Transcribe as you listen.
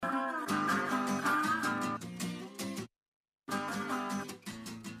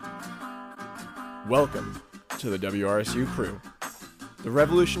Welcome to the WRSU crew, the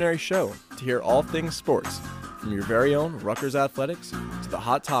revolutionary show to hear all things sports, from your very own Rutgers athletics to the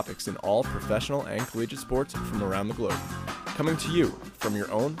hot topics in all professional and collegiate sports from around the globe. Coming to you from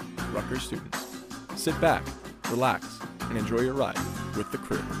your own Rutgers students. Sit back, relax, and enjoy your ride with the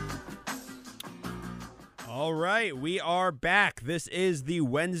crew. All right, we are back. This is the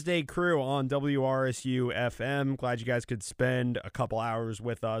Wednesday crew on WRSU FM. Glad you guys could spend a couple hours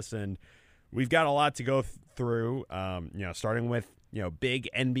with us, and we've got a lot to go through. Starting with big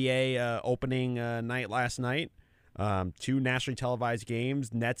NBA opening night last night. Two nationally televised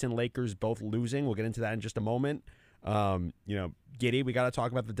games. Nets and Lakers both losing. We'll get into that in just a moment. Giddy, we got to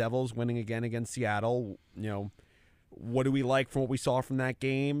talk about the Devils winning again against Seattle. What do we like from what we saw from that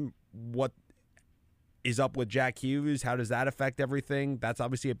game? What is up with Jack Hughes? How does that affect everything? That's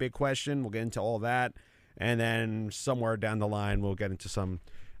obviously a big question. We'll get into all that. And then somewhere down the line, we'll get into some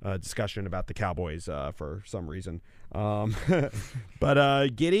discussion about the Cowboys for some reason.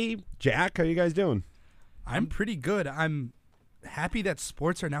 But Giddy, Jack, how you guys doing? I'm pretty good. I'm happy that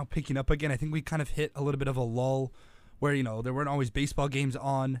sports are now picking up again. I think we kind of hit a little bit of a lull where, there weren't always baseball games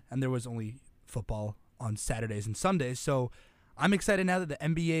on and there was only football on Saturdays and Sundays. So I'm excited now that the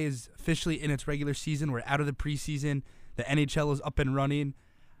NBA is officially in its regular season. We're out of the preseason. The NHL is up and running.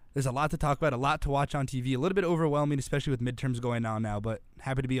 There's a lot to talk about, a lot to watch on TV. A little bit overwhelming, especially with midterms going on now, but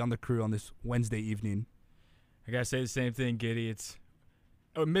happy to be on the crew on this Wednesday evening. I gotta say the same thing, Giddy. It's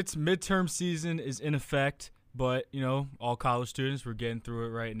midterm season is in effect, but all college students, we're getting through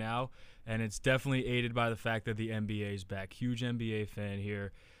it right now, and it's definitely aided by the fact that the NBA is back. Huge NBA fan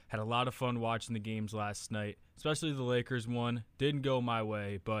here. Had a lot of fun watching the games last night, especially the Lakers one. Didn't go my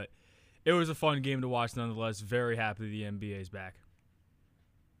way, but it was a fun game to watch nonetheless. Very happy the NBA is back.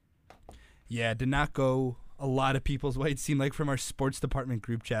 Yeah, did not go a lot of people's way. It seemed like from our sports department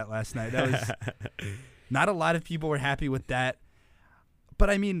group chat last night. That was not a lot of people were happy with that. But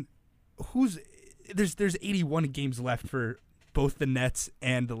I mean, there's 81 games left for both the Nets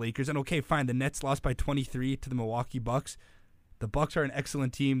and the Lakers. And okay, fine, the Nets lost by 23 to the Milwaukee Bucks. The Bucks are an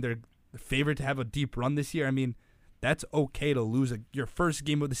excellent team. They're favored to have a deep run this year. I mean, that's okay to lose your first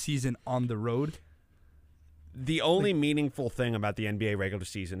game of the season on the road. The only meaningful thing about the NBA regular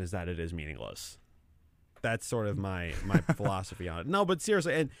season is that it is meaningless. That's sort of my philosophy on it. No, but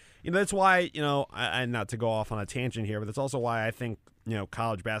seriously, and that's why and not to go off on a tangent here, but that's also why I think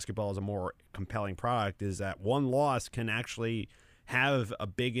college basketball is a more compelling product. Is that one loss can actually have a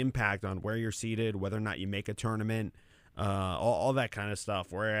big impact on where you're seated, whether or not you make a tournament, all that kind of stuff.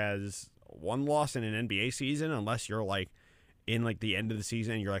 Whereas one loss in an NBA season, unless you're in the end of the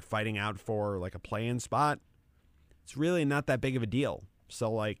season, you're fighting out for a play-in spot, it's really not that big of a deal.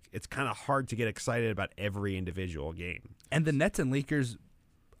 So, it's kind of hard to get excited about every individual game. And the Nets and Lakers,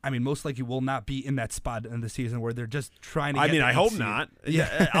 I mean, most likely will not be in that spot in the season where they're just trying to get I hope not.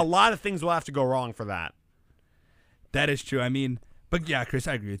 Yeah, a lot of things will have to go wrong for that. That is true. I mean, but yeah, Chris,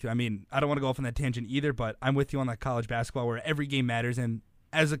 I agree with you. I mean, I don't want to go off on that tangent either, but I'm with you on that college basketball where every game matters. And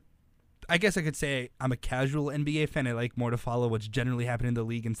I guess I could say I'm a casual NBA fan. I like more to follow what's generally happening in the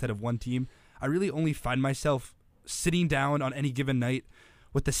league instead of one team. I really only find myself sitting down on any given night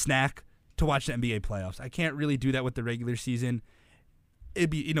with the snack to watch the NBA playoffs. I can't really do that with the regular season.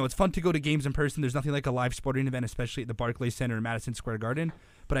 It'd be, it's fun to go to games in person. There's nothing like a live sporting event, especially at the Barclays Center or Madison Square Garden.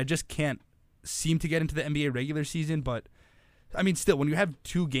 But I just can't seem to get into the NBA regular season. But I mean, still, when you have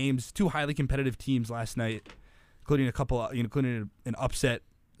two highly competitive teams last night, including a couple, including an upset,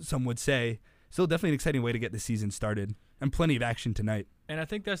 some would say, still definitely an exciting way to get the season started and plenty of action tonight. And I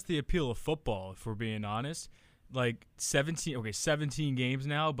think that's the appeal of football, if we're being honest. 17 games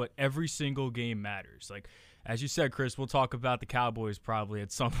now, but every single game matters. As you said, Chris, we'll talk about the Cowboys probably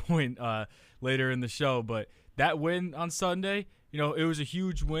at some point later in the show, but that win on Sunday, it was a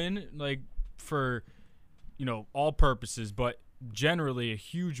huge win, for, all purposes, but generally a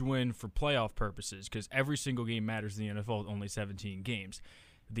huge win for playoff purposes because every single game matters in the NFL, only 17 games.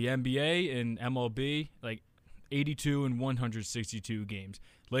 The NBA and MLB, 82 and 162 games.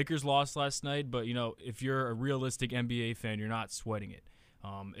 Lakers lost last night, but if you're a realistic NBA fan, you're not sweating it.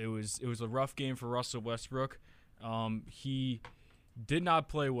 It was a rough game for Russell Westbrook. He did not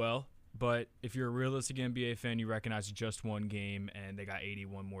play well, but if you're a realistic NBA fan, you recognize just one game, and they got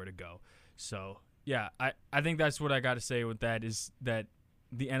 81 more to go. So yeah, I think that's what I got to say with that is that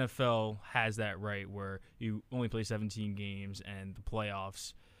the NFL has that right where you only play 17 games, and the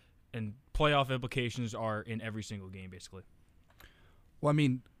playoffs and playoff implications are in every single game basically. Well, I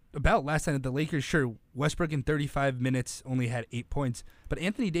mean, about last night at the Lakers, sure, Westbrook in 35 minutes only had 8 points, but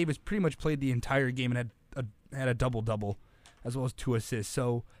Anthony Davis pretty much played the entire game and had a double-double as well as 2 assists.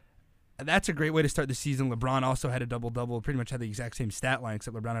 So that's a great way to start the season. LeBron also had a double-double, pretty much had the exact same stat line,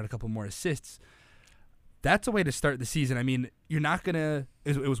 except LeBron had a couple more assists. That's a way to start the season. I mean, you're not going to –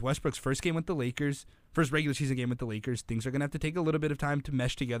 it was Westbrook's first game with the Lakers, first regular season game with the Lakers. Things are going to have to take a little bit of time to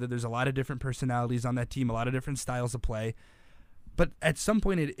mesh together. There's a lot of different personalities on that team, a lot of different styles of play. But at some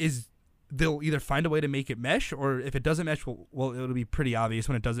point, they'll either find a way to make it mesh, or if it doesn't mesh, well, it'll be pretty obvious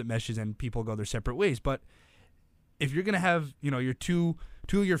when it doesn't meshes and people go their separate ways. But if you're going to have, your two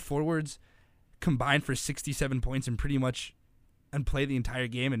of your forwards combined for 67 points and pretty much and play the entire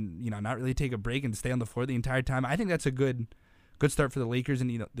game and, not really take a break and stay on the floor the entire time, I think that's a good start for the Lakers.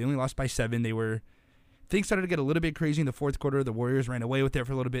 And, they only lost by 7. Things started to get a little bit crazy in the fourth quarter. The Warriors ran away with it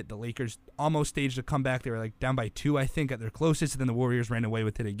for a little bit. The Lakers almost staged a comeback. They were down by 2, I think, at their closest, and then the Warriors ran away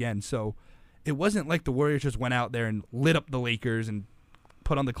with it again. So it wasn't like the Warriors just went out there and lit up the Lakers and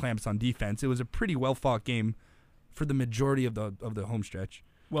put on the clamps on defense. It was a pretty well-fought game for the majority of the home stretch.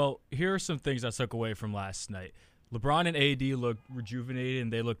 Well, here are some things I took away from last night. LeBron and AD looked rejuvenated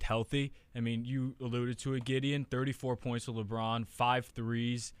and they looked healthy. I mean, you alluded to it, Gideon. 34 points for LeBron, 5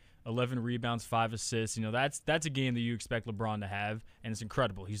 threes, 11 rebounds, 5 assists. That's a game that you expect LeBron to have, and it's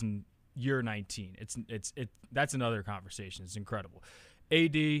incredible. He's in year 19. That's another conversation. It's incredible.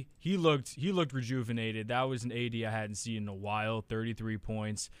 AD, he looked rejuvenated. That was an AD I hadn't seen in a while. 33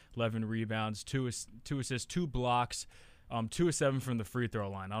 points, 11 rebounds, 2 assists, 2 blocks, 2 of 7 from the free throw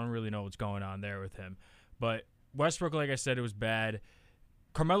line. I don't really know what's going on there with him. But Westbrook, like I said, it was bad.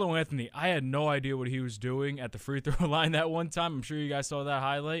 Carmelo Anthony, I had no idea what he was doing at the free throw line that one time. I'm sure you guys saw that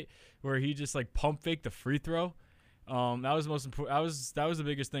highlight where he just pump faked the free throw. That was most important. That was the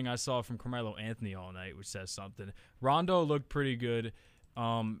biggest thing I saw from Carmelo Anthony all night, which says something. Rondo looked pretty good.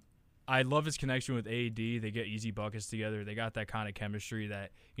 I love his connection with AD. They get easy buckets together. They got that kind of chemistry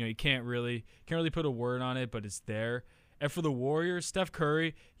that you can't really put a word on it, but it's there. And for the Warriors, Steph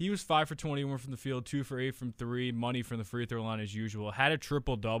Curry, he was 5 for 21 from the field, 2 for 8 from 3, money from the free throw line as usual. Had a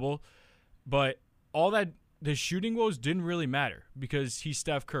triple-double, but all that the shooting woes didn't really matter because he's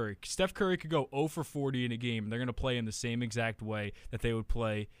Steph Curry. Steph Curry could go 0 for 40 in a game, and they're going to play him the same exact way that they would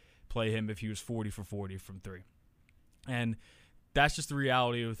play him if he was 40 for 40 from 3. And that's just the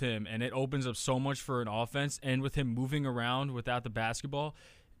reality with him, and it opens up so much for an offense. And with him moving around without the basketball,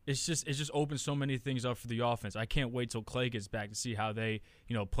 it just opens so many things up for the offense. I can't wait till Clay gets back to see how they,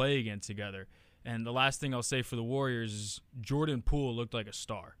 play again together. And the last thing I'll say for the Warriors is Jordan Poole looked like a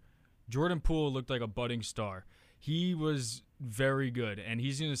star. Jordan Poole looked like a budding star. He was very good, and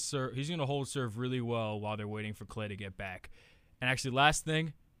he's going to hold serve really well while they're waiting for Clay to get back. And actually, last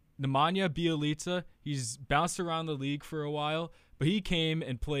thing, Nemanja Bjelica, he's bounced around the league for a while, but he came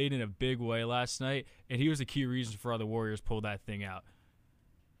and played in a big way last night, and he was a key reason for how the Warriors pulled that thing out.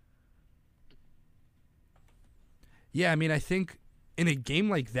 Yeah, I mean, I think in a game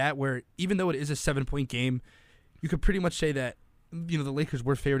like that where even though it is a 7-point game, you could pretty much say that, the Lakers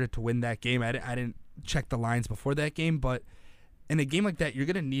were favored to win that game. I didn't check the lines before that game, but in a game like that, you're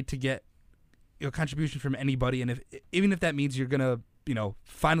going to need to get contribution from anybody, and even if that means you're going to,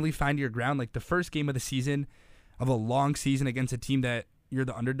 finally find your ground, like the first game of the season of a long season against a team that you're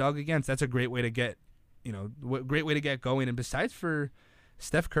the underdog against, that's a great way to get, great way to get going. And besides for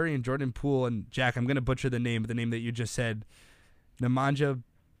Steph Curry and Jordan Poole and Jack, I'm going to butcher the name that you just said, Nemanja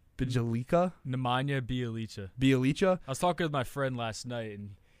Bjelica? Nemanja Bjelica. Bjelica? I was talking with my friend last night,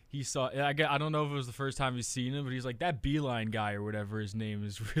 and he saw. I don't know if it was the first time he's seen him, but he's like, that Beeline guy or whatever his name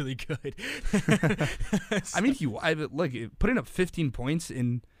is really good. I mean, putting up 15 points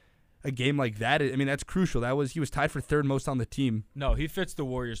in a game like that, I mean, that's crucial. He was tied for third most on the team. No, he fits the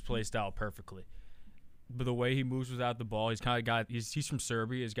Warriors' play style perfectly. But the way he moves without the ball, he's from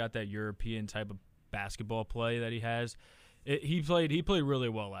Serbia. He's got that European type of basketball play that he has. He played really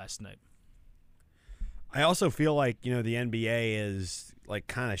well last night. I also feel like, the NBA is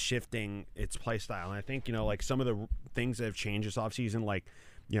kind of shifting its play style. And I think, some of the things that have changed this offseason,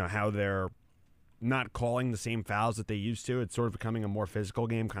 how they're not calling the same fouls that they used to. It's sort of becoming a more physical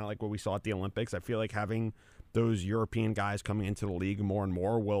game, kind of like what we saw at the Olympics. I feel like having those European guys coming into the league more and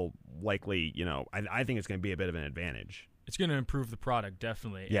more will likely, I think it's going to be a bit of an advantage. It's going to improve the product,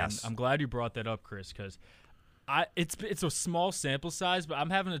 definitely. Yes. And I'm glad you brought that up, Chris, because it's a small sample size, but I'm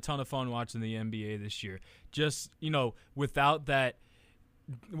having a ton of fun watching the NBA this year. Just, without that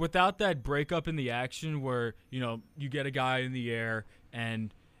breakup in the action where, you get a guy in the air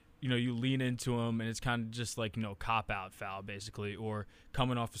and, you lean into him and it's kind of just like, cop-out foul basically, or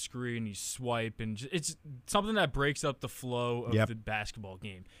coming off a screen, you swipe, and it's something that breaks up the flow of the basketball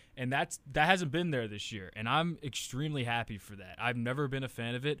game. And that hasn't been there this year, and I'm extremely happy for that. I've never been a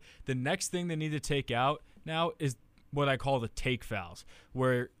fan of it. The next thing they need to take out now is what I call the take fouls,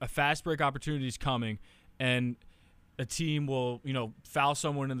 where a fast break opportunity is coming and a team will, foul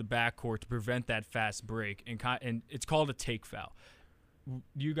someone in the backcourt to prevent that fast break, and it's called a take foul.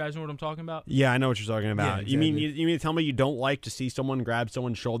 Do you guys know what I'm talking about? Yeah, I know what you're talking about. Yeah, You mean exactly. you mean to tell me you don't like to see someone grab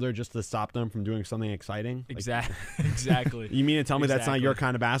someone's shoulder just to stop them from doing something exciting? Exactly. You mean to tell me that's not your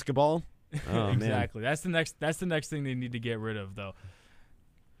kind of basketball? Oh, Exactly. That's the next thing they need to get rid of, though.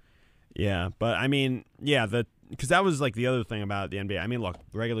 Yeah, but I mean, because that was like the other thing about the NBA. I mean, look,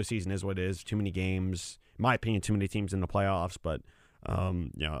 the regular season is what it is. Too many games, in my opinion, too many teams in the playoffs. But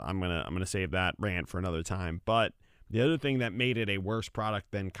I'm gonna save that rant for another time. But the other thing that made it a worse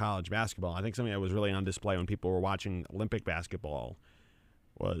product than college basketball, I think something that was really on display when people were watching Olympic basketball,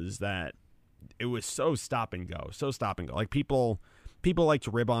 was that it was so stop and go. Like people like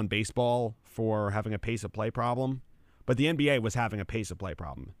to rib on baseball for having a pace of play problem. But the NBA was having a pace of play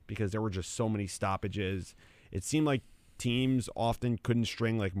problem because there were just so many stoppages. It seemed like teams often couldn't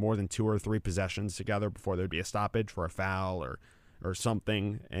string like more than 2 or 3 possessions together before there'd be a stoppage for a foul or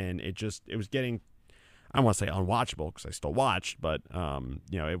something. And it was getting, I don't want to say unwatchable because I still watched, but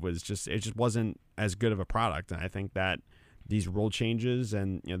it just wasn't as good of a product. And I think that these rule changes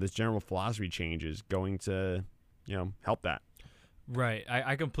and this general philosophy change is going to help that. Right.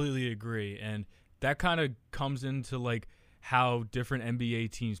 I completely agree. And that kind of comes into like how different NBA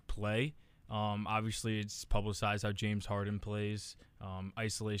teams play. Obviously, it's publicized how James Harden plays,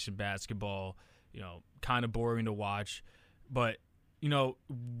 isolation basketball, kind of boring to watch. But,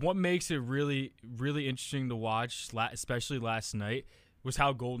 what makes it really, really interesting to watch, especially last night, was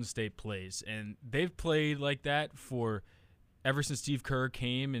how Golden State plays. And they've played like that ever since Steve Kerr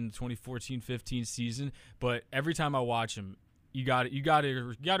came in the 2014-15 season. But every time I watch him, you got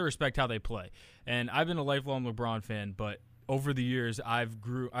to respect how they play. And I've been a lifelong LeBron fan, but over the years I've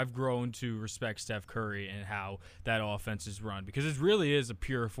grown to respect Steph Curry and how that offense is run, because it really is a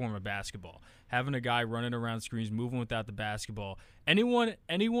pure form of basketball. Having a guy running around screens, moving without the basketball. Anyone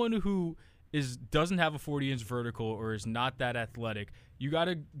who doesn't have a 40-inch vertical or is not that athletic, you got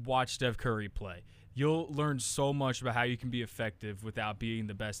to watch Steph Curry play. You'll learn so much about how you can be effective without being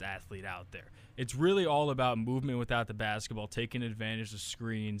the best athlete out there. It's really all about movement without the basketball, taking advantage of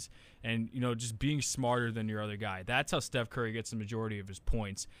screens, and just being smarter than your other guy. That's how Steph Curry gets the majority of his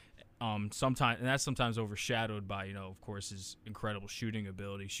points. Sometimes, and that's sometimes overshadowed by of course his incredible shooting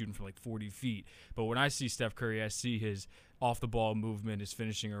ability, shooting from like 40 feet. But when I see Steph Curry, I see his off the ball movement, his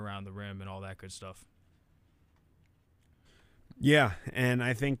finishing around the rim, and all that good stuff. Yeah, and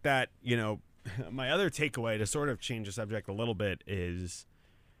I think that my other takeaway, to sort of change the subject a little bit, is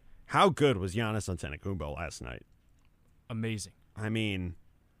how good was Giannis Antetokounmpo last night? Amazing. I mean,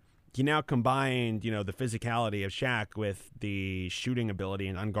 he now combined, the physicality of Shaq with the shooting ability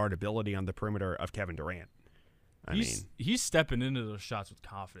and unguardability on the perimeter of Kevin Durant. He's stepping into those shots with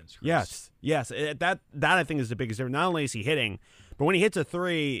confidence, Chris. Yes. That I think is the biggest difference. Not only is he hitting, but when he hits a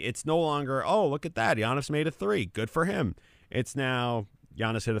three, it's no longer, oh, look at that, Giannis made a three. Good for him. It's now,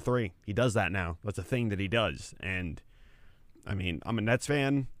 Giannis hit a three. He does that now. That's a thing that he does. And, I mean, I'm a Nets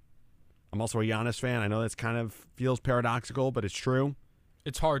fan. I'm also a Giannis fan. I know that's kind of feels paradoxical, but it's true.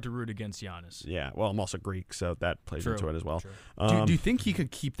 It's hard to root against Giannis. Yeah, well, I'm also Greek, so that plays into it as well. Do you think he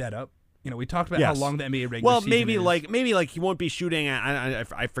could keep that up? We talked about how long the NBA regular season maybe is. maybe he won't be shooting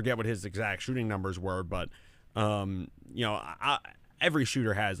at, I forget what his exact shooting numbers were, but every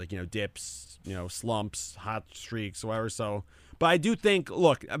shooter has dips, slumps, hot streaks, whatever. So, but I do think,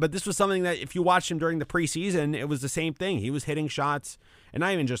 but this was something that if you watched him during the preseason, it was the same thing. He was hitting shots, and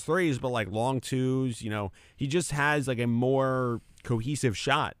not even just threes, but like long twos. He just has like a more cohesive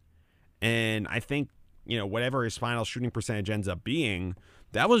shot, and I think whatever his final shooting percentage ends up being,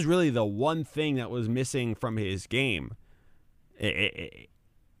 that was really the one thing that was missing from his game.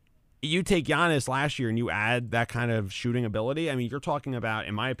 You take Giannis last year and you add that kind of shooting ability, I mean, you're talking about,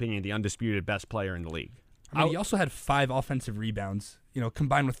 in my opinion, the undisputed best player in the league. I mean, he also had 5 offensive rebounds,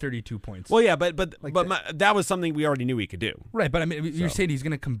 combined with 32 points. Well, yeah, but that was something we already knew he could do. Right, but I mean, you're saying he's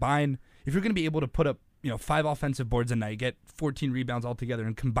going to combine, if you're going to be able to put up, 5 offensive boards a night, get 14 rebounds altogether,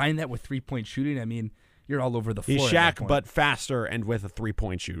 and combine that with 3-point shooting, I mean, you're all over the floor. He's Shaq, but faster and with a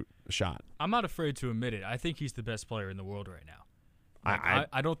 3-point shot. I'm not afraid to admit it. I think he's the best player in the world right now.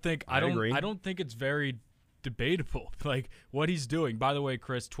 I don't think it's very debatable, like what he's doing. By the way,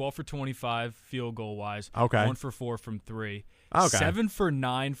 Chris, 12 for 25 field goal wise. Okay. 1 for 4 from 3. Okay. 7 for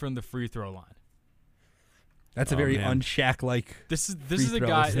 9 from the free throw line. That's a very un-Shaq-like. This is a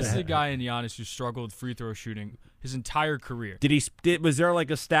guy in Giannis who struggled with free throw shooting his entire career. Was there like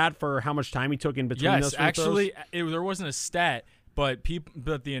a stat for how much time he took in between those free throws? Yes, actually, there wasn't a stat, But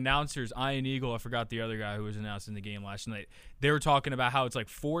the announcers, Ian Eagle, I forgot the other guy who was announcing the game last night. They were talking about how it's like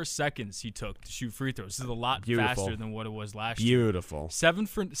 4 seconds he took to shoot free throws. This is a lot faster than what it was last year. Beautiful. 7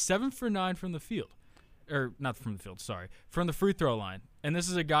 for 9 from the field, or not from the field. Sorry, from the free throw line. And this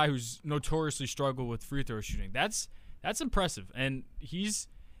is a guy who's notoriously struggled with free throw shooting. That's impressive, and he's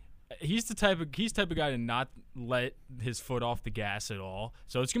the type of guy to not let his foot off the gas at all.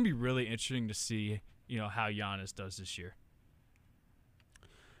 So it's gonna be really interesting to see how Giannis does this year.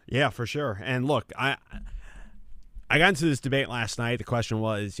 Yeah, for sure. And look, I got into this debate last night. The question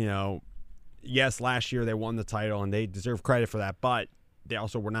was, yes, last year they won the title and they deserve credit for that, but they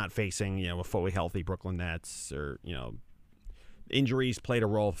also were not facing, a fully healthy Brooklyn Nets, or, injuries played a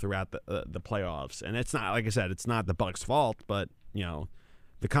role throughout the playoffs. And it's not, like I said, it's not the Bucks' fault, but,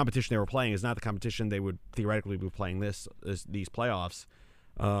 the competition they were playing is not the competition they would theoretically be playing these playoffs.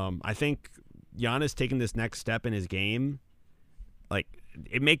 I think Giannis taking this next step in his game, like,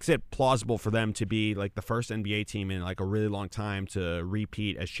 it makes it plausible for them to be like the first NBA team in like a really long time to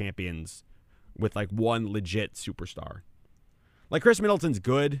repeat as champions with like one legit superstar. Like, Chris Middleton's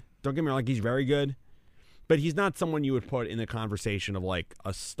good. Don't get me wrong, like, he's very good, but he's not someone you would put in the conversation of like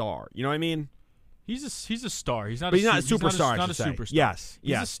a star. You know what I mean? He's a star. He's not. But he's not a superstar. He's not a superstar. Yes,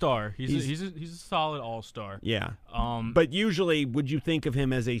 he's a star. He's a solid all-star. Yeah. But usually, would you think of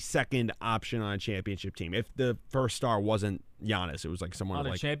him as a second option on a championship team if the first star wasn't Giannis? It was like someone on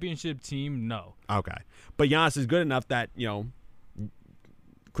like a championship team. No. Okay, but Giannis is good enough that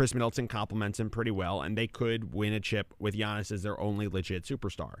Chris Middleton complements him pretty well, and they could win a chip with Giannis as their only legit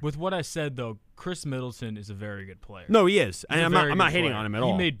superstar. With what I said, though, Chris Middleton is a very good player. No, he is. And I'm not hating on him at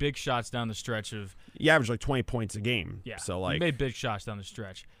all. He made big shots down the stretch of... He averaged like 20 points a game. Yeah, so like, he made big shots down the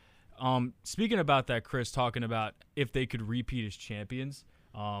stretch. Speaking about that, Chris, talking about if they could repeat as champions,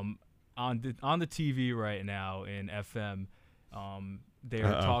 on the TV right now in FM, they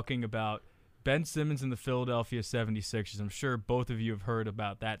are talking about Ben Simmons and the Philadelphia 76ers. I'm sure both of you have heard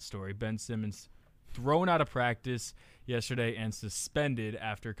about that story. Ben Simmons thrown out of practice yesterday and suspended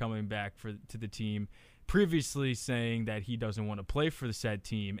after coming back to the team, previously saying that he doesn't want to play for the said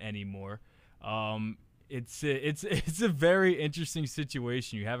team anymore. It's a very interesting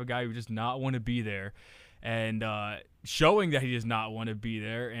situation. You have a guy who does not want to be there, and showing that he does not want to be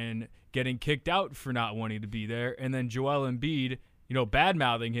there, and getting kicked out for not wanting to be there, and then Joel Embiid,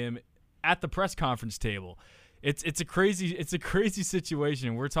 bad-mouthing him at the press conference table. It's a crazy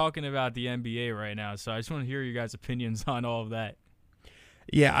situation. We're talking about the NBA right now, so I just want to hear your guys' opinions on all of that.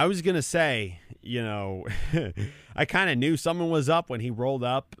 Yeah, I was gonna say, I kind of knew someone was up when he rolled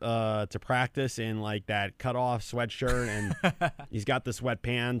up to practice in like that cutoff sweatshirt, and he's got the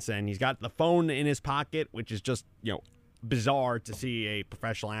sweatpants, and he's got the phone in his pocket, which is just bizarre to see a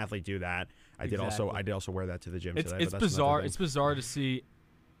professional athlete do that. I did also wear that to the gym today. It's bizarre. It's bizarre to see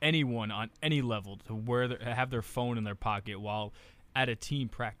anyone on any level to have their phone in their pocket while at a team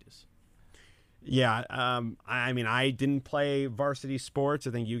practice. Yeah, I mean, I didn't play varsity sports. I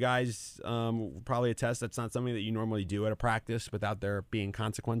think you guys probably attest that's not something that you normally do at a practice without there being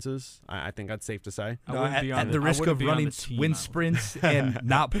consequences. I think that's safe to say. No, at the risk of running wind sprints and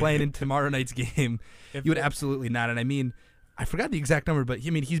not playing in tomorrow night's game, you would absolutely not. And I mean, I forgot the exact number, but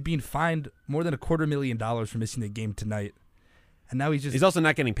he's being fined more than $250,000 for missing the game tonight. And now he's also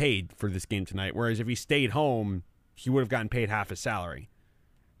not getting paid for this game tonight, whereas if he stayed home, he would have gotten paid half his salary.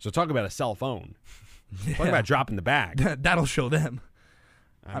 So talk about a cell phone. Yeah. Talk about dropping the bag. That'll show them.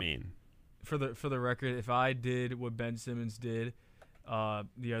 I mean, for the record, if I did what Ben Simmons did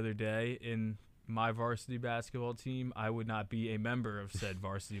the other day in my varsity basketball team, I would not be a member of said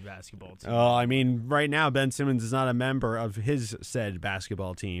varsity basketball team. Oh, I mean, right now Ben Simmons is not a member of his said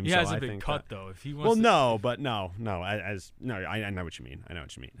basketball team. He has a big cut though. If he wants, I know what you mean. I know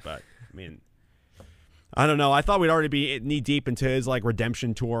what you mean, but I mean, I don't know. I thought we'd already be knee deep into his like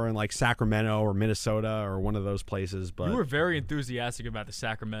redemption tour in like Sacramento or Minnesota or one of those places. But you were very enthusiastic about the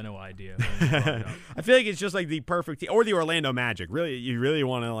Sacramento idea. I feel like it's just like the perfect or the Orlando Magic. Really, you really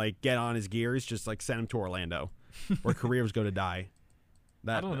want to like get on his gears, just like send him to Orlando, where careers go to die.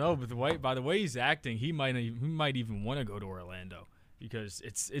 I don't know, but by the way he's acting, he might even want to go to Orlando because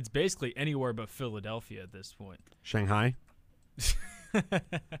it's basically anywhere but Philadelphia at this point. Shanghai.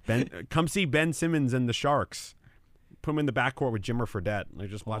 Come see Ben Simmons and the Sharks. Put him in the backcourt with Jimmer Fredette. Like,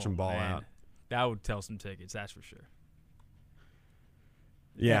 just watch him ball out. That would sell some tickets, that's for sure.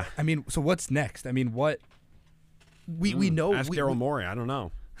 Yeah. I mean, so what's next? I mean, what we know. Ask Daryl Morey. I don't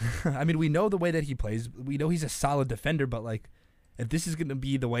know. I mean, we know the way that he plays. We know he's a solid defender, but like, if this is going to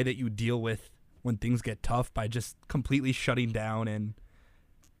be the way that you deal with when things get tough by just completely shutting down and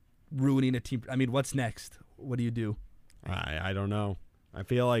ruining a team, I mean, what's next? What do you do? I don't know. I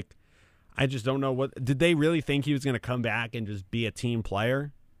feel like I just don't know what. Did they really think he was going to come back and just be a team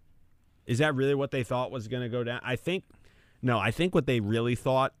player? Is that really what they thought was going to go down? I think what they really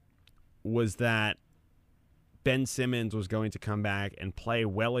thought was that Ben Simmons was going to come back and play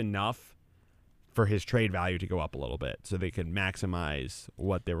well enough for his trade value to go up a little bit so they could maximize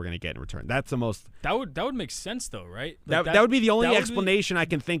what they were going to get in return. That's the most... That would make sense, though, right? Like that would be the only explanation I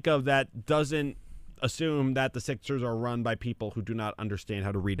can think of that doesn't assume that the Sixers are run by people who do not understand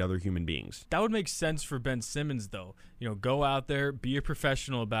how to read other human beings. That would make sense for Ben Simmons, though. Go out there, be a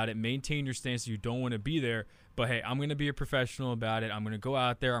professional about it, maintain your stance. You don't want to be there, but hey, I'm going to be a professional about it. I'm going to go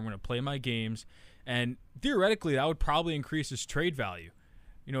out there. I'm going to play my games, and theoretically, that would probably increase his trade value.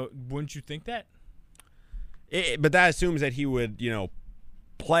 Wouldn't you think that? But that assumes that he would,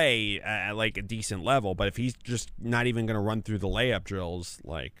 play at like a decent level. But if he's just not even going to run through the layup drills,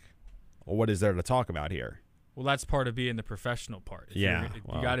 like, well, what is there to talk about here? Well, that's part of being the professional part. You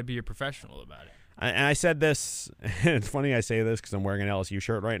got to be a professional about it. And I said this. It's funny I say this because I'm wearing an LSU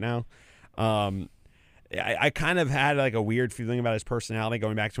shirt right now. I kind of had like a weird feeling about his personality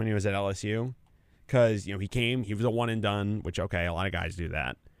going back to when he was at LSU, because he was a one and done, which okay, a lot of guys do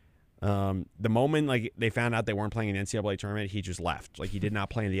that. The moment like they found out they weren't playing an NCAA tournament, he just left. Like he did not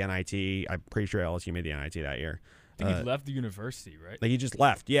play in the NIT. I'm pretty sure LSU made the NIT that year. I think he left the university, right? Like he just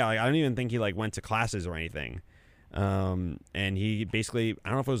left. Yeah, like I don't even think he like went to classes or anything. And he basically, I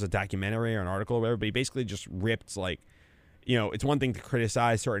don't know if it was a documentary or an article or whatever, but he basically just ripped like, it's one thing to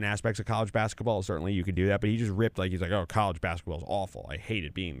criticize certain aspects of college basketball. Certainly you could do that, but he just ripped like he's like, oh, college basketball is awful. I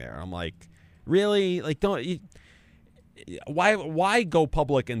hated being there. I'm like, really? Like why go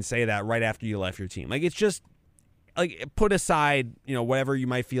public and say that right after you left your team? Like it's just like put aside, whatever you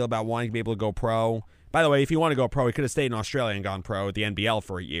might feel about wanting to be able to go pro. By the way, if he wanted to go pro, he could have stayed in Australia and gone pro at the NBL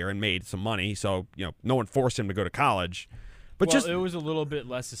for a year and made some money. So, no one forced him to go to college. But it was a little bit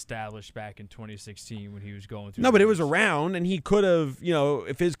less established back in 2016 when he was going through. No, but it was around, and he could have,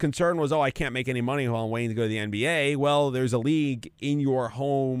 if his concern was, I can't make any money while I'm waiting to go to the NBA. Well, there's a league in your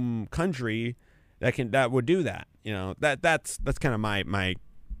home country that would do that. That's kind of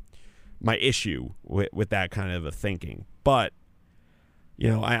my issue with that kind of a thinking. But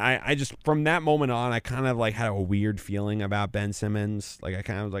I just from that moment on, I kind of like had a weird feeling about Ben Simmons. Like I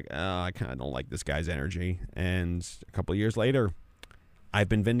kind of was like, I kind of don't like this guy's energy. And a couple of years later, I've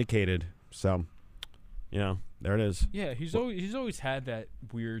been vindicated. So, there it is. Yeah, he's always had that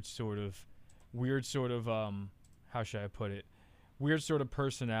weird sort of how should I put it? Weird sort of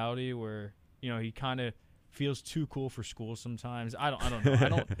personality where he kind of feels too cool for school sometimes. I don't know.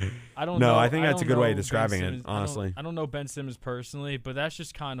 I don't know. No, I think that's a good way of describing it, honestly. I don't know Ben Simmons personally, but that's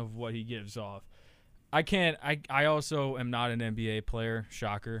just kind of what he gives off. I also am not an NBA player.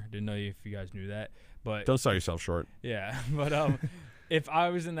 Shocker. Didn't know if you guys knew that. But don't sell yourself short. Yeah, but if I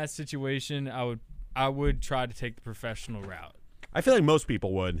was in that situation, I would try to take the professional route. I feel like most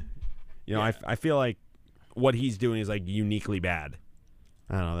people would. I feel like what he's doing is like uniquely bad.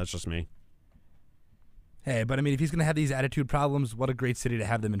 I don't know. That's just me. Hey, but I mean, if he's going to have these attitude problems, what a great city to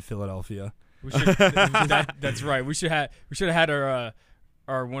have them in Philadelphia. That's right. We should have had our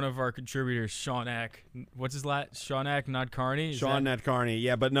one of our contributors, Sean Ack. What's his last? Sean Ack, not Carney. Sean Nat Carney.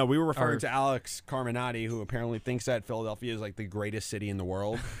 Yeah, but no, we were referring to Alex Carminati, who apparently thinks that Philadelphia is like the greatest city in the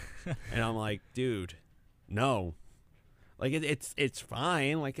world. And I'm like, dude, no. Like it's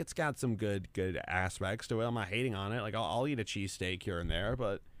fine. Like it's got some good aspects to it. I'm not hating on it. Like I'll eat a cheesesteak here and there,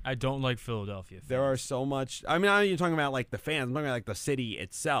 but I don't like Philadelphia fans. There are so much. I mean, I'm not even talking about like the fans. I'm talking about like the city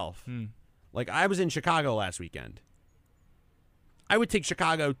itself. Like I was in Chicago last weekend. I would take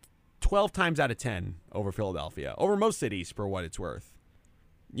Chicago 12 times out of 10 over Philadelphia, over most cities for what it's worth.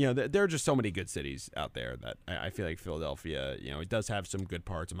 There are just so many good cities out there that I feel like Philadelphia, it does have some good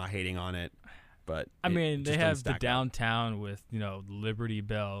parts. I'm not hating on it, but I mean, they have the downtown with, Liberty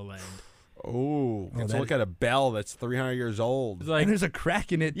Bell and let's look at a bell that's 300 years old. And there's a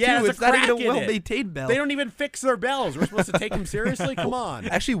crack in it, too. It's not even a well-maintained bell. They don't even fix their bells. We're supposed to take them seriously? Come on.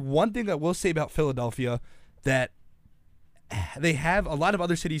 Actually, one thing I will say about Philadelphia that they have, a lot of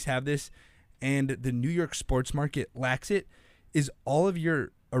other cities have this, and the New York sports market lacks it, is all of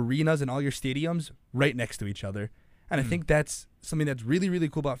your arenas and all your stadiums right next to each other. And I think that's something that's really, really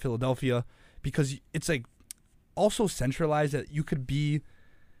cool about Philadelphia, because it's like also centralized that you could be...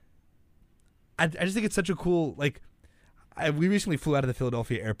 I just think it's such a cool, like, we recently flew out of the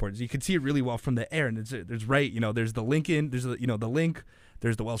Philadelphia airport. So you can see it really well from the air. And there's right, there's the Lincoln, there's the Link,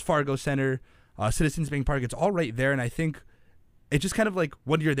 there's the Wells Fargo Center, Citizens Bank Park. It's all right there. And I think it just kind of like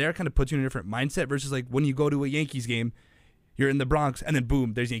when you're there kind of puts you in a different mindset versus like when you go to a Yankees game, you're in the Bronx and then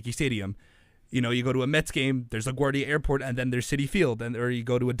boom, there's Yankee Stadium. You go to a Mets game, there's LaGuardia Airport, and then there's Citi Field, or you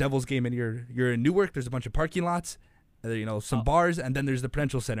go to a Devils game and you're in Newark, there's a bunch of parking lots, some bars, and then there's the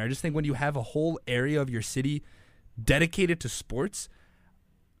Prudential Center. I just think when you have a whole area of your city dedicated to sports,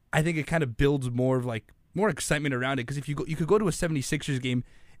 I think it kind of builds more excitement around it. Because if you could go to a 76ers game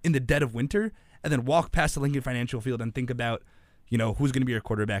in the dead of winter and then walk past the Lincoln Financial Field and think about, who's going to be your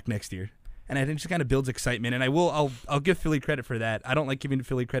quarterback next year. And I think it just kind of builds excitement. And I'll give Philly credit for that. I don't like giving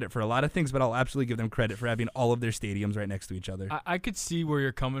Philly credit for a lot of things, but I'll absolutely give them credit for having all of their stadiums right next to each other. I could see where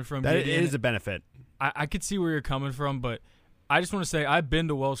you're coming from. That is a benefit. I could see where you're coming from, but I just want to say I've been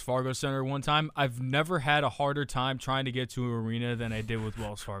to Wells Fargo Center one time. I've never had a harder time trying to get to an arena than I did with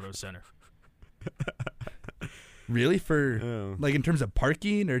Wells Fargo Center. Really? Like in terms of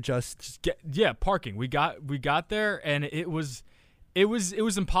parking or just parking. We got there and it was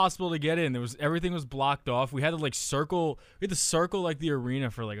impossible to get in. Everything was blocked off. We had to circle the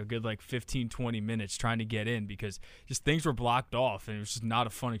arena for a good 15, 20 minutes trying to get in because just things were blocked off and it was just not a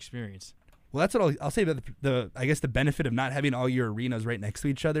fun experience. Well, that's what I'll say about I guess the benefit of not having all your arenas right next to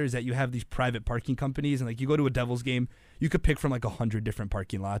each other is that you have these private parking companies, and you go to a Devils game, you could pick from 100 different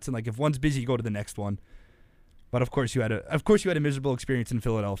parking lots, and if one's busy, you go to the next one. But of course you had a miserable experience in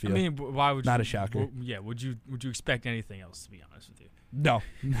Philadelphia. I mean, why would not a shocker? Would you expect anything else, to be honest with you? No,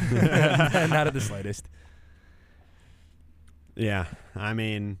 not at the slightest. Yeah, I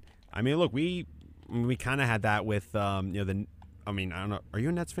mean, look, we kind of had that with I don't know. Are you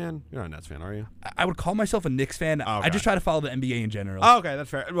a Nets fan? You're not a Nets fan, are you? I would call myself a Knicks fan. Oh, okay. I just try to follow the NBA in general. Oh, okay,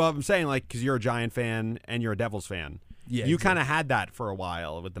 that's fair. Well, I'm saying because you're a Giant fan and you're a Devils fan. Yeah, you kind of had that for a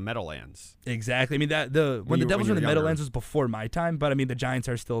while with the Meadowlands. Exactly. I mean when the Devils were in the Meadowlands was before my time, but I mean the Giants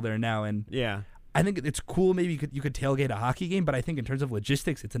are still there now, and yeah. I think it's cool. Maybe you could tailgate a hockey game, but I think in terms of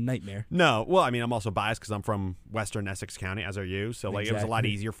logistics, it's a nightmare. No, well, I mean, I'm also biased because I'm from Western Essex County, as are you. So it was a lot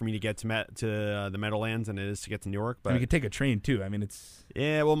easier for me to get to the Meadowlands than it is to get to Newark. But you could take a train too. I mean, it's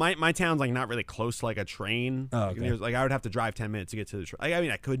well, my town's not really close to a train. Oh, okay. I would have to drive 10 minutes to get to the train. I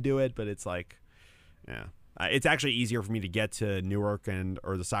mean, I could do it, but it's yeah. It's actually easier for me to get to Newark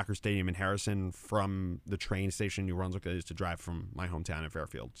or the soccer stadium in Harrison from the train station in New Brunswick than it is to drive from my hometown in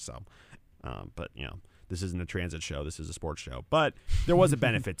Fairfield. So, but this isn't a transit show. This is a sports show. But there was a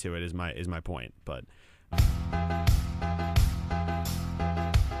benefit to it. Is my point. But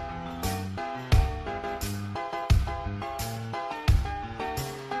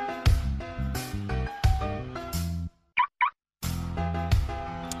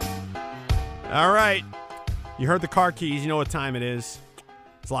all right. You heard the car keys. You know what time it is.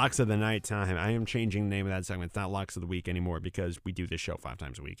 It's Locks of the Night time. I am changing the name of that segment. It's not Locks of the Week anymore because we do this show 5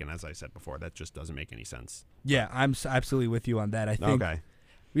 times a week. And as I said before, that just doesn't make any sense. Yeah, I'm absolutely with you on that. I think, okay.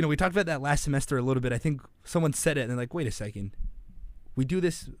 We talked about that last semester a little bit. I think someone said it and they're like, wait a second. We do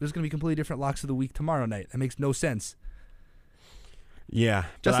this. There's going to be completely different Locks of the Week tomorrow night. That makes no sense. Yeah.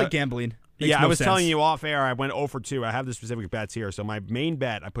 Just like gambling. Yeah, no I was sense. telling you off air, I went 0 for 2. I have the specific bets here. So my main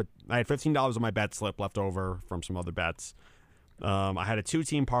bet, I had $15 on my bet slip left over from some other bets. I had a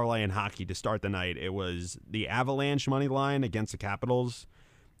 2-team parlay in hockey to start the night. It was the Avalanche money line against the Capitals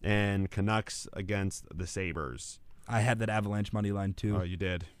and Canucks against the Sabres. I had that Avalanche money line too. Oh, you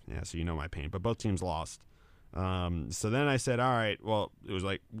did? Yeah, so you know my pain. But both teams lost. So then I said, all right, well, it was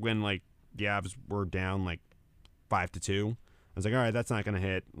when the Avs were down 5-2. I was like, all right, that's not going to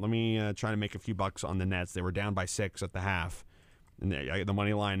hit. Let me try to make a few bucks on the Nets. They were down by 6 at the half. And the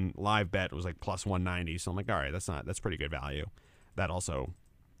money line live bet was plus 190. So I'm like, all right, that's pretty good value. That also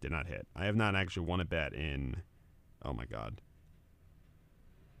did not hit. I have not actually won a bet in, oh my God.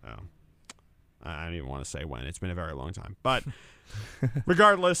 Oh, I don't even want to say when. It's been a very long time. But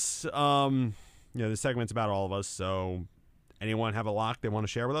regardless, the segment's about all of us. So anyone have a lock they want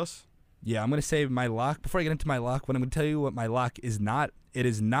to share with us? Yeah, I'm going to say my lock. Before I get into my lock, I'm going to tell you what my lock is not. It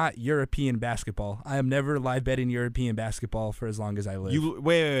is not European basketball. I am never live betting European basketball for as long as I live.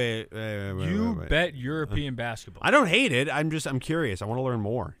 Wait. You bet European basketball. I don't hate it. I'm curious. I want to learn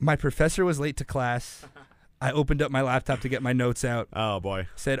more. My professor was late to class. I opened up my laptop to get my notes out. Oh, boy.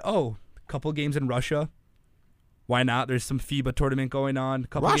 Said, a couple games in Russia. Why not? There's some FIBA tournament going on.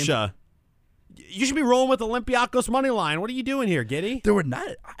 Russia? You should be rolling with Olympiacos money line. What are you doing here, Giddy? There were not.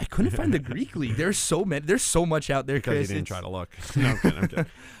 I couldn't find the Greek league. There's so many. There's so much out there, Chris. Chris. You didn't try to look. No, I'm kidding.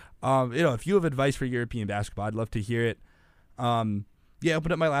 If you have advice for European basketball, I'd love to hear it. I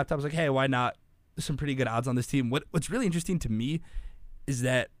opened up my laptop. I was like, hey, why not? There's some pretty good odds on this team. What's really interesting to me is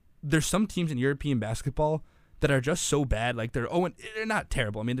that there's some teams in European basketball that are just so bad. They're not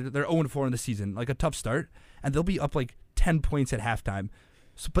terrible. I mean, they're 0-4 in the season, a tough start, and they'll be up 10 points at halftime.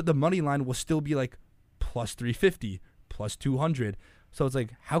 So, but the money line will still be plus 350, plus 200, So it's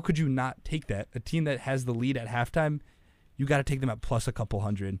like, how could you not take that? A team that has the lead at halftime, you got to take them at plus a couple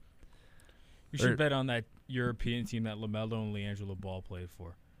hundred. You should bet on that European team that LaMelo and LiAngelo Ball played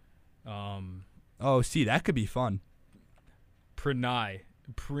for. See, that could be fun. Prenai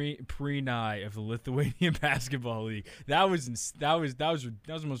of the Lithuanian Basketball League. That was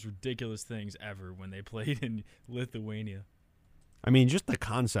the most ridiculous things ever when they played in Lithuania. I mean, just the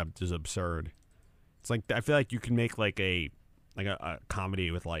concept is absurd. It's like, I feel like you can make like a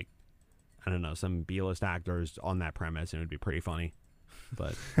comedy with, like, I don't know, some B-list actors on that premise, and it would be pretty funny.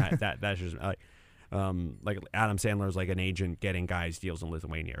 But that's just like Adam Sandler's like an agent getting guys deals in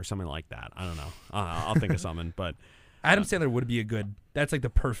Lithuania or something like that. I don't know. I'll think of something. But Adam Sandler would be that's like the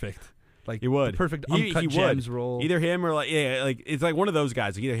perfect, like, he would, the perfect Uncut Gems role. Either him or like it's like one of those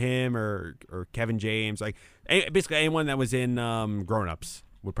guys, like either him or Kevin James, like basically anyone that was in Grown Ups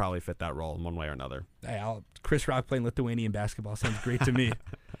would probably fit that role in one way or another. Hey, Chris Rock playing Lithuanian basketball sounds great to me.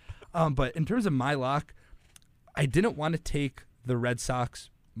 But in terms of my lock, I didn't want to take the Red Sox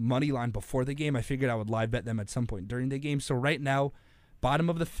money line before the game. I figured I would live bet them at some point during the game. So right now,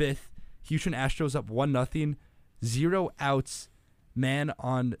 bottom of the fifth, Houston Astros up 1-0, 0 outs, man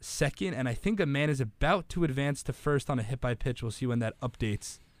on second, and I think a man is about to advance to first on a hit by pitch. We'll see when that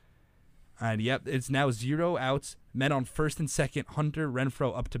updates. And yep, it's now 0 outs, men on first and second. Hunter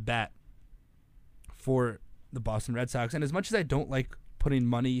Renfroe up to bat for the Boston Red Sox. And as much as I don't like putting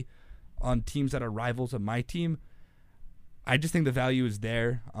money on teams that are rivals of my team, I just think the value is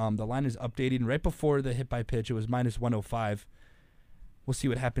there. The line is updating. Right before the hit by pitch, it was minus 105. We'll see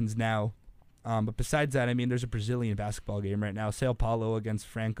what happens now. But besides that, I mean, there's a Brazilian basketball game right now. Sao Paulo against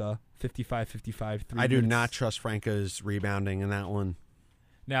Franca, 55-55. I do not trust Franca's rebounding in that one.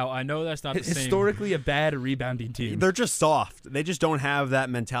 Now, I know that's not the same. Historically a bad rebounding team. They're just soft. They just don't have that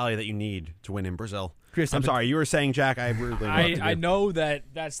mentality that you need to win in Brazil. Chris, I'm sorry. You were saying, Jack, I really I know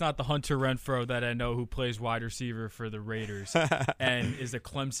that's not the Hunter Renfroe that I know who plays wide receiver for the Raiders and is a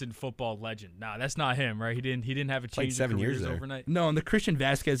Clemson football legend. Nah, that's not him, right? He didn't have a change of careers overnight. No, and the Christian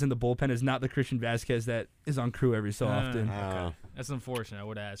Vasquez in the bullpen is not the Christian Vasquez that is on crew every so often. Okay. That's unfortunate. I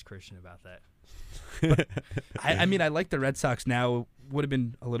would have asked Christian about that. But I mean, I like the Red Sox now. Would have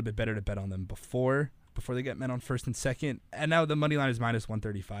been a little bit better to bet on them before they get men on first and second. And now the money line is minus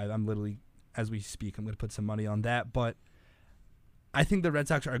 135. I'm literally, as we speak, I'm going to put some money on that. But I think the Red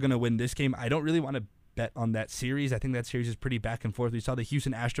Sox are going to win this game. I don't really want to bet on that series. I think that series is pretty back and forth. We saw the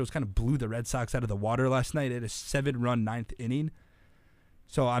Houston Astros kind of blew the Red Sox out of the water last night at a 7-run ninth inning.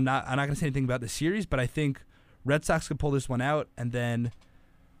 So I'm not going to say anything about the series, but I think Red Sox could pull this one out. And then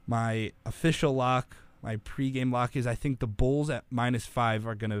my official lock, my pregame lock, is I think the Bulls at -5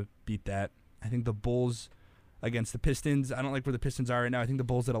 are going to beat that. I think the Bulls against the Pistons. I don't like where the Pistons are right now. I think the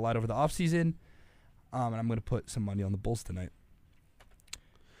Bulls did a lot over the offseason. And I'm going to put some money on the Bulls tonight.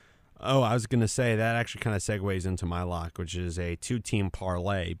 Oh, I was going to say that actually kind of segues into my lock, which is a 2-team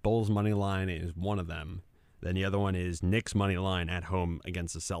parlay. Bulls money line is one of them. Then the other one is Knicks money line at home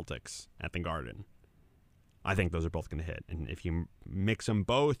against the Celtics at the Garden. I think those are both going to hit. And if you mix them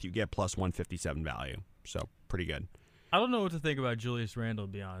both, you get plus 157 value. So pretty good. I don't know what to think about Julius Randle,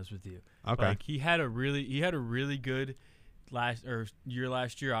 to be honest with you. Okay. Like, he had a really good last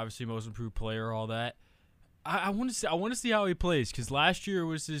year, obviously most improved player, all that. I want to see how he plays, because last year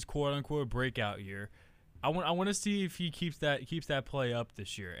was his quote unquote breakout year. I want to see if he keeps that play up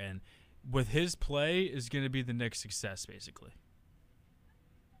this year, and with his play is going to be the Knicks' success, basically.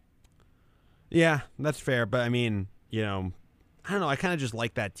 Yeah, that's fair. But I mean, I don't know. I kind of just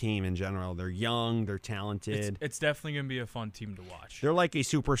like that team in general. They're young. They're talented. It's definitely going to be a fun team to watch. They're like a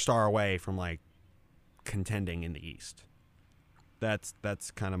superstar away from like contending in the East. That's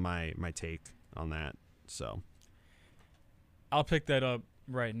kind of my take on that. So I'll pick that up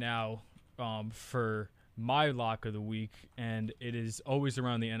right now for my lock of the week, and it is always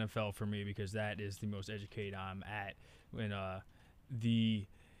around the NFL for me because that is the most educated I'm at in the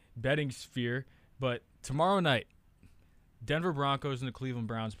betting sphere. But tomorrow night, Denver Broncos and the Cleveland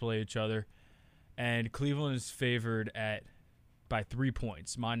Browns play each other, and Cleveland is favored by 3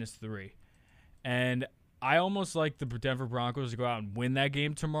 points, -3. And I almost like the Denver Broncos to go out and win that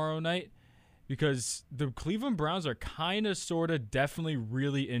game tomorrow night because the Cleveland Browns are kind of, sort of, definitely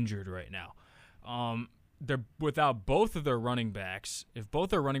really injured right now. They're without both of their running backs. If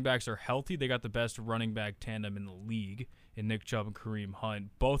both their running backs are healthy, they got the best running back tandem in the league in Nick Chubb and Kareem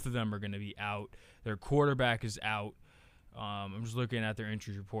Hunt. Both of them are going to be out. Their quarterback is out. I'm just looking at their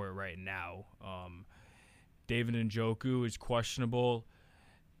injury report right now. David Njoku is questionable.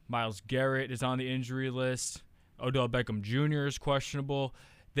 Myles Garrett is on the injury list. Odell Beckham Jr. is questionable.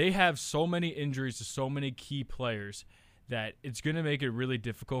 They have so many injuries to so many key players that it's going to make it really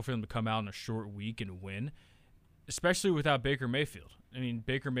difficult for them to come out in a short week and win, especially without Baker Mayfield. I mean,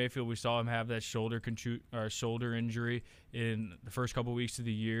 Baker Mayfield, we saw him have that shoulder injury in the first couple weeks of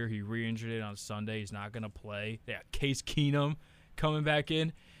the year. He re-injured it on Sunday. He's not going to play. They got Case Keenum coming back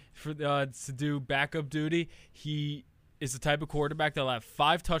in to do backup duty. He is the type of quarterback that'll have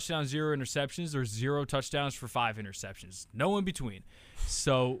 5 touchdowns, 0 interceptions, or 0 touchdowns for 5 interceptions. No in between.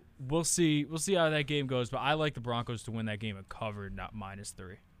 So we'll see how that game goes. But I like the Broncos to win that game and cover, not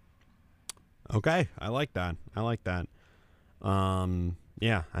 -3. Okay, I like that.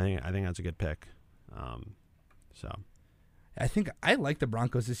 Yeah, I think that's a good pick. So I think I like the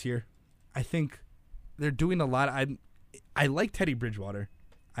Broncos this year. I think they're doing a lot. I like Teddy Bridgewater.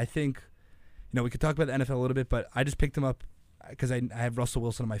 I think, we could talk about the NFL a little bit, but I just picked him up because I have Russell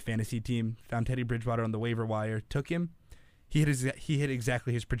Wilson on my fantasy team. Found Teddy Bridgewater on the waiver wire. Took him. He hit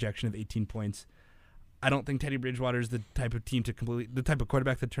exactly his projection of 18 points. I don't think Teddy Bridgewater is the type of the type of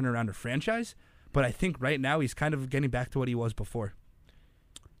quarterback to turn around a franchise. But I think right now he's kind of getting back to what he was before.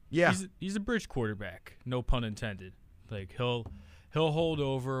 yeah, He's a bridge quarterback, no pun intended. Like he'll hold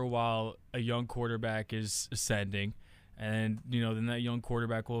over while a young quarterback is ascending, and then that young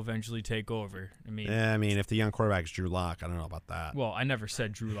quarterback will eventually take over. I mean, if the young quarterback is Drew Lock, I don't know about that. well, I never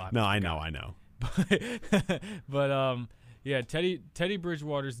said Drew Lock. No, I know. But yeah, Teddy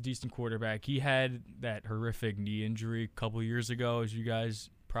Bridgewater's a decent quarterback. He had that horrific knee injury a couple years ago, as you guys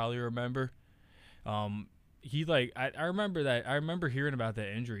probably remember. I remember that. I remember hearing about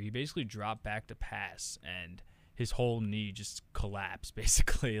that injury. He basically dropped back to pass, and his whole knee just collapsed.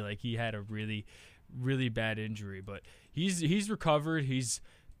 Basically, like he had a really, really bad injury. But he's recovered. He's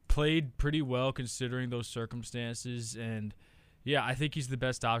played pretty well considering those circumstances, and yeah, I think he's the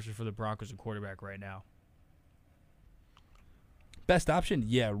best option for the Broncos at quarterback right now. Best option?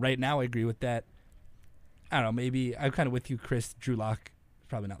 Yeah, right now I agree with that. I don't know. Maybe I'm kind of with you, Chris. Drew Lock.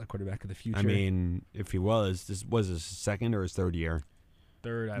 Probably not the quarterback of the future. I mean, if he this was his second or his third year.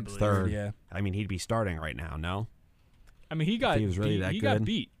 Third, I believe. Third, yeah. I mean, he'd be starting right now. No, I mean, he got good.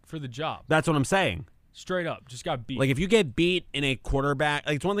 beat for the job. That's what I'm saying. Straight up, just got beat. Like if you get beat in a quarterback,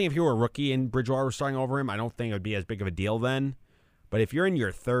 like it's one thing if you were a rookie and Bridgewater was starting over him. I don't think it would be as big of a deal then. But if you're in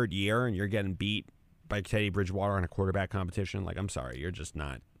your third year and you're getting beat by Teddy Bridgewater in a quarterback competition, like I'm sorry, you're just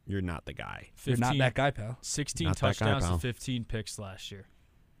not. You're not the guy. You're not that guy, pal. 16 Not that guy, touchdowns pal. and 15 picks last year.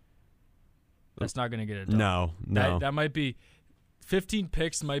 That's not going to get it done. No. That might be 15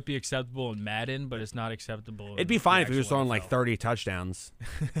 picks might be acceptable in Madden, but it's not acceptable. It'd be fine if he was throwing like 30 touchdowns,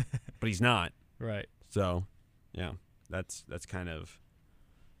 but he's not. Right. So, yeah, that's kind of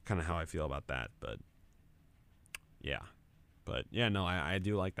how I feel about that. But yeah, no, I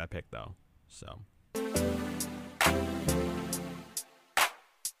do like that pick though. So.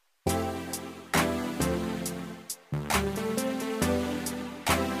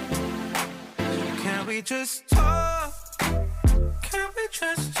 Can we just talk? Can we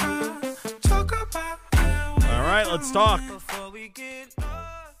just talk about All right, let's talk. before we get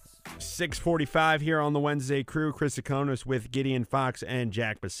lost? 6:45 here on the Wednesday Crew. Chris Tsakonas with Gideon Fox and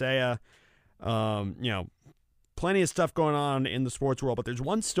Jack Bisaha. Plenty of stuff going on in the sports world, but there's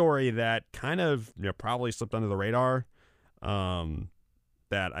one story that kind of probably slipped under the radar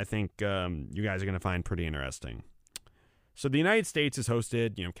that I think you guys are going to find pretty interesting. So the United States has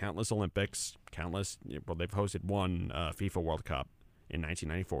hosted, countless Olympics, they've hosted one FIFA World Cup in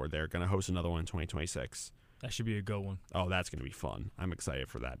 1994. They're going to host another one in 2026. That should be a good one. Oh, that's going to be fun. I'm excited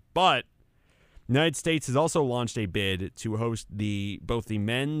for that. But the United States has also launched a bid to host both the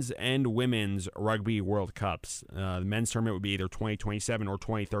men's and women's Rugby World Cups. The men's tournament would be either 2027 or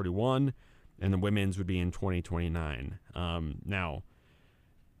 2031, and the women's would be in 2029. Now,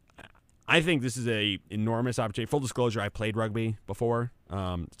 I think this is a enormous opportunity. Full disclosure, I played rugby before.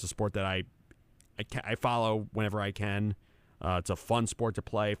 It's a sport that I follow whenever I can. It's a fun sport to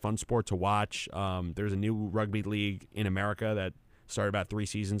play, fun sport to watch. There's a new rugby league in America that started about 3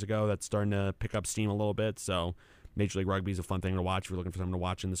 seasons ago that's starting to pick up steam a little bit. So Major League Rugby is a fun thing to watch if you're looking for something to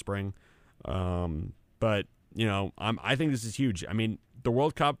watch in the spring. But, I think this is huge. I mean, the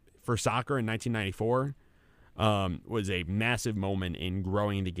World Cup for soccer in 1994 was a massive moment in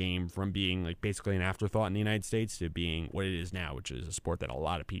growing the game from being like basically an afterthought in the United States to being what it is now, which is a sport that a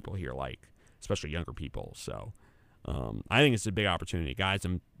lot of people here like, especially younger people. So I think it's a big opportunity. Guys,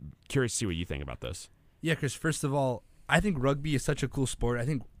 I'm curious to see what you think about this. Yeah, Chris, first of all, I think rugby is such a cool sport.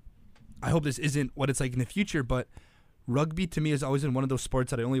 I hope this isn't what it's like in the future, but rugby to me has always been one of those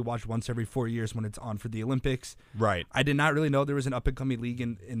sports that I only watch once every 4 years when it's on for the Olympics. Right. I did not really know there was an up-and-coming league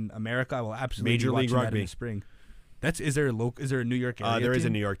in America. I will absolutely Major be League watching that Rugby in the spring. Is there a New York area There is a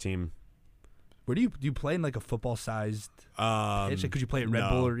team? New York team. Where do you play in like a football sized pitch? Like, could you play at Red no.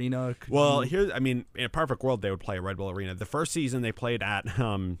 Bull Arena? Well, in a perfect world, they would play at Red Bull Arena. The first season they played at, it's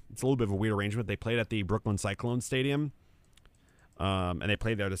a little bit of a weird arrangement. They played at the Brooklyn Cyclone Stadium, and they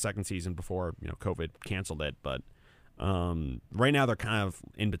played there the second season before COVID canceled it. But right now they're kind of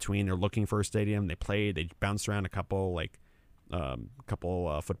in between. They're looking for a stadium. They bounced around a couple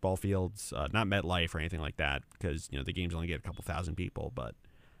football fields, not MetLife or anything like that, because the games only get a couple thousand people. But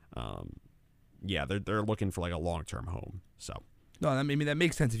yeah, they're looking for like a long-term home. So no, I mean that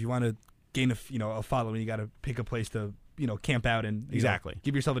makes sense. If you want to gain a following, you got to pick a place to camp out and exactly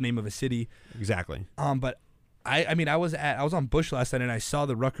give yourself a name of a city. Exactly. But I was on Bush last night and I saw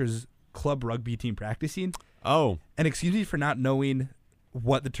the Rutgers club rugby team practicing. Oh, and excuse me for not knowing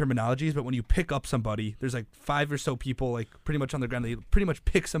what the terminology is, but when you pick up somebody, there's like 5 or so people like pretty much on the ground. They pretty much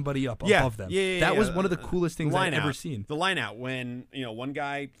pick somebody up above them. That was one of the coolest things I've ever seen. The line out, when one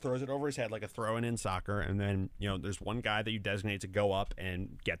guy throws it over his head like a throw-in in soccer, and then there's one guy that you designate to go up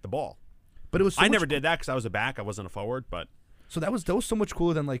and get the ball. But it was I never did that because I was a back. I wasn't a forward, but so that was so much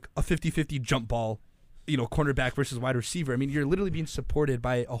cooler than like a 50-50 jump ball, cornerback versus wide receiver. I mean, you're literally being supported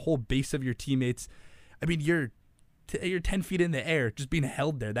by a whole base of your teammates. I mean, you're 10 feet in the air, just being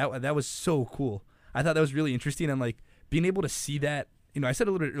held there. That was so cool. I thought that was really interesting, and like being able to see that. I said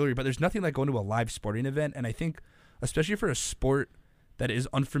a little bit earlier, but there's nothing like going to a live sporting event, and I think, especially for a sport that is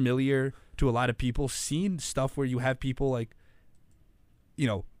unfamiliar to a lot of people, seeing stuff where you have people like,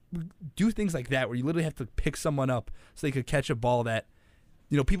 do things like that, where you literally have to pick someone up so they could catch a ball that.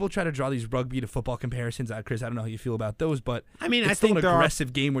 People try to draw these rugby to football comparisons. Chris, I don't know how you feel about those, but I mean, it's I still think an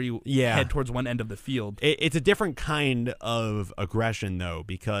aggressive game where you head towards one end of the field. It's a different kind of aggression, though,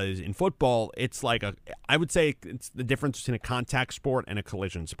 because in football, it's like I would say it's the difference between a contact sport and a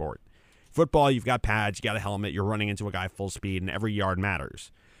collision sport. Football, you've got pads, you got a helmet, you're running into a guy full speed, and every yard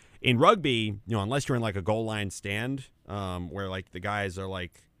matters. In rugby, unless you're in like a goal line stand, where like the guys are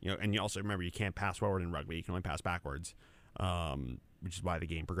like, and you also remember you can't pass forward in rugby, you can only pass backwards. Which is why the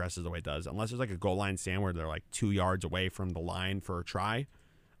game progresses the way it does. Unless there's like a goal line stand where they're like 2 yards away from the line for a try,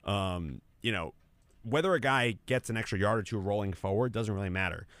 whether a guy gets an extra yard or two rolling forward doesn't really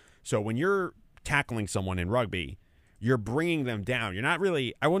matter. So when you're tackling someone in rugby, you're bringing them down. You're not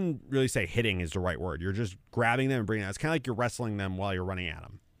really, I wouldn't really say hitting is the right word. You're just grabbing them and bringing them down. It's kind of like you're wrestling them while you're running at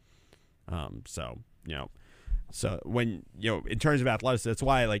them. So when, in terms of athletics, that's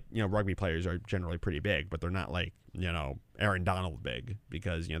why like, rugby players are generally pretty big, but they're not like, Aaron Donald big,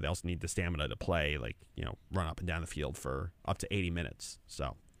 because, they also need the stamina to play, like, run up and down the field for up to 80 minutes.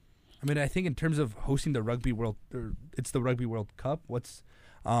 So, I mean, I think in terms of hosting the Rugby World, it's the Rugby World Cup.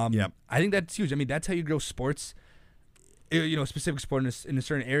 I think that's huge. I mean, that's how you grow sports, specific sport in a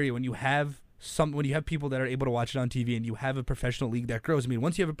certain area. When you have people that are able to watch it on TV and you have a professional league that grows. I mean,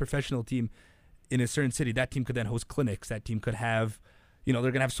 once you have a professional team in a certain city, that team could then host clinics. That team could have, they're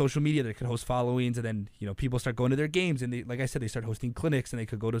going to have social media. They could host followings, and then, people start going to their games. And they, like I said, they start hosting clinics, and they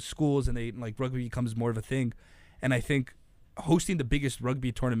could go to schools, and rugby becomes more of a thing. And I think hosting the biggest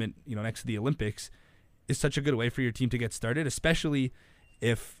rugby tournament, next to the Olympics is such a good way for your team to get started, especially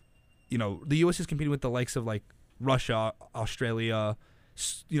if, the U.S. is competing with the likes of like Russia, Australia,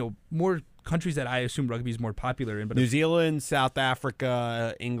 more countries that I assume rugby is more popular in. But New Zealand, South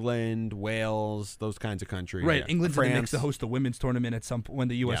Africa, England, Wales, those kinds of countries. Right, Yeah. England's in the mix France. to host the women's tournament at some point when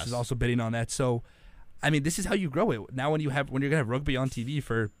the U.S. Yes. is also bidding on that. So, I mean, this is how you grow it. Now, when you're gonna have rugby on TV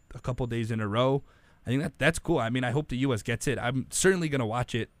for a couple days in a row, I think that's cool. I mean, I hope the U.S. gets it. I'm certainly gonna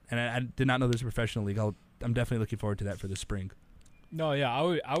watch it, and I did not know there's a professional league. I'm definitely looking forward to that for the spring. No, yeah,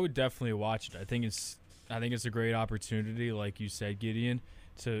 I would definitely watch it. I think it's a great opportunity, like you said, Gideon,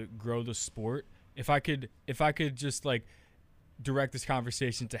 to grow the sport. If I could just like direct this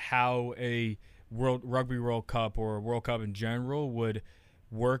conversation to how a Rugby World Cup or a World Cup in general would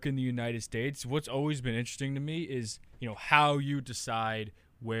work in the United States, what's always been interesting to me is, how you decide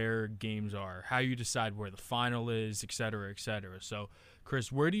where games are, how you decide where the final is, et cetera, et cetera. So,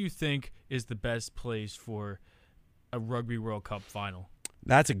 Chris, where do you think is the best place for a Rugby World Cup final?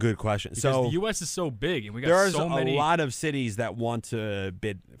 That's a good question. Because So the U.S. is so big, and we got there's so many. a lot of cities that want to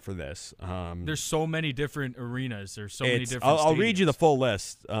bid for this. There's so many different arenas. There's so many different. I'll read you the stadiums. full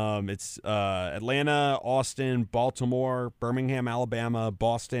list. It's Atlanta, Austin, Baltimore, Birmingham, Alabama,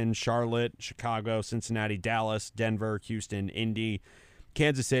 Boston, Charlotte, Chicago, Cincinnati, Dallas, Denver, Houston, Indy,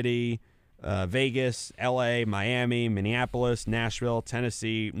 Kansas City, Vegas, L.A., Miami, Minneapolis, Nashville,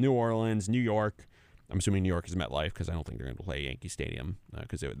 Tennessee, New Orleans, New York. I'm assuming New York is MetLife because I don't think they're going to play Yankee Stadium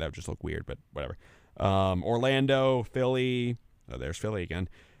because that would just look weird, but whatever. Orlando, Philly. Oh, there's Philly again.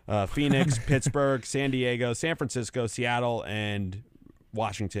 Phoenix, Pittsburgh, San Diego, San Francisco, Seattle, and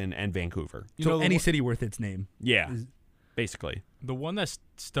Washington, and Vancouver. You So know, any city worth its name. Yeah, basically. the one that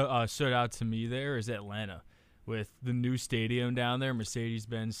stood out to me there is Atlanta, with the new stadium down there,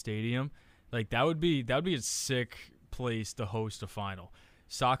 Mercedes-Benz Stadium. Like that would be a sick place to host a final,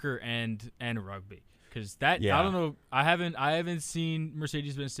 soccer and rugby. Because that Yeah. I don't know, I haven't seen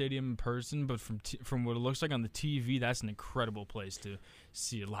Mercedes-Benz Stadium in person, but from what it looks like on the TV, that's an incredible place to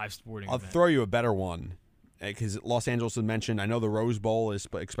see a live sporting I'll event. throw you a better one. Because Los Angeles had mentioned, I know the Rose Bowl is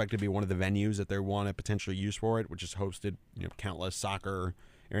expected to be one of the venues that they want to potentially use for it, which has hosted countless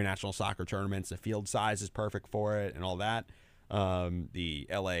international soccer tournaments. The field size is perfect for it and all that. The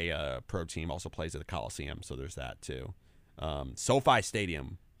LA pro team also plays at the Coliseum, so there's that too. SoFi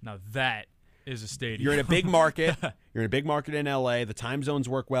Stadium. Now that is a stadium. You're in a big market. You're in a big market in LA. The time zones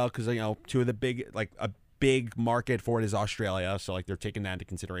work well because two of the a big market for it is Australia, so like they're taking that into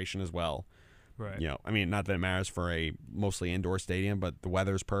consideration as well. Right. I mean, not that it matters for a mostly indoor stadium, but the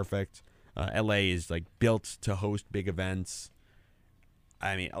weather's perfect. LA is like built to host big events.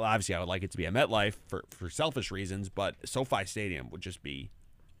 I mean, obviously, I would like it to be a MetLife for selfish reasons, but SoFi Stadium would just be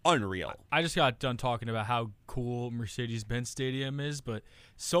unreal. I just got done talking about how cool Mercedes-Benz Stadium is, but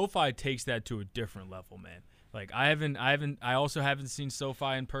SoFi takes that to a different level, man. Like I also haven't seen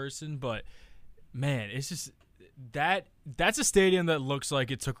SoFi in person, but man, it's just that's a stadium that looks like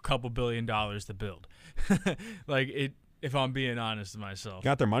it took a couple $2 billion to build. Like it, if I'm being honest with myself.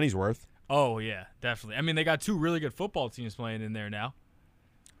 Got their money's worth. Oh yeah, definitely. I mean, they got two really good football teams playing in there now.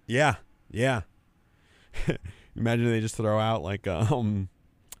 Yeah. Imagine they just throw out like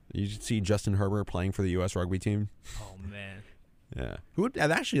you should see Justin Herbert playing for the U.S. rugby team. Oh man. Yeah. Who would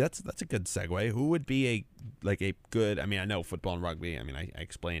actually? That's a good segue. Who would be a good? I mean, I know football and rugby. I mean, I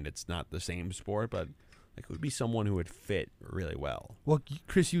explained it's not the same sport, but like, who would be someone who would fit really well? Well,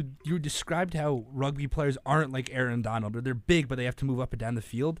 Chris, you described how rugby players aren't like Aaron Donald, or they're big, but they have to move up and down the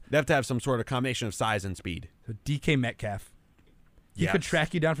field. They have to have some sort of combination of size and speed. So DK Metcalf, he Yes. could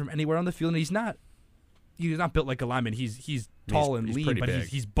track you down from anywhere on the field, and he's not built like a lineman. He's tall and he's lean, pretty but big.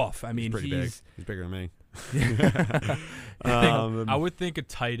 he's buff. I mean, Pretty big. He's bigger than me. I would think a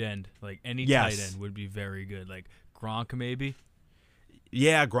tight end, like any Yes. tight end, would be very good. Like Gronk, maybe.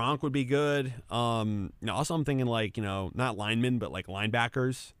 Yeah, Gronk would be good. Also I'm thinking like, not linemen, but like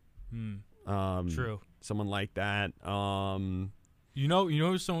linebackers. True. Someone like that. You know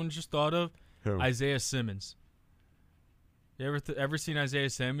who someone just thought of? Who? Isaiah Simmons. You ever seen Isaiah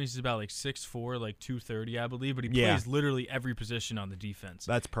Simmons? He's about like 6'4", like 230, I believe, but he Yeah. plays literally every position on the defense.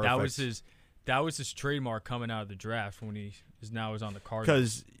 That's perfect. That was his trademark coming out of the draft when he is on the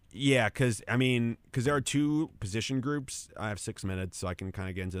Cardinals. Because there are two position groups. I have 6 minutes, so I can kind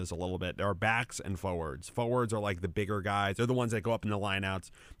of get into this a little bit. There are backs and forwards. Forwards are like the bigger guys. They're the ones that go up in the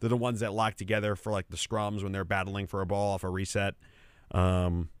lineouts. They're the ones that lock together for like the scrums when they're battling for a ball off a reset.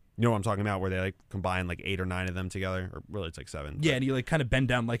 You know what I'm talking about, where they like combine like 8 or 9 of them together, or really it's like 7. yeah, and you like kind of bend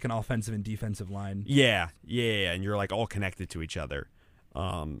down like an offensive and defensive line. Yeah, and you're like all connected to each other.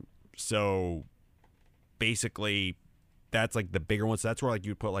 So basically, that's like the bigger ones. So that's where like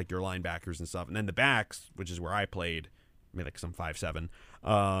you put like your linebackers and stuff, and then the backs, which is where I played, maybe like some 5'7",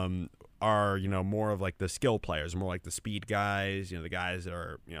 are more of like the skill players, more like the speed guys. The guys that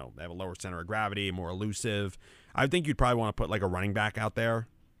are they have a lower center of gravity, more elusive. I think you'd probably want to put like a running back out there.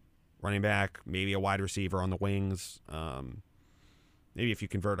 Running back, maybe a wide receiver on the wings. Maybe if you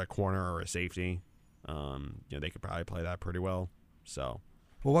convert a corner or a safety, they could probably play that pretty well. So,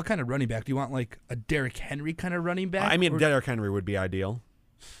 Well, what kind of running back do you want? Like a Derrick Henry kind of running back? I mean, Or- Derrick Henry would be ideal.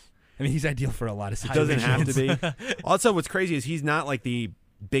 I mean, he's ideal for a lot of It situations. doesn't have to be. Also, what's crazy is he's not like the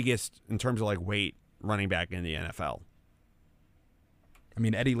biggest in terms of like weight running back in the NFL. I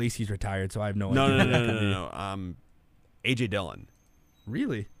mean, Eddie Lacy's retired, so I have no No, idea. no, who no, that no, could be. no. AJ Dillon.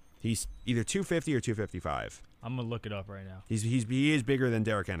 Really? He's either 250 or 255. I'm gonna look it up right now. He is bigger than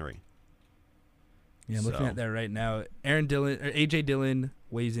Derrick Henry. Yeah, I'm looking So- at that right now. AJ Dillon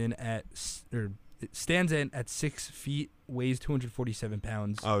weighs in stands in at 6 feet, weighs 247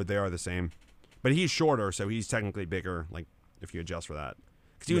 pounds. Oh, they are the same, but he's shorter, so he's technically bigger. Like if you adjust for that,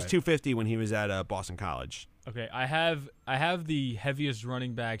 because he was Right. 250 when he was at Boston College. Okay, I have the heaviest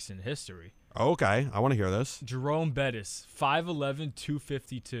running backs in history. Oh, okay, I want to hear this. Jerome Bettis, 5'11",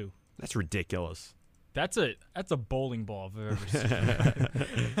 252. That's ridiculous. That's a bowling ball if I've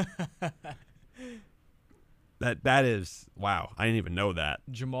ever seen. That is wow. I didn't even know that.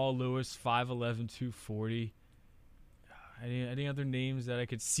 Jamal Lewis, 5'11", 240. Any other names that I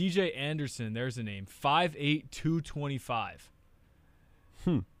could? C.J. Anderson, there's a name, 5'8", 225.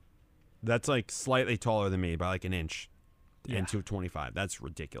 That's like slightly taller than me by like an inch, Yeah. and 225. That's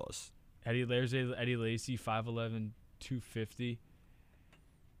ridiculous. Eddie Lacy, 5'11", 250.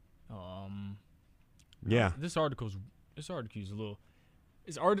 Yeah. This article's a little.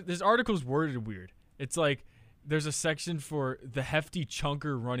 This article's worded weird. It's like there's a section for the hefty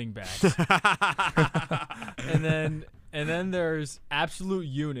chunker running backs, and then there's absolute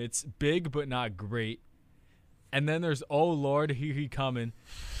units, big but not great, and then there's oh Lord, here he coming.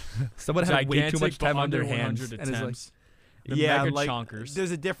 Someone had way too much time on their under hands. 100 And it's like, attempts. The Yeah, mega like chonkers. there's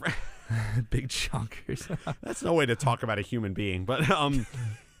a different. big chonkers. That's no way to talk about a human being, but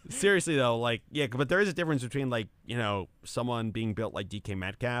seriously though, like but there is a difference between like someone being built like DK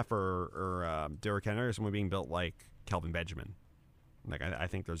Metcalf or Derrick Henry, or someone being built like Kelvin Benjamin. Like I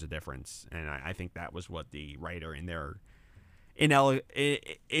think there's a difference, and I think that was what the writer in their inelegant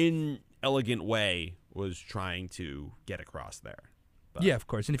way was trying to get across there. But, Yeah, of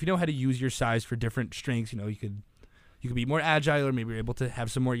course. And if you know how to use your size for different strengths, you could be more agile, or maybe you're able to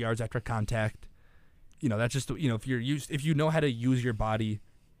have some more yards after contact. That's just if you know how to use your body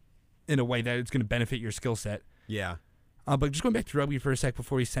in a way that it's going to benefit your skill set. yeah. But just going back to rugby for a sec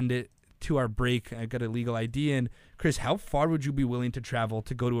before we send it to our break, I got a legal ID in. Chris, how far would you be willing to travel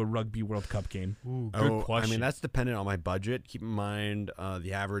to go to a Rugby World Cup game? Ooh, good question. I mean, that's dependent on my budget. Keep in mind,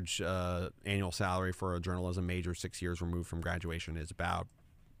 the average annual salary for a journalism major 6 years removed from graduation is about,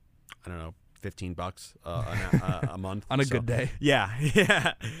 I don't know, $15 a month On a good day. Yeah,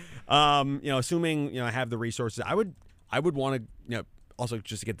 yeah. Assuming I have the resources, I would want to also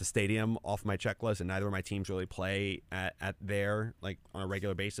just to get the stadium off my checklist, and neither of my teams really play at there like on a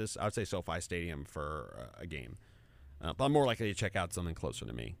regular basis. I would say SoFi Stadium for a game, but I'm more likely to check out something closer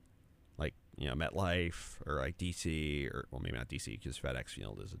to me, like MetLife or like DC, or well, maybe not DC because FedEx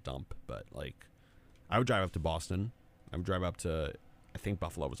Field is a dump, but like I would drive up to Boston. I would drive up to, I think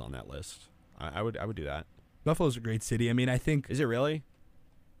Buffalo was on that list. I would do that. Buffalo's a great city. I mean, I think Is it really?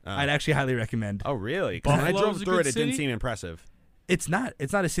 I'd actually highly recommend. Oh, really? 'Cause when I Buffalo's drove a through good it, it didn't city? seem impressive. It's not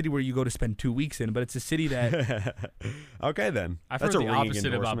a city where you go to spend 2 weeks in, but it's a city that Okay, then. I've That's heard a the ringing opposite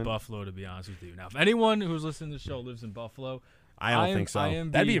about endorsement. Buffalo, to be honest with you. Now, if anyone who's listening to the show lives in Buffalo, I don't think so.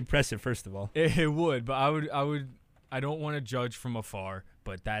 that'd be impressive. First of all, It would, but I don't want to judge from afar,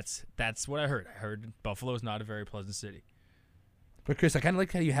 but that's what I heard. I heard Buffalo's not a very pleasant city. but Chris, I kind of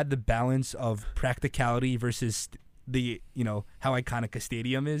like how you had the balance of practicality versus the how iconic a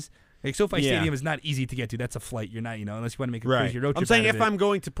stadium is. Like SoFi Yeah. Stadium is not easy to get to. That's a flight. You're not unless you want to make a Right. crazy road trip. I'm saying out if of it. I'm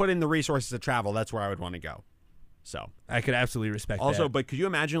going to put in the resources to travel, that's where I would want to go. So I could absolutely respect also, that. but could you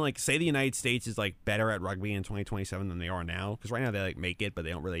imagine, like, say the United States is like better at rugby in 2027 than they are now? Because right now they like make it, but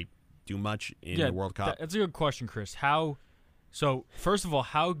they don't really do much in the World Cup. That's a good question, Chris. So first of all,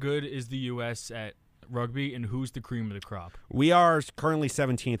 how good is the U.S. at rugby, and who's the cream of the crop? We are currently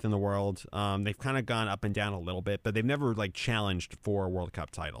 17th in the world. They've kind of gone up and down a little bit, but they've never like challenged for a World Cup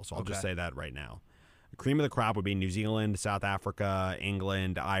title. So I'll just say that right now. The cream of the crop would be New Zealand, South Africa,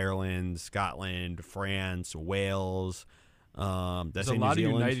 England, Ireland, Scotland, France, Wales. There's a lot of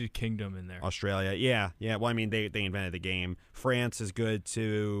United Kingdom in there. Australia, yeah. Well, I mean, they invented the game. France is good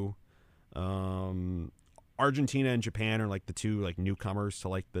too. Argentina and Japan are like the two like newcomers to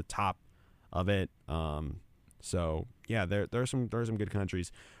like the top of it. So yeah, there are some good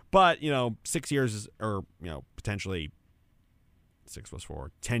countries, but 6 years or potentially 6 +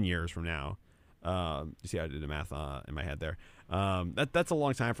 4, 10 years from now. You see, I did the math in my head there. That's a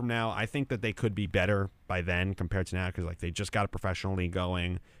long time from now. I think that they could be better by then compared to now because like they just got a professional league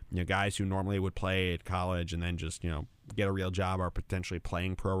going. Guys who normally would play at college and then just get a real job are potentially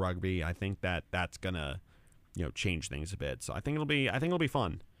playing pro rugby. I think that's gonna change things a bit. So I think it'll be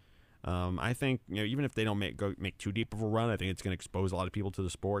fun. I think even if they don't make too deep of a run, I think it's gonna expose a lot of people to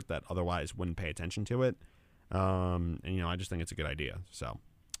the sport that otherwise wouldn't pay attention to it. And I just think it's a good idea. So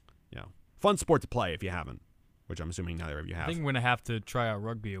fun sport to play if you haven't, which I'm assuming neither of you have. I think I'm gonna have to try out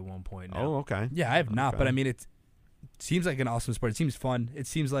rugby at one point. Now. Oh, okay. Yeah, I have not, Okay. but I mean, it seems like an awesome sport. It seems fun. It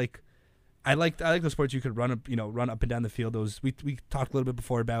seems like I like those sports you could run up and down the field. Those we talked a little bit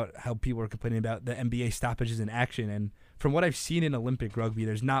before about how people were complaining about the NBA stoppages in action, and from what I've seen in Olympic rugby,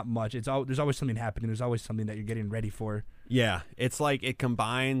 there's not much. There's always something happening. There's always something that you're getting ready for. Yeah, it's like it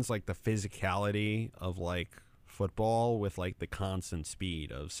combines like the physicality of like football with like the constant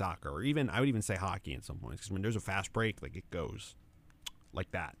speed of soccer, or I would even say hockey in some points, because when there's a fast break, like it goes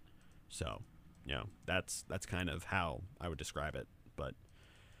like that. So that's kind of how I would describe it. But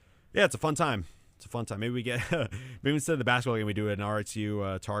yeah, it's a fun time. Maybe we get maybe instead of the basketball game, we do an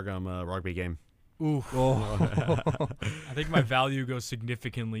RSU Targum rugby game. Ooh. I think my value goes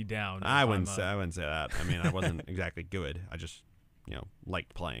significantly down. I wouldn't say that. I mean, I wasn't exactly good. I just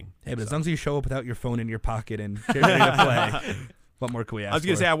liked playing. Hey, but as long as you show up without your phone in your pocket and you're ready to play. What more could we ask I was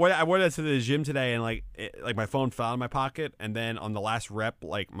gonna for? say I wore that to the gym today, and like my phone fell out of my pocket, and then on the last rep,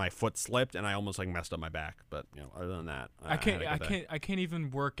 like my foot slipped, and I almost like messed up my back. But other than that, I can't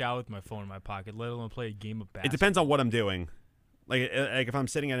even work out with my phone in my pocket, let alone play a game of basketball. It depends on what I'm doing. Like if I'm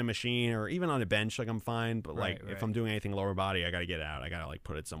sitting at a machine or even on a bench, like I'm fine. But like if I'm doing anything lower body, I gotta get out. I gotta like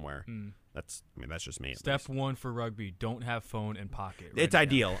put it somewhere. That's just me. Step one for rugby: don't have phone in pocket. It's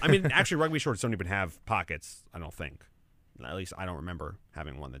ideal. I mean, actually, rugby shorts don't even have pockets. I don't think. At least I don't remember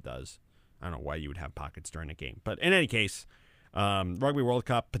having one that does. I don't know why you would have pockets during a game. But in any case, Rugby World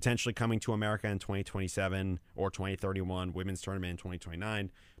Cup potentially coming to America in 2027 or 2031. Women's tournament in 2029.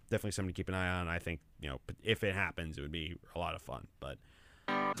 Definitely something to keep an eye on. I think, if it happens, it would be a lot of fun. But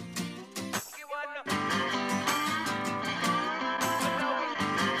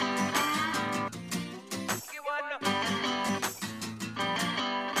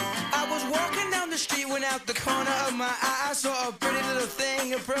I was walking down the street when out the corner of my eye I saw a pretty little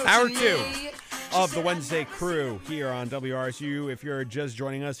thing approaching Hour me. 2 of the Wednesday Crew here on WRSU. If you're just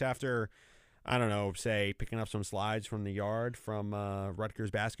joining us after, I don't know, say picking up some slides from the yard from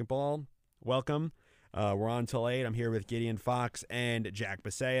Rutgers basketball, welcome. We're on till 8. I'm here with Gideon Fox and Jack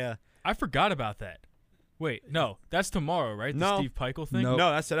Bisaha. I forgot about that. Wait, no, that's tomorrow, right? The No. Steve Peichel thing? Nope.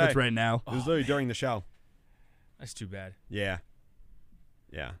 No, that's today. That's right now. It was literally during the show. That's too bad. Yeah.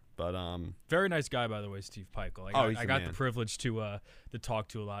 But Very nice guy, by the way, Steve Peichel. He's I the got man. the privilege to talk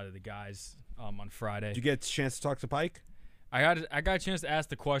to a lot of the guys on Friday. did you get a chance to talk to Pike? I got a chance to ask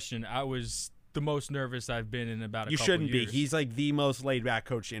the question. I was the most nervous I've been in about a You couple shouldn't years. be. He's like the most laid back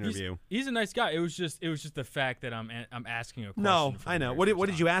coach to interview. He's a nice guy. It was just the fact that I'm asking a question. No, for I the know. very What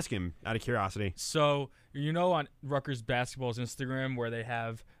first did time. you ask him out of curiosity? So on Rutgers basketball's Instagram where they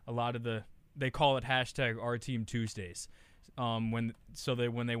have a lot of they call it hashtag Our Team Tuesdays. When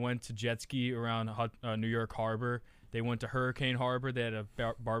they went to jet ski around New York Harbor, they went to Hurricane Harbor. They had a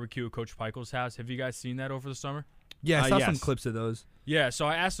barbecue at Coach Peichel's house. Have you guys seen that over the summer? Yeah, I saw some yes. clips of those. Yeah, so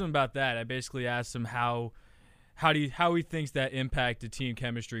I asked him about that. I basically asked him how he thinks that impacted team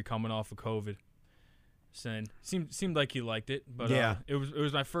chemistry coming off of COVID. And seemed like he liked it, but Yeah. it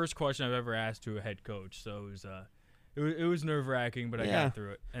was my first question I've ever asked to a head coach. So it was nerve-wracking, but I Yeah. got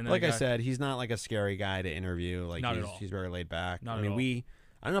through it. And then Like I said, he's not like a scary guy to interview. Like Not at all. he's very laid back. Not I at mean, all.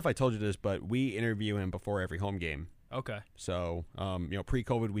 I don't know if I told you this, but we interview him before every home game. okay. So,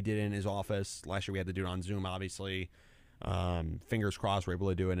 pre-COVID, we did it in his office. Last year, we had to do it on Zoom, obviously. Fingers crossed, we're able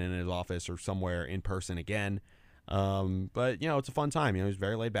to do it in his office or somewhere in person again. But it's a fun time. He's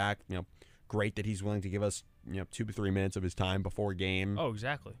very laid back. Great that he's willing to give us 2 to 3 minutes of his time before game, Oh,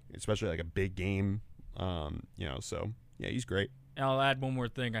 exactly. especially like a big game. So yeah, he's great. And I'll add one more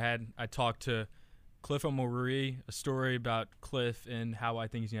thing. I talked to Cliff O'Marie, a story about Cliff and how I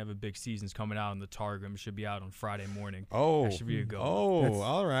think he's gonna have a big season's coming out on the Targum. It should be out on Friday morning. Oh, That should be a good one. Oh,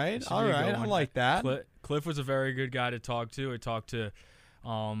 all right, Should be all a good right. I one. like that. Cliff was a very good guy to talk to. I talked to,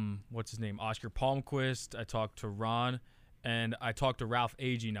 what's his name, Oscar Palmquist. I talked to Ron, and I talked to Ralph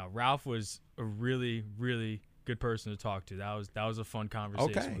Agee. Now, Ralph was a really, really good person to talk to. That was a fun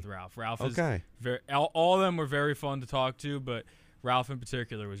conversation Okay. with Ralph. Ralph is Okay. all of them were very fun to talk to, but Ralph in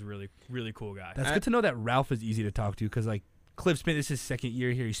particular was really, really cool guy. That's good to know that Ralph is easy to talk to because, like, Cliff Smith, this is his second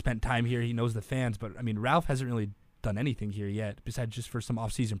year here. He spent time here. He knows the fans. But, I mean, Ralph hasn't really done anything here yet besides just for some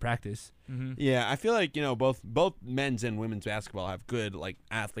off-season practice. Mm-hmm. Yeah, I feel like both men's and women's basketball have good like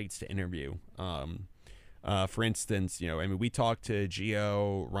athletes to interview. For instance, we talked to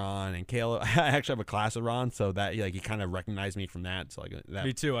Gio, Ron, and Caleb. I actually have a class with Ron, so that he kind of recognized me from that. So like that.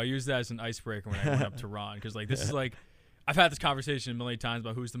 Me too. I used that as an icebreaker when I went up to Ron because this is like I've had this conversation a million times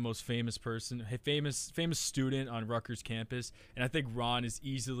about who's the most famous person, famous student on Rutgers campus, and I think Ron is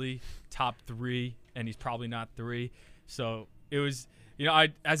easily top 3, and he's probably not 3. So it was,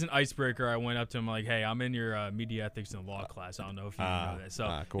 as an icebreaker, I went up to him like, "Hey, I'm in your media ethics and law class. I don't know if you know that."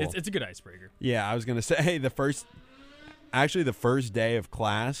 So cool. it's a good icebreaker. Yeah, I was gonna say the first day of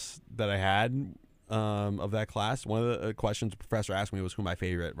class that I had of that class, one of the questions the professor asked me was who my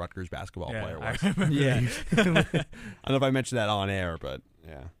favorite Rutgers basketball player was. I remember Yeah. I don't know if I mentioned that on air, but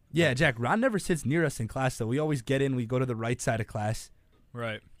yeah. Yeah, Jack, Ron never sits near us in class, though. We always get in. We go to the right side of class.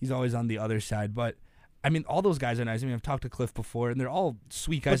 Right. He's always on the other side. But, I mean, all those guys are nice. I mean, I've talked to Cliff before, and they're all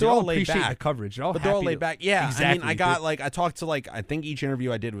sweet guys. But they're all laid appreciate back. the coverage. They're all But they're all happy laid to- back. Yeah, Exactly. I mean, I talked to I think each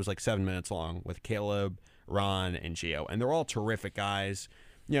interview I did was like 7 minutes long with Caleb, Ron, and Gio, and they're all terrific guys.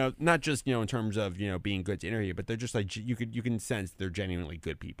 Not just in terms of being good to interview, but they're just like you can sense they're genuinely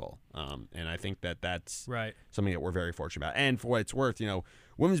good people. And I think that's Right. something that we're very fortunate about. And for what it's worth,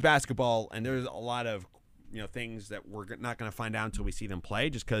 women's basketball, and there's a lot of things that we're not going to find out until we see them play,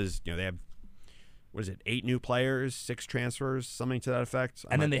 just because they have was it 8 new players, 6 transfers, something to that effect.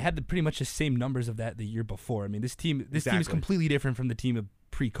 And then they had pretty much the same numbers of that the year before. I mean, this team is completely different from the team of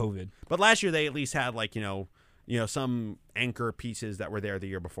pre-COVID. But last year they at least had like some anchor pieces that were there the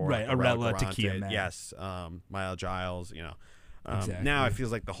year before, right? Like Arella, Takia, yes, Mile Giles. Exactly. Now it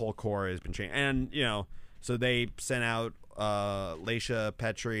feels like the whole core has been changed, and so they sent out Leisha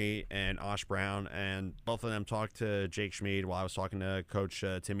Petrie and Osh Brown, and both of them talked to Jake Schmid while I was talking to Coach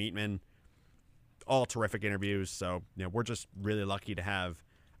Tim Eatman. All terrific interviews. So we're just really lucky to have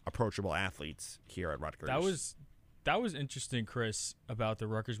approachable athletes here at Rutgers. That was interesting, Chris, about the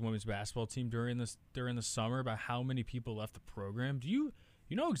Rutgers women's basketball team during the summer, about how many people left the program. Do you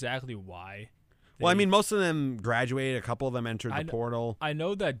know exactly why? Well, I mean, most of them graduated. A couple of them entered the portal. I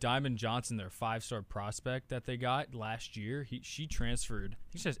know that Diamond Johnson, their 5-star prospect that they got last year, she transferred.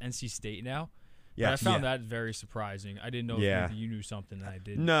 I think she has NC State now. Yeah, I found that very surprising. I didn't know if you knew something that I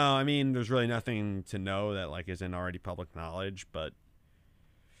didn't. No, I mean, there's really nothing to know that like isn't already public knowledge. But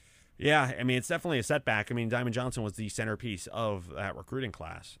yeah, I mean, it's definitely a setback. I mean, Diamond Johnson was the centerpiece of that recruiting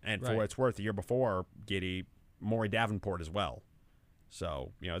class, and for what it's worth, the year before, Giddy, Maury Davenport as well.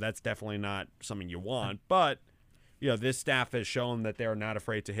 So that's definitely not something you want. But this staff has shown that they're not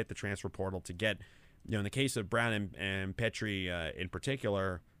afraid to hit the transfer portal to get, in the case of Brown and Petrie in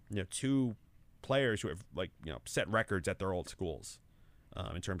particular, 2 players who have set records at their old schools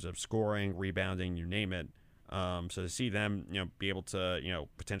in terms of scoring, rebounding, you name it. So to see them be able to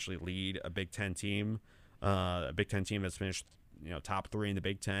potentially lead a Big Ten team that's finished top 3 in the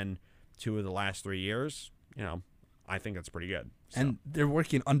Big Ten 2 of the last 3 years, I think that's pretty good. So. And they're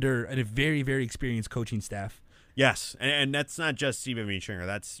working under a very, very experienced coaching staff. Yes, and that's not just Steve Stringer.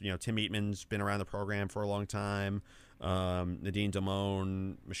 That's Tim Eatman's been around the program for a long time. Nadine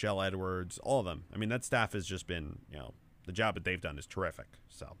Damone, Michelle Edwards, all of them. I mean, that staff has just been, the job that they've done is terrific.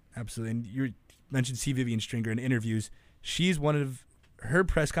 So absolutely. And you mentioned C. Vivian Stringer in interviews. She's one of her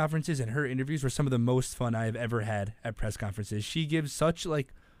press conferences and her interviews were some of the most fun I've ever had at press conferences. She gives such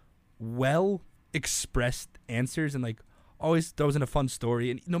well expressed answers and always throws in a fun story.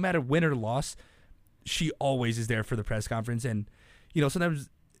 And no matter win or loss, she always is there for the press conference. And sometimes,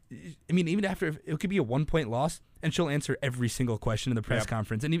 I mean, even after it could be a 1-point loss, and she'll answer every single question in the press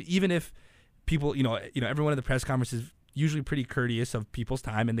conference. And even if people, everyone at the press conference is usually pretty courteous of people's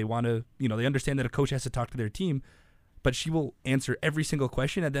time, and they want to, they understand that a coach has to talk to their team, but she will answer every single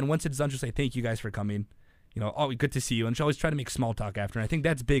question. And then once it's done, she'll say, "Thank you guys for coming. Good to see you." And she'll always try to make small talk after. And I think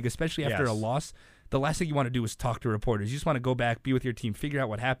that's big, especially after a loss. The last thing you want to do is talk to reporters. You just want to go back, be with your team, figure out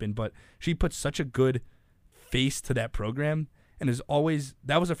what happened. But she puts such a good face to that program. And is always,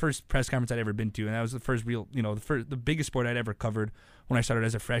 that was the first press conference I'd ever been to, and that was the first real, the biggest sport I'd ever covered when I started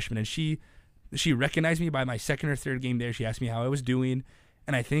as a freshman. And she recognized me by my second or third game there. She asked me how I was doing,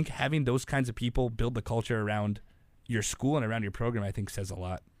 and I think having those kinds of people build the culture around your school and around your program, I think says a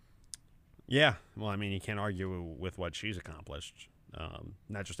lot. Yeah, well, I mean, you can't argue with what she's accomplished,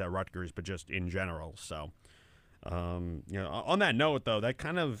 not just at Rutgers, but just in general. So, on that note, though, that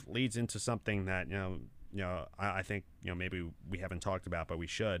kind of leads into something that I think maybe we haven't talked about, but we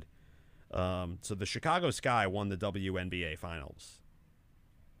should. So the Chicago Sky won the WNBA Finals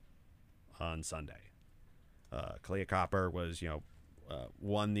on Sunday. Kalia Copper was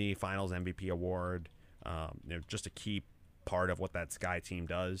won the Finals MVP award. Just a key part of what that Sky team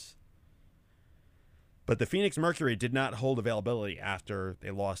does. But the Phoenix Mercury did not hold availability after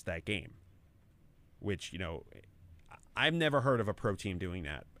they lost that game, which I've never heard of a pro team doing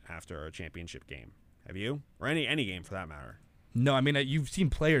that after a championship game. Have you? Or any game for that matter? No, I mean you've seen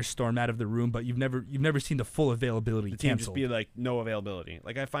players storm out of the room, but you've never seen the full availability. The team canceled. just be no availability.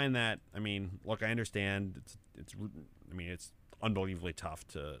 I find that. I mean, look, I understand. It's unbelievably tough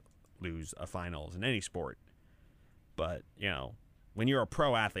to lose a finals in any sport, but when you're a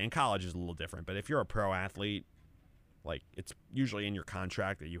pro athlete, and college is a little different. But if you're a pro athlete, it's usually in your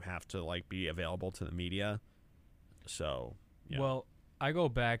contract that you have to be available to the media. So, well, I go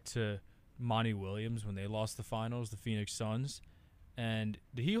back to Monty Williams when they lost the finals, the Phoenix Suns, and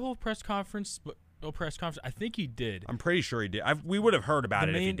did he hold press conference? No press conference. I think he did. I'm pretty sure he did. We would have heard about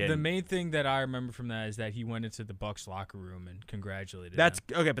it if he didn't. The main thing that I remember from that is that he went into the Bucks locker room and congratulated. That's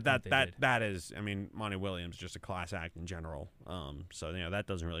them okay, but that is. I mean, Monty Williams is just a class act in general. So that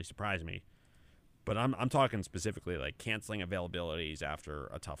doesn't really surprise me. But I'm talking specifically canceling availabilities after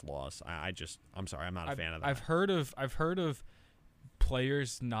a tough loss. I'm sorry, I'm not a fan of that. I've heard of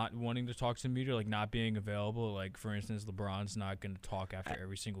players not wanting to talk to the media, not being available. For instance, LeBron's not going to talk after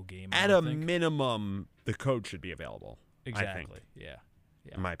every single game. At a minimum, the coach should be available. Exactly. I think, yeah.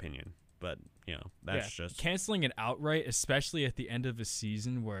 In my opinion. But that's just canceling it outright, especially at the end of a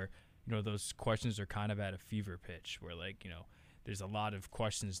season where those questions are kind of at a fever pitch where, like, there's a lot of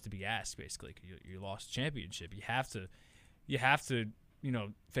questions to be asked. Basically, you lost a championship. You have to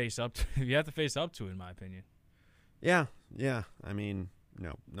face up. You have to face up to it, in my opinion. Yeah. I mean,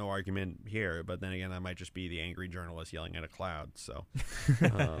 no argument here. But then again, I might just be the angry journalist yelling at a cloud. So,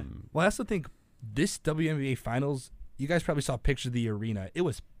 Well, I also think this WNBA Finals, you guys probably saw pictures of the arena. It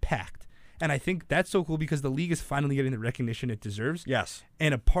was packed. And I think that's so cool because the league is finally getting the recognition it deserves. yes.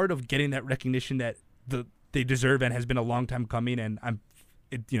 And a part of getting that recognition that they deserve and has been a long time coming, and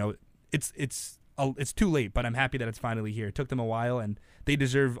it's too late, but I'm happy that it's finally here. It took them a while, and they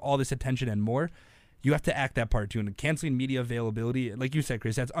deserve all this attention and more. You have to act that part too, and canceling media availability, like you said,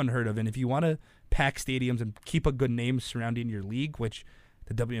 Chris, that's unheard of. And if you want to pack stadiums and keep a good name surrounding your league, which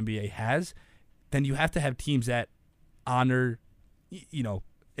the WNBA has, then you have to have teams that honor,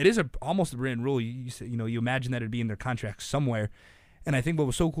 it is almost a written rule. You imagine that it'd be in their contract somewhere. And I think what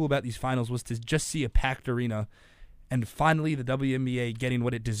was so cool about these finals was to just see a packed arena and finally the WNBA getting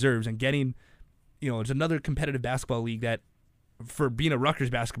what it deserves and getting, it's another competitive basketball league that, for being a Rutgers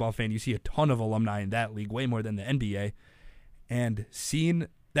basketball fan, you see a ton of alumni in that league, way more than the NBA. And seeing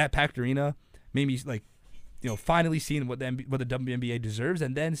that packed arena made me finally seeing what the WNBA deserves,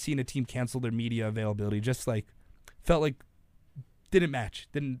 and then seeing a team cancel their media availability just felt like did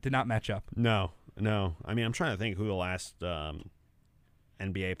not match up. No. I mean, I'm trying to think who the last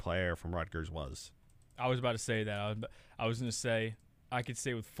NBA player from Rutgers was. I was about to say that. I was going to say I could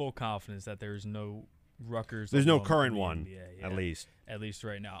say with full confidence that there's no Rutgers. There's no alum current in the one, NBA, at least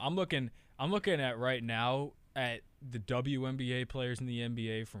right now. I'm looking at right now at the WNBA players in the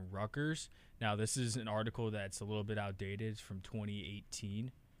NBA from Rutgers. Now, this is an article that's a little bit outdated. It's from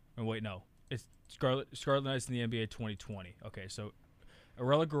 2018. Oh, wait, no. It's Scarlet Knights in the NBA 2020. Okay, so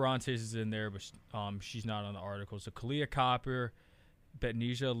Arella Garantes is in there, but she's not on the article. So Kalia Copper,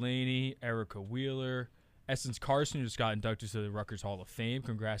 Betnijah Laney, Erica Wheeler, Essence Carson just got inducted to the Rutgers Hall of Fame.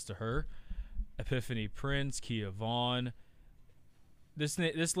 Congrats to her. Epiphany Prince, Kia Vaughn. This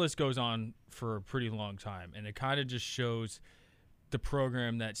list goes on for a pretty long time, and it kind of just shows the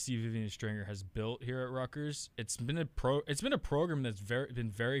program that Steve Vivian Stringer has built here at Rutgers. It's been a program that's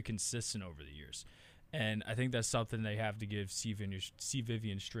been very consistent over the years, and I think that's something they have to give Steve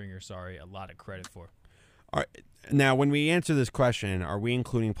Vivian Stringer a lot of credit for. All right. Now, when we answer this question, are we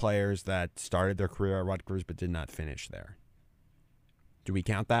including players that started their career at Rutgers but did not finish there? Do we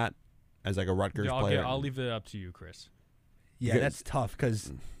count that as like a Rutgers player? I'll leave it up to you, Chris. Yeah, that's tough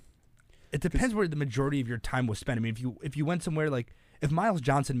because it depends where the majority of your time was spent. I mean, if you went somewhere like if Miles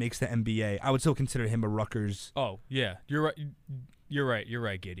Johnson makes the NBA, I would still consider him a Rutgers. Oh yeah, you're right. You're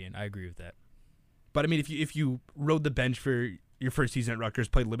right, Gideon. I agree with that. But I mean, if you rode the bench for your first season at Rutgers,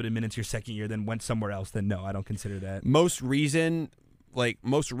 played limited minutes your second year, then went somewhere else, then no, I don't consider that. Most recent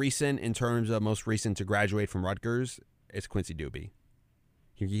in terms of most recent to graduate from Rutgers, it's Quincy Doobie.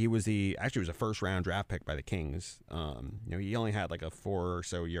 He was a first round draft pick by the Kings. He only had like a 4 or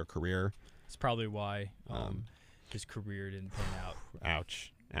so year career. That's probably why his career didn't pan out.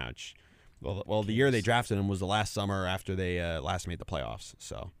 Ouch. Well, the year they drafted him was the last summer after they last made the playoffs.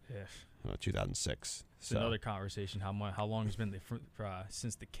 So, 2006. It's another conversation. How long has been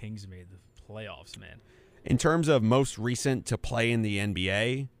since the Kings made the playoffs, man? In terms of most recent to play in the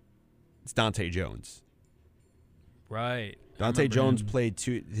NBA, it's Dante Jones. Right. Dante Jones played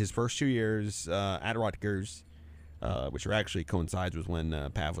his first 2 years at Rutgers, which actually coincides with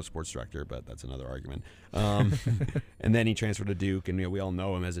when Pav was sports director, but that's another argument. And then he transferred to Duke, and we all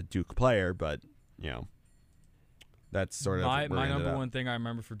know him as a Duke player, but that's sort of my number one thing I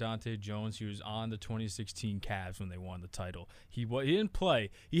remember for Dante Jones. He was on the 2016 Cavs when they won the title. He didn't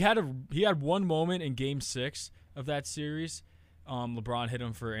play. He had one moment in Game 6 of that series. LeBron hit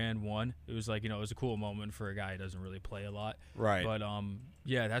him for and one. It was like, it was a cool moment for a guy who doesn't really play a lot. Right. But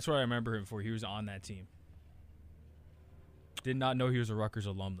that's what I remember him for. He was on that team. Did not know he was a Rutgers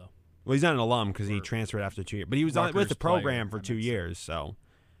alum though. Well, he's not an alum because he transferred after 2 years, but he was with the program for 2 years, so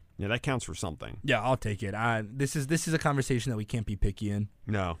that counts for something. Yeah, I'll take it. This is a conversation that we can't be picky in.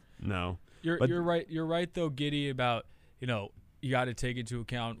 No. You're right. You're right though, Giddy, about you got to take into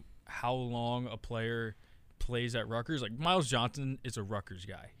account how long a player plays at Rutgers. Like Miles Johnson is a Rutgers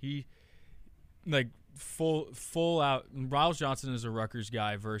guy. He full out. Miles Johnson is a Rutgers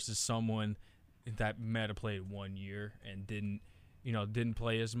guy versus someone that might have played 1 year and didn't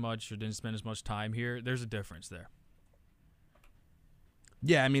play as much or didn't spend as much time here. There's a difference there.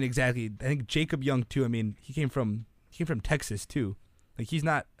 Yeah, I mean exactly. I think Jacob Young too. I mean he came from Texas too. Like he's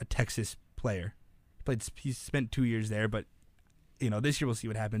not a Texas player. He's spent 2 years there, but this year we'll see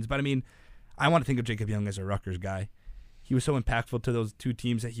what happens. But I mean, I want to think of Jacob Young as a Rutgers guy. he was so impactful to those two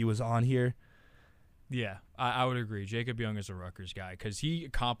teams that he was on here. Yeah, I would agree. Jacob Young is a Rutgers guy because he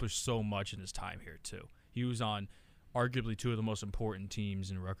accomplished so much in his time here, too. He was on arguably two of the most important teams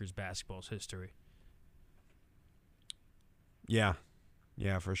in Rutgers basketball's history. Yeah,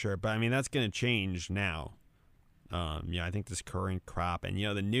 for sure. But, I mean, that's going to change now. I think this current crop and,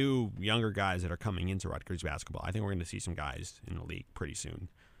 the new younger guys that are coming into Rutgers basketball, I think we're going to see some guys in the league pretty soon.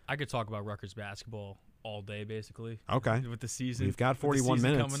 I could talk about Rutgers basketball all day, basically. Okay. With the season. We've got 41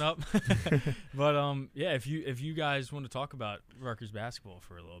 minutes coming up. But, if you guys want to talk about Rutgers basketball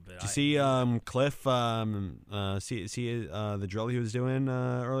for a little bit. Did you see Cliff see the drill he was doing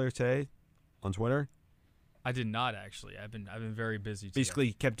earlier today on Twitter? I did not, actually. I've been very busy today. Basically,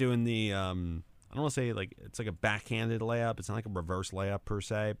 he kept doing the I don't want to say it's like a backhanded layup. It's not like a reverse layup per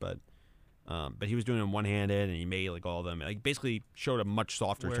se, but he was doing it one-handed and he made all of them. Basically showed a much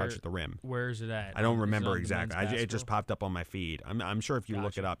softer touch at the rim. Where is it at? I don't remember exactly. It just popped up on my feed. I'm sure if you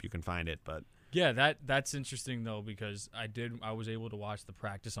look it up, you can find it. But yeah, that's interesting though because I was able to watch the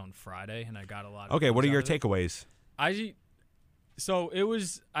practice on Friday and I got a lot. Okay, what are your takeaways? I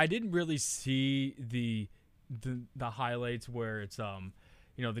didn't really see the highlights where it's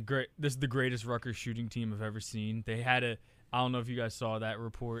this is the greatest Rutgers shooting team I've ever seen. They had I don't know if you guys saw that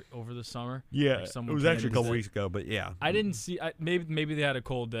report over the summer. Yeah, it was actually a couple weeks ago, but yeah. I didn't see maybe they had a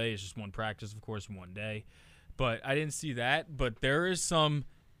cold day. It's just one practice, of course, one day. But I didn't see that. But there's a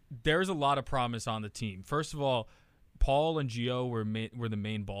lot of promise on the team. First of all, Paul and Gio were the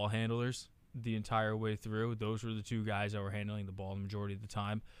main ball handlers the entire way through. Those were the two guys that were handling the ball the majority of the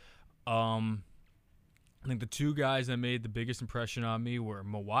time. I think the two guys that made the biggest impression on me were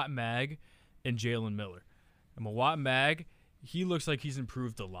Mawot Mag and Jalen Miller. And Mawot Mag, he looks like he's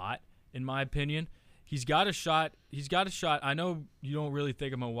improved a lot, in my opinion. He's got a shot. I know you don't really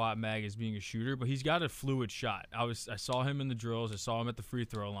think of Mawot Mag as being a shooter, but he's got a fluid shot. I saw him in the drills. I saw him at the free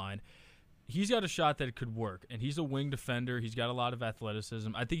throw line. He's got a shot that could work, and he's a wing defender. He's got a lot of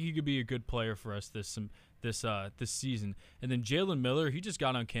athleticism. I think he could be a good player for us this season. And then Jalen Miller, he just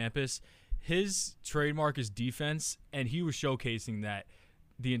got on campus. His trademark is defense, and he was showcasing that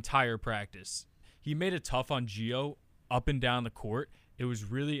the entire practice. He made it tough on Gio up and down the court. It was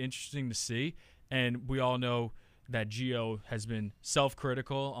really interesting to see, and we all know that Gio has been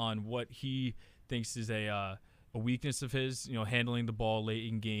self-critical on what he thinks is a weakness of his, handling the ball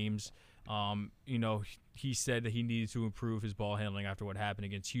late in games. He said that he needed to improve his ball handling after what happened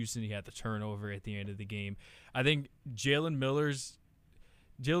against Houston. He had the turnover at the end of the game. I think Jalen Miller's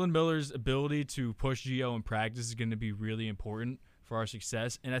ability to push Gio in practice is going to be really important for our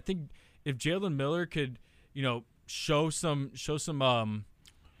success. And I think if Jalen Miller could, show some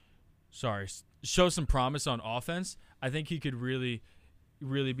promise on offense, I think he could really,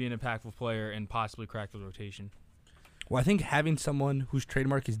 really be an impactful player and possibly crack the rotation. Well, I think having someone whose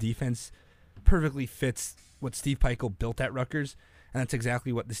trademark is defense perfectly fits what Steve Peichel built at Rutgers, and that's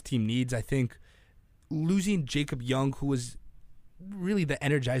exactly what this team needs. I think losing Jacob Young, who was really the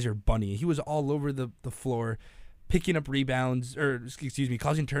Energizer bunny. He was all over the floor, picking up rebounds,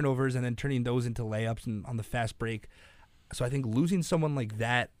 causing turnovers and then turning those into layups and on the fast break. So I think losing someone like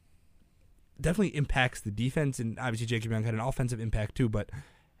that definitely impacts the defense, and obviously Jacob Young had an offensive impact too, but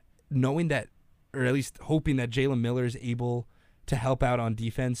knowing that, or at least hoping that Jalen Miller is able to help out on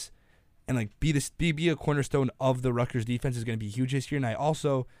defense and be a cornerstone of the Rutgers defense is going to be huge this year. And I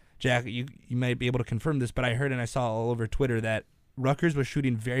also, Jack, you might be able to confirm this, but I heard and I saw all over Twitter that Rutgers was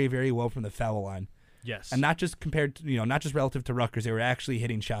shooting very, very well from the foul line. Yes. And not just compared to, not just relative to Rutgers, they were actually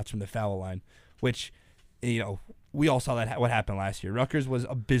hitting shots from the foul line, which, we all saw that what happened last year. Rutgers was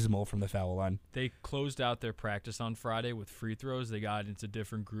abysmal from the foul line. They closed out their practice on Friday with free throws. They got into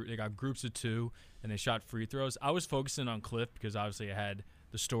different groups. They got groups of two, and they shot free throws. I was focusing on Cliff because obviously I had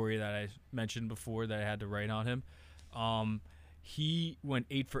the story that I mentioned before that I had to write on him. He went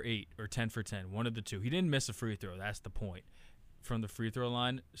 8 for 8 or 10 for 10, one of the two. He didn't miss a free throw. That's the point. From the free throw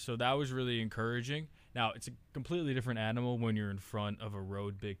line. So that was really encouraging. Now, it's a completely different animal when you're in front of a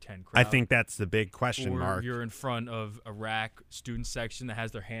road Big Ten crowd. I think that's the big question mark. Or you're in front of a RAC student section that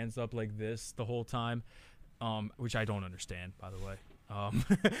has their hands up like this the whole time, which I don't understand, by the way.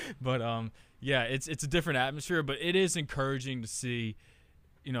 Yeah, it's a different atmosphere, but it is encouraging to see,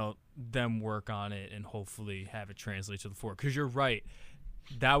 them work on it and hopefully have it translate to the floor. Because you're right.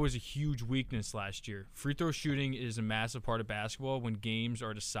 That was a huge weakness last year. Free throw shooting is a massive part of basketball when games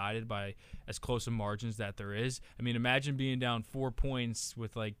are decided by as close a margins that there is. I mean, imagine being down 4 points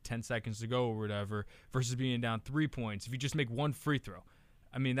with 10 seconds to go or whatever versus being down 3 points if you just make one free throw.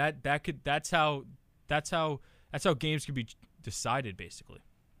 I mean, that's how games could be decided basically.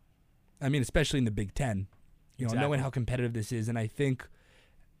 I mean, especially in the Big Ten. knowing how competitive this is. And I think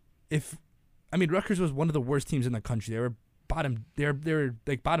Rutgers was one of the worst teams in the country. They were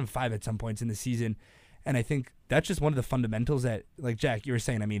like bottom 5 at some points in the season. And I think that's just one of the fundamentals that, like Jack, you were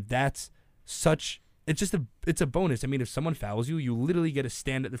saying, it's a bonus. If someone fouls you, you literally get to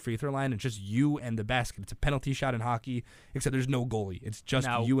stand at the free throw line and just you and the basket. It's a penalty shot in hockey, except there's no goalie. It's just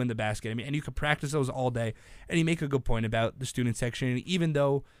you and the basket. And you can practice those all day. And you make a good point about the student section. Even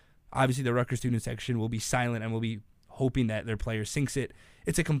though, obviously, the Rutgers student section will be silent and will be hoping that their player sinks it,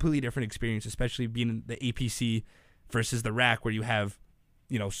 it's a completely different experience, especially being in the APC versus the rack, where you have,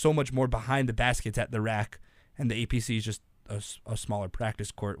 so much more behind the baskets at the rack, and the APC is just a smaller practice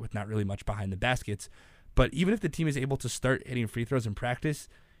court with not really much behind the baskets. But even if the team is able to start hitting free throws in practice,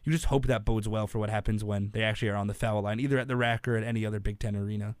 you just hope that bodes well for what happens when they actually are on the foul line, either at the rack or at any other Big Ten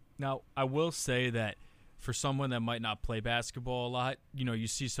arena. Now, I will say that for someone that might not play basketball a lot, you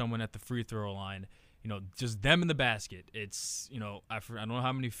see someone at the free throw line, just them in the basket. It's, I don't know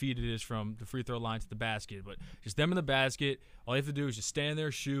how many feet it is from the free throw line to the basket, but just them in the basket. All you have to do is just stand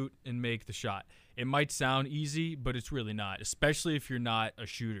there, shoot, and make the shot. It might sound easy, but it's really not, especially if you're not a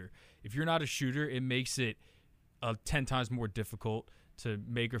shooter. If you're not a shooter, it makes it 10 times more difficult to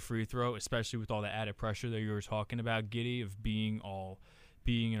make a free throw, especially with all the added pressure that you were talking about, Giddy, of being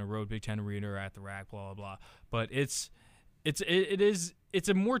in a road Big Ten arena or at the rack, blah, blah, blah. But it's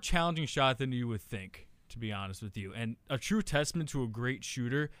a more challenging shot than you would think, to be honest with you. And a true testament to a great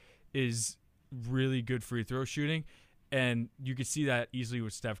shooter is really good free throw shooting. And you could see that easily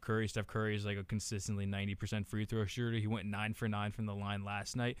with Steph Curry. Steph Curry is like a consistently 90% free throw shooter. He went 9 for 9 from the line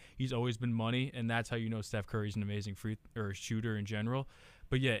last night. He's always been money, and that's how you know Steph Curry's an amazing shooter in general.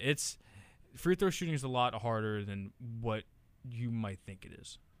 But yeah, free throw shooting is a lot harder than what you might think it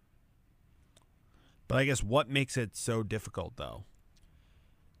is. But I guess what makes it so difficult, though?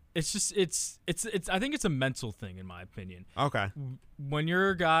 It's just I think it's a mental thing, in my opinion. Okay. When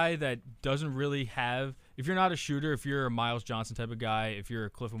you're a guy that doesn't really have, if you're not a shooter, if you're a Miles Johnson type of guy, if you're a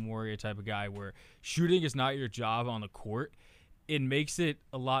Cliff Amoria type of guy where shooting is not your job on the court, it makes it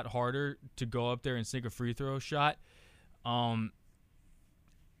a lot harder to go up there and sink a free throw shot.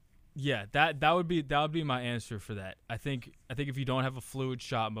 Yeah, that would be my answer for that. I think if you don't have a fluid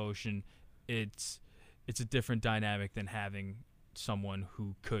shot motion, it's a different dynamic than having someone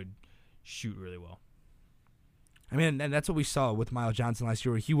who could shoot really well. And that's what we saw with Miles Johnson last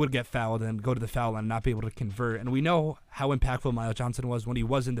year, where he would get fouled and go to the foul line and not be able to convert. And we know how impactful Miles Johnson was when he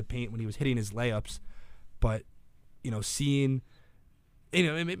was in the paint, when he was hitting his layups. But, seeing,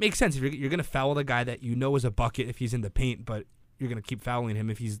 it makes sense. If you're going to foul the guy that is a bucket if he's in the paint, but you're going to keep fouling him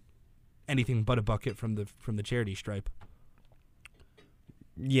if he's anything but a bucket from the charity stripe.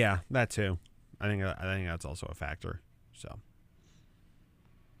 Yeah, that too. I think that's also a factor. So.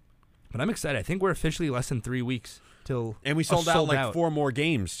 But I'm excited. I think we're officially less than 3 weeks till. And we sold out 4 more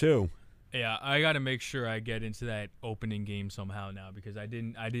games too. Yeah, I got to make sure I get into that opening game somehow now, because I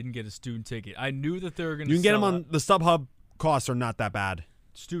didn't get a student ticket. I knew that they were going to. You can get them on the StubHub. Costs are not that bad.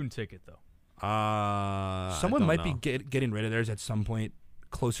 Student ticket though. Someone might be getting rid of theirs at some point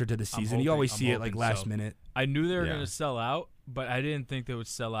closer to the season. You always see it like last minute. I knew they were going to sell out, but I didn't think they would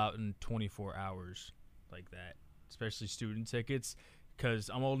sell out in 24 hours like that, especially student tickets.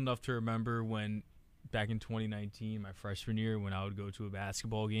 Because I'm old enough to remember when, back in 2019, my freshman year, when I would go to a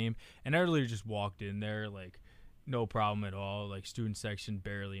basketball game, and I literally just walked in there, like, no problem at all, like, student section,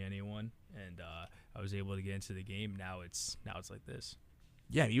 barely anyone, and I was able to get into the game. Now it's like this.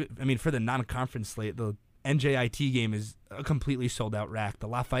 Yeah, for the non-conference slate, the NJIT game is a completely sold-out rack. The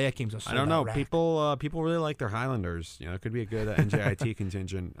Lafayette game's a sold-out rack. I don't know. People really like their Highlanders. It could be a good NJIT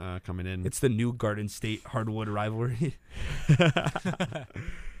contingent coming in. It's the new Garden State hardwood rivalry.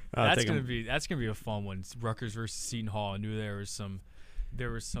 That's gonna be a fun one. It's Rutgers versus Seton Hall. I knew there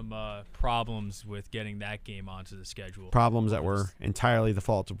was some problems with getting that game onto the schedule. Problems that were entirely the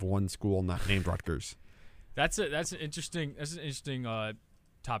fault of one school not named Rutgers. That's an interesting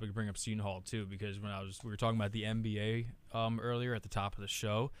topic to bring up Seton Hall too, because we were talking about the NBA earlier at the top of the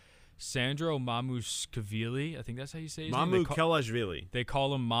show. Sandro Mamukelashvili, I think that's how you say his name. Mamukelashvili. They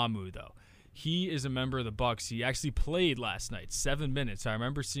call him Mamu though. He is a member of the Bucks. He actually played last night, 7 minutes. I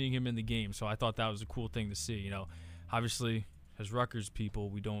remember seeing him in the game, so I thought that was a cool thing to see. Obviously as Rutgers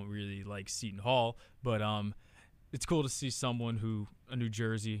people, we don't really like Seton Hall, but it's cool to see someone a New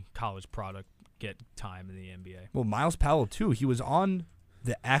Jersey college product, get time in the NBA. Well, Miles Powell too. He was on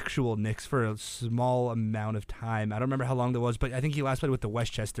the actual Knicks for a small amount of time. I don't remember how long that was, but I think he last played with the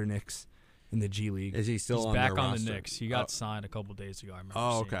Westchester Knicks in the G League. Is he still He's on back their on roster? the Knicks. He got signed a couple days ago, I remember.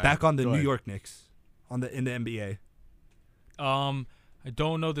 Oh, okay. Back on the New York Knicks in the NBA. I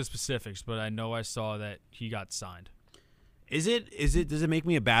don't know the specifics, but I know I saw that he got signed. Does it make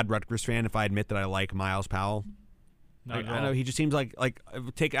me a bad Rutgers fan if I admit that I like Miles Powell? Not Like, at I all. know he just seems like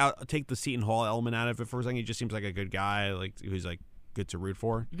take the Seton Hall element out of it for a second. He just seems like a good guy, like who's like good to root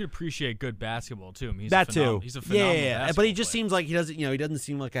for. You can appreciate good basketball too. I mean, That too. He's a phenomenal yeah. But he basketball just player. seems like he doesn't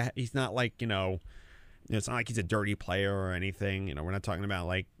seem like he's not like it's not like he's a dirty player or anything. We're not talking about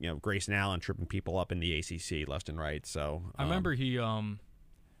like Grayson Allen tripping people up in the ACC left and right. So I remember he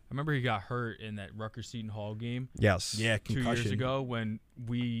got hurt in that Rutgers Seton Hall game. Yes. Yeah, 2 concussion. years ago when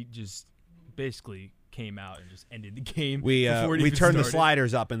we just basically came out and just ended the game. We before it we even turned the started.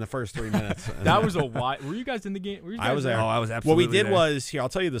 sliders up in the first 3 minutes. That was a wide. Were you guys in the game? Were you guys I was there. Oh, I was What absolutely we did there. was here. I'll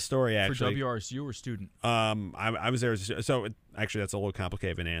tell you the story for actually. WRSU or student? I was there. So actually, that's a little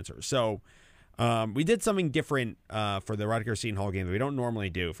complicated of an answer. So we did something different for the Rutgers Seton Hall game that we don't normally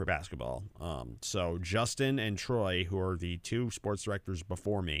do for basketball. So Justin and Troy, who are the two sports directors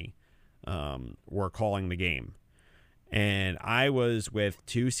before me, were calling the game. And I was with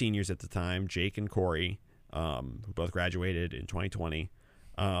two seniors at the time, Jake and Corey, who both graduated in 2020.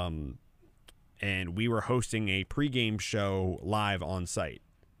 And we were hosting a pregame show live on site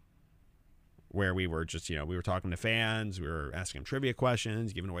where we were just, we were talking to fans. We were asking them trivia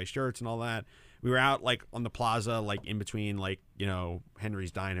questions, giving away shirts and all that. We were out like on the plaza, like in between like,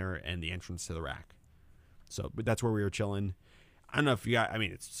 Henry's Diner and the entrance to the rack. So but that's where we were chilling. I don't know if you guys,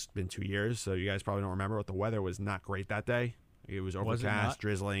 it's been 2 years, so you guys probably don't remember, but the weather was not great that day. It was overcast, not?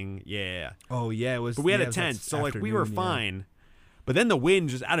 drizzling. Yeah. Oh yeah, it was. But we had yeah, a it was tent, that so like we were afternoon, yeah. fine. But then the wind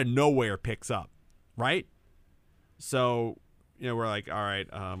just out of nowhere picks up, right? So, we're like, all right,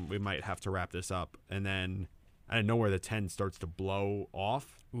 we might have to wrap this up. And then out of nowhere, the tent starts to blow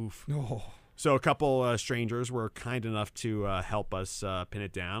off. Oof. Oh. So a couple strangers were kind enough to help us pin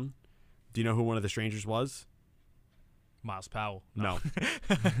it down. Do you know who one of the strangers was? Miles Powell. No.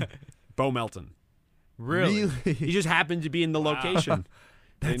 Bo Melton. Really? He just happened to be in the location.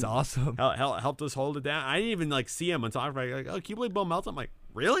 That's And awesome. helped us hold it down. I didn't even like see him until I was like, oh, can you believe Bo Melton? I'm like,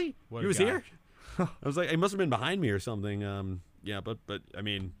 really? What He a was guy. here? I was like, he must have been behind me or something. Yeah, but I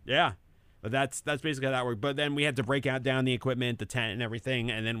mean, yeah. But that's basically how that worked. But then we had to break out down the equipment, the tent and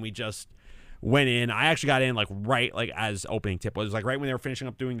everything, and then we just went in. I actually got in like right like as opening tip was like right when they were finishing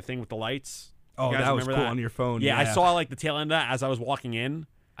up doing the thing with the lights. Oh, You guys that was remember cool on your phone. Yeah, I saw like the tail end of that as I was walking in.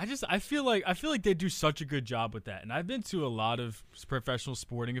 I feel like they do such a good job with that. And I've been to a lot of professional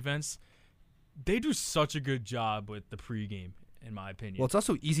sporting events. They do such a good job with the pregame, in my opinion. Well, it's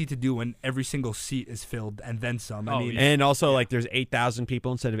also easy to do when every single seat is filled and then some. I Oh, mean, yeah. And also, like, there's 8,000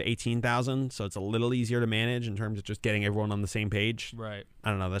 people instead of 18,000, so it's a little easier to manage in terms of just getting everyone on the same page. Right. I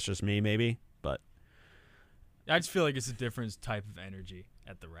don't know. That's just me, maybe, but I just feel like it's a different type of energy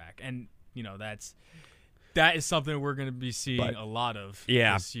at the rack. And, that is something we're going to be seeing But- a lot of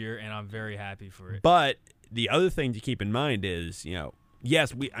Yeah. this year, and I'm very happy for it. But the other thing to keep in mind is,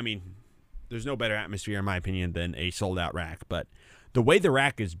 yes, there's no better atmosphere, in my opinion, than a sold-out rack. But the way the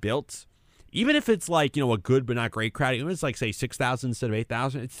rack is built, even if it's like, a good but not great crowd, even if it's like, say, 6,000 instead of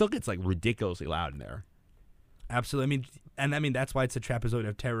 8,000, it still gets like ridiculously loud in there. absolutely. That's why it's a trapezoid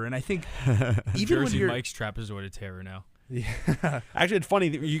of terror. And I think even when Jersey you're Mike's trapezoid of terror now. Actually, it's funny.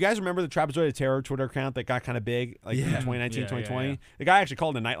 You guys remember the Trapezoid of Terror Twitter account that got kind of big, like in Yeah. 2019, Yeah, 2020? yeah. The guy actually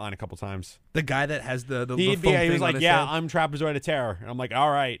called the Nightline a couple times. the guy that has the He foam was thing like, on his "Yeah, head. I'm Trapezoid of Terror," and I'm like, "All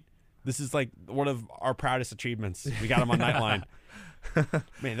right, this is like one of our proudest achievements. We got him on Nightline."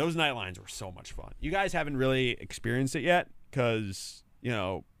 Man, those Nightlines were so much fun. You guys haven't really experienced it yet because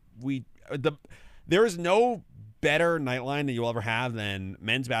there is no better Nightline that you'll ever have than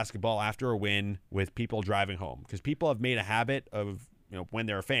men's basketball after a win with people driving home, because people have made a habit of when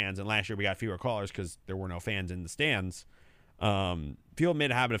there are fans, and last year we got fewer callers because there were no fans in the stands. People made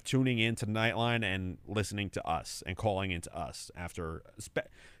a habit of tuning into Nightline and listening to us and calling into us after,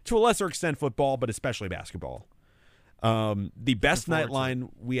 to a lesser extent, football, but especially basketball. The best forward to Nightline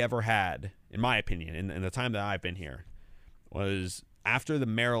we ever had, in my opinion, in the time that I've been here, was after the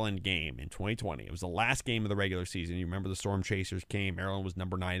Maryland game in 2020. It was the last game of the regular season. You remember the Storm Chasers came. Maryland was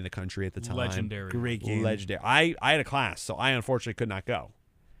number 9 in the country at the time. Legendary. Great game. Legendary. I had a class, so I unfortunately could not go.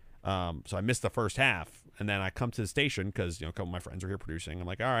 So I missed the first half, and then I come to the station because a couple of my friends are here producing. I'm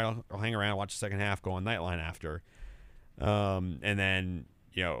like, all right, I'll hang around, watch the second half, go on Nightline after. And then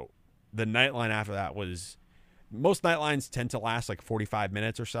the Nightline after that was, most Nightlines tend to last like 45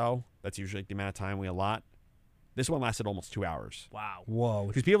 minutes or so. That's usually the amount of time we allot. This one lasted almost 2 hours. Wow. Whoa.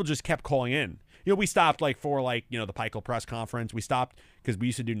 Because people just kept calling in. We stopped for the Pikel press conference. We stopped because we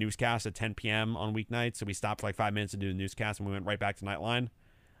used to do newscasts at 10 p.m. on weeknights. So we stopped for like 5 minutes to do the newscast, and we went right back to Nightline.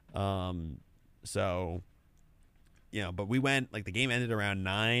 So but we went, like, the game ended around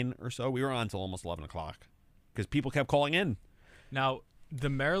 9 or so. We were on until almost 11 o'clock because people kept calling in. Now, the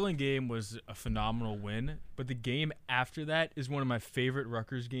Maryland game was a phenomenal win, but the game after that is one of my favorite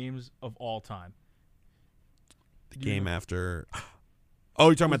Rutgers games of all time. The game after. Oh,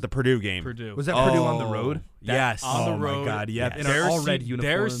 you're talking about the Purdue game. Purdue. Was that Purdue on the road? Yes. On the road. My God, yeah. Yes. In our all red uniforms.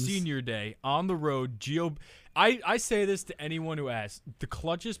 Their senior day on the road. I say this to anyone who asks. The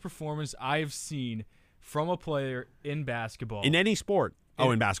clutchest performance I have seen from a player in basketball. In any sport.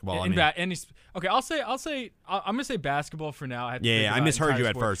 In basketball. Okay, I'm gonna say basketball for now. I misheard you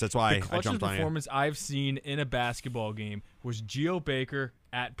at first. That's why the I jumped on you. clutchest performance I've seen in a basketball game was Geo Baker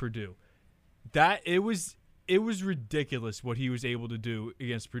at Purdue. It was ridiculous what he was able to do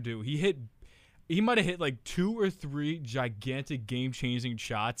against Purdue. He might have hit like 2 or 3 gigantic game-changing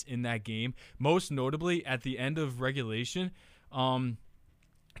shots in that game. Most notably at the end of regulation. I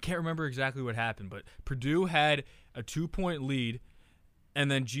can't remember exactly what happened, but Purdue had a 2-point lead. And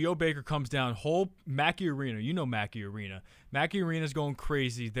then Geo Baker comes down, whole Mackey Arena. You know Mackey Arena. Mackey Arena's going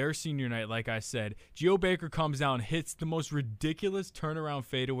crazy. Their senior night, like I said. Geo Baker comes down, hits the most ridiculous turnaround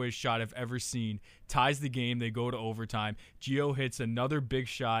fadeaway shot I've ever seen. Ties the game. They go to overtime. Geo hits another big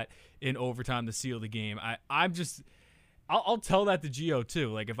shot in overtime to seal the game. I'll tell that to Geo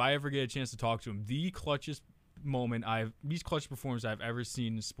too. Like if I ever get a chance to talk to him, these clutch performances I've ever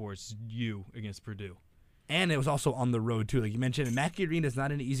seen in sports, you against Purdue. And it was also on the road, too. Like you mentioned, Mackey Arena is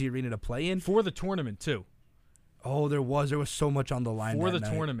not an easy arena to play in. For the tournament, too. Oh, there was so much on the line For that the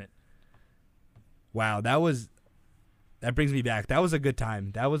night. tournament. Wow, that brings me back. That was a good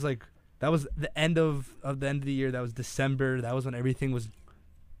time. That was the end of the year. That was December. That was when everything was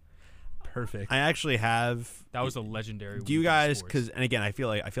perfect. I actually have. That was a legendary. Do you guys? And again, I feel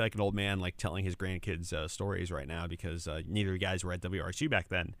like an old man like telling his grandkids stories right now because neither of you guys were at WRSU back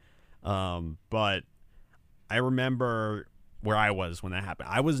then. But I remember where I was when that happened.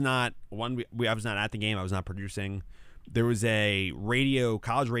 I was not I was not at the game. I was not producing. There was a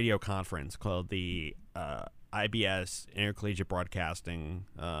college radio conference called the IBS Intercollegiate Broadcasting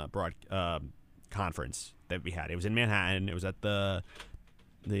conference that we had. It was in Manhattan. It was at the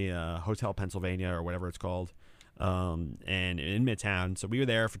Hotel Pennsylvania or whatever it's called, and in Midtown. So we were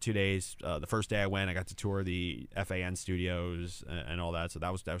there for 2 days. The first day I went, I got to tour the FAN studios and all that. So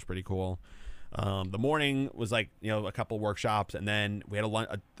that was pretty cool. The morning was like a couple workshops, and then we had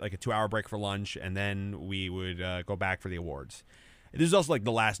a 2-hour break for lunch, and then we would go back for the awards. This is also like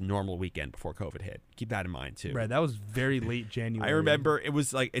the last normal weekend before COVID hit. Keep that in mind too. Right, that was very late January. I remember it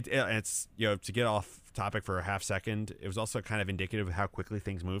was like it's to get off topic for a half second. It was also kind of indicative of how quickly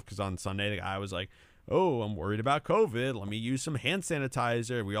things move because on Sunday the guy was like, "Oh, I'm worried about COVID. Let me use some hand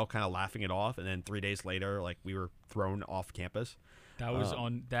sanitizer." We all kind of laughing it off, and then 3 days later, like we were thrown off campus. That was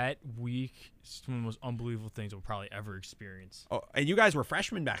on that week. It's one of the most unbelievable things we'll probably ever experience. Oh, and you guys were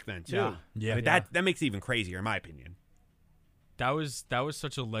freshmen back then too. Yeah. I mean, that makes it even crazier, in my opinion. That was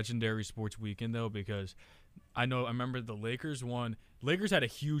such a legendary sports weekend though because I remember the Lakers won. Lakers had a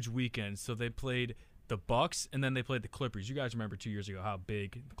huge weekend, so they played the Bucks and then they played the Clippers. You guys remember 2 years ago how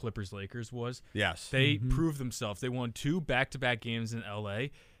big the Clippers-Lakers was? Yes. They proved themselves. They won 2 back-to-back games in LA,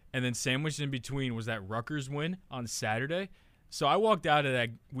 and then sandwiched in between was that Rutgers win on Saturday. So I walked out of that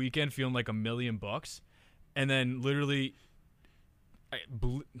weekend feeling like $1 million, and then literally,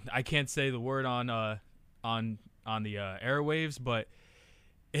 I can't say the word on the airwaves, but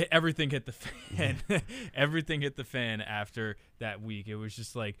everything hit the fan. Everything hit the fan after that week. It was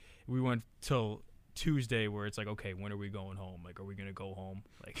just like we went till Tuesday where it's like, okay, when are we going home? Like, are we gonna go home?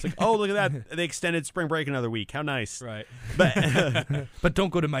 Like, it's like, oh, look at that! They extended spring break another week. How nice, right? But but don't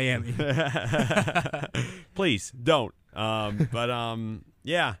go to Miami. Please don't. But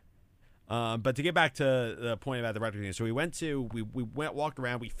to get back to the point about the Rutgers game, so we walked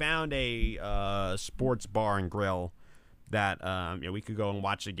around. We found a sports bar and grill that we could go and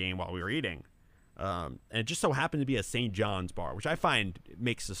watch the game while we were eating. And it just so happened to be a St. John's bar, which I find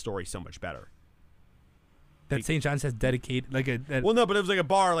makes the story so much better. That St. John's has dedicated well, no, but it was like a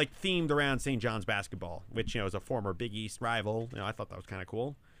bar like themed around St. John's basketball, which is a former Big East rival. I thought that was kind of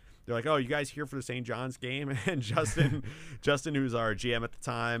cool. They're like, "Oh, you guys here for the St. John's game?" And Justin, who's our GM at the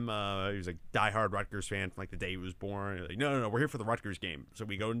time, he was a diehard Rutgers fan from like the day he was born. Like, no, we're here for the Rutgers game. So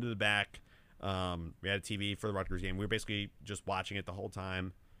we go into the back. We had a TV for the Rutgers game. We were basically just watching it the whole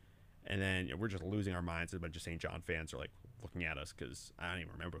time, and then we're just losing our minds. A bunch of St. John fans are like looking at us because I don't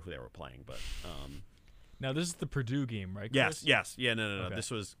even remember who they were playing, but. Now this is the Purdue game, right, Yes. Chris? Yeah, no. Okay.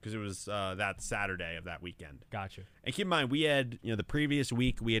 This was because it was that Saturday of that weekend. Gotcha. And keep in mind, we had the previous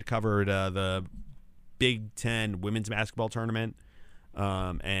week we had covered the Big Ten women's basketball tournament,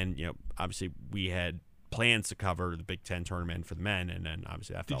 and obviously we had plans to cover the Big Ten tournament for the men, and then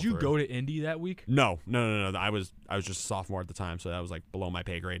obviously that fell Did you through. go to Indy that week? No. I was just a sophomore at the time, so that was like below my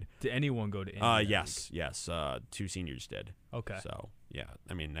pay grade. Did anyone go to Indy? that Yes. week? 2 seniors did. Okay. So yeah,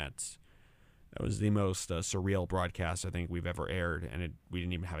 I mean that was the most surreal broadcast I think we've ever aired, and we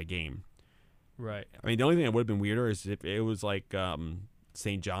didn't even have a game. Right. I mean, the only thing that would have been weirder is if it was like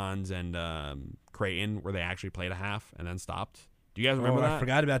St. John's and Creighton, where they actually played a half and then stopped. Do you guys remember that? I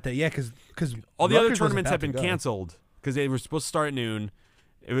forgot about that. Yeah, because all the other tournaments have been canceled because they were supposed to start at noon.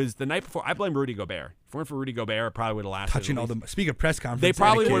 It was the night before. I blame Rudy Gobert. If it weren't for Rudy Gobert, it probably would have lasted. Touching all the speak of press conference, they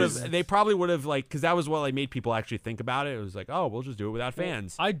probably would have like, because that was what like made people actually think about it. It was like, oh, we'll just do it without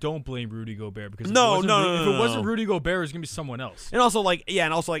fans. I don't blame Rudy Gobert because if it wasn't Rudy Gobert, it was gonna be someone else. And also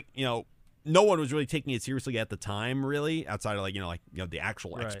no one was really taking it seriously at the time, really, outside of the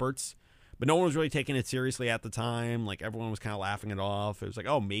actual Right. experts. But no one was really taking it seriously at the time. Like everyone was kind of laughing it off. It was like,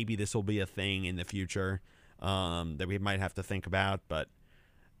 oh, maybe this will be a thing in the future that we might have to think about. But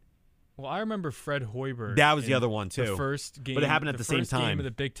Well, I remember Fred Hoiberg. that was the in other one too. The first game, but it happened at the same first game time. of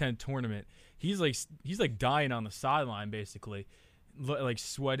the Big Ten tournament. He's like dying on the sideline, basically, like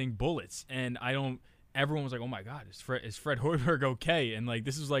sweating bullets. And everyone was like, "Oh my God, is Fred Hoiberg okay?" And like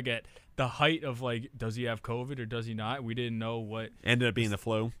this was like at the height of like, does he have COVID or does he not? We didn't know what Ended up being the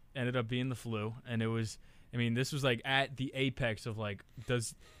flu. ended up being the flu, and it was. I mean, this was like at the apex of like,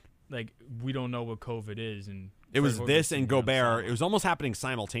 we don't know what COVID is, and It was Fred this Hoiberg's and sitting on the Gobert. sideline. It was almost happening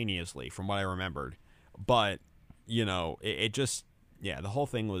simultaneously, from what I remembered. But it just the whole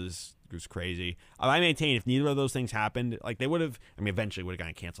thing was crazy. I maintain if neither of those things happened, like they would have. I mean, eventually would have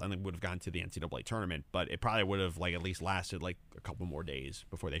gotten canceled. I think would have gone to the NCAA tournament, but it probably would have like at least lasted like a couple more days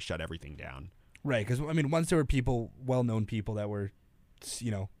before they shut everything down. Right, because I mean, once there were people, well-known people that were,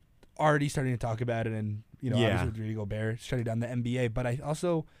 already starting to talk about it, and obviously with Rudy Gobert shutting down the NBA. But I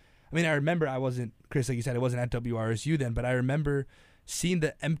remember I wasn't, Chris, like you said, I wasn't at WRSU then, but I remember seeing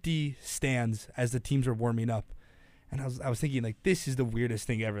the empty stands as the teams were warming up, and I was thinking like, this is the weirdest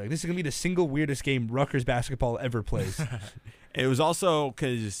thing ever. Like this is gonna be the single weirdest game Rutgers basketball ever plays. It was also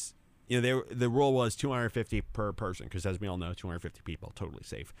because the rule was 250 per person, because as we all know, 250 people totally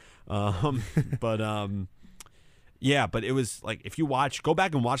safe. But it was like, if you go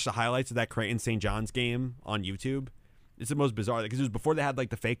back and watch the highlights of that Creighton St. John's game on YouTube, it's the most bizarre, because it was before they had like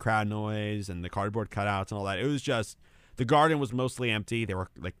the fake crowd noise and the cardboard cutouts and all that. It was just, the garden was mostly empty. There were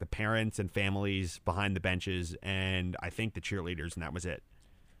like the parents and families behind the benches, and I think the cheerleaders, and that was it.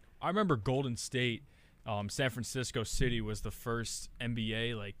 I remember Golden State, San Francisco City was the first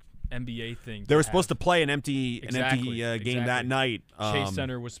NBA thing. They were supposed to play an empty game that night. Chase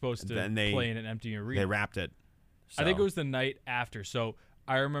Center was supposed to then play in an empty arena. They wrapped it. I think it was the night after. So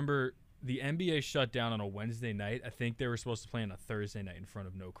I remember the NBA shut down on a Wednesday night. I think they were supposed to play on a Thursday night in front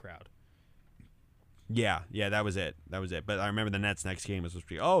of no crowd. Yeah, that was it. But I remember the Nets' next game was supposed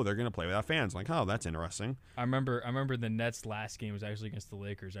to be, they're going to play without fans. I'm like, oh, that's interesting. I rember the Nets' last game was actually against the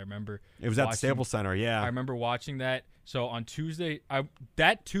Lakers. I remember it was at the Staples Center. Yeah, I remember watching that. So on Tuesday, I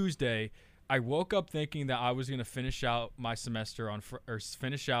woke up thinking that I was going to finish out my semester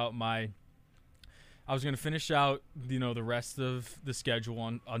I was going to finish out, the rest of the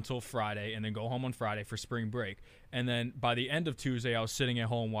schedule until Friday, and then go home on Friday for spring break. And then by the end of Tuesday, I was sitting at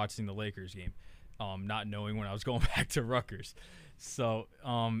home watching the Lakers game, not knowing when I was going back to Rutgers. So,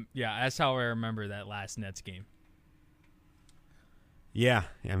 that's how I remember that last Nets game. Yeah,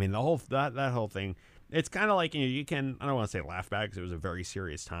 I mean the whole that whole thing. It's kind of like, you can, I don't want to say laugh back because it was a very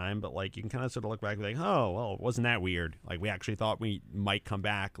serious time, but like you can kind of sort of look back and be like, oh, well, wasn't that weird? Like we actually thought we might come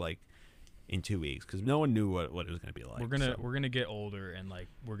back like in 2 weeks, because no one knew what it was going to be like. We're gonna get older, and like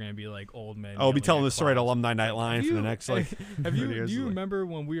we're gonna be like old men. I'll be telling this story at clouds. Alumni Night Line for the next like. Do years. you remember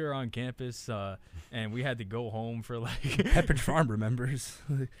when we were on campus and we had to go home for like Pepperidge Farm remembers.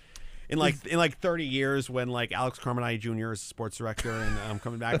 In like 30 years, when like Alex Carmenite Jr. is sports director, and I'm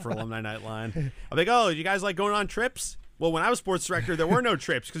coming back for Alumni Night Line, I'm like, oh, you guys like going on trips? Well, when I was sports director, there were no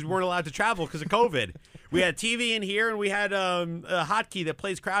trips because we weren't allowed to travel because of COVID. We had TV in here, and we had a hotkey that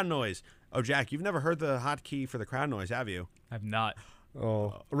plays crowd noise. Oh, Jack, you've never heard the hotkey for the crowd noise, have you? I've not.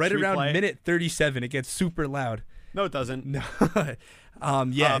 Oh, right Should we around play it? minute 37, it gets super loud. No, it doesn't. No,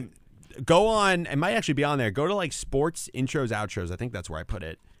 yeah. Go on. It might actually be on there. Go to like sports intros, outros. I think that's where I put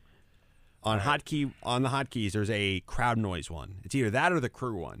it. On the hotkeys, there's a crowd noise one. It's either that or the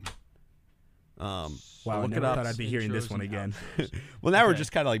crew one. Wow, I look never it up. thought I'd be hearing this Intros one and again. outros. Well, now we're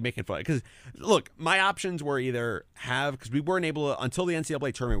just kind of like making fun, because look, my options were either because we weren't able to, until the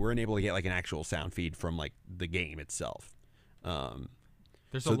NCAA tournament, we weren't able to get like an actual sound feed from like the game itself.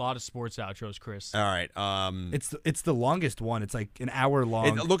 There's a lot of sports outros, Chris. All right. It's the longest one. It's like an hour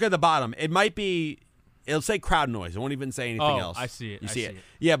long. Look at the bottom. It might be It'll say crowd noise. It won't even say anything else. I see it. You I see see it. it.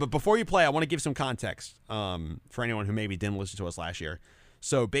 Yeah, but before you play, I want to give some context for anyone who maybe didn't listen to us last year.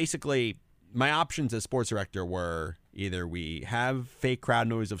 So basically, my options as sports director were either we have fake crowd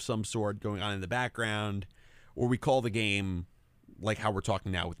noise of some sort going on in the background, or we call the game like how we're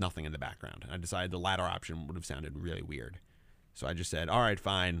talking now with nothing in the background. And I decided the latter option would have sounded really weird. So I just said, all right,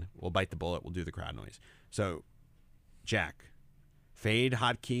 fine. We'll bite the bullet. We'll do the crowd noise. So, Jack, fade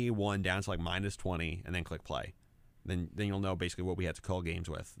hotkey 1 down to like -20 and then click play. Then you'll know basically what we had to call games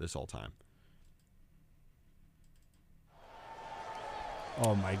with this whole time.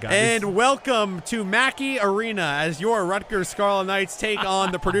 Oh, my God. And welcome to Mackey Arena as your Rutgers Scarlet Knights take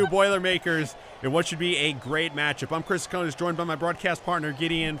on the Purdue Boilermakers in what should be a great matchup. I'm Chris Tsakonas, joined by my broadcast partner,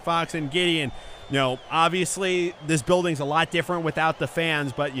 Gideon Fox. And Gideon, obviously this building's a lot different without the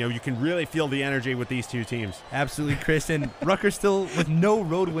fans, but, you can really feel the energy with these two teams. Absolutely, Chris. And Rutgers still with no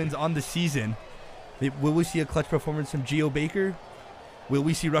road wins on the season. Will we see a clutch performance from Gio Baker? Will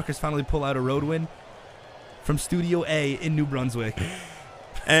we see Rutgers finally pull out a road win from Studio A in New Brunswick?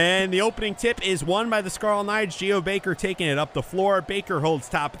 And the opening tip is won by the Scarlet Knights. Gio Baker taking it up the floor. Baker holds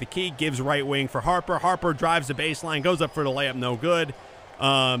top of the key, gives right wing for Harper. Harper drives the baseline, goes up for the layup, no good.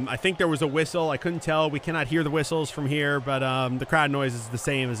 I think there was a whistle. I couldn't tell. We cannot hear the whistles from here, but the crowd noise is the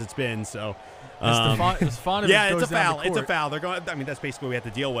same as it's been. So, it's fun. Yeah, it's a foul. It's a foul. They're going. I mean, that's basically what we have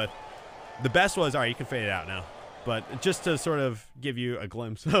to deal with. The best was, all right, you can fade it out now. But just to sort of give you a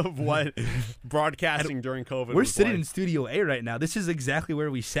glimpse of what broadcasting during COVID We're was sitting like. in Studio A right now. This is exactly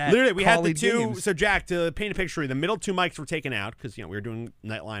where we sat. Literally, we had the calling two. games. So, Jack, to paint a picture, the middle 2 mics were taken out because we were doing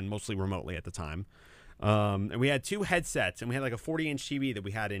Nightline mostly remotely at the time, and we had 2 headsets, and we had like a 40-inch TV that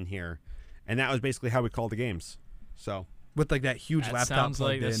we had in here, and that was basically how we called the games. So with like that huge laptop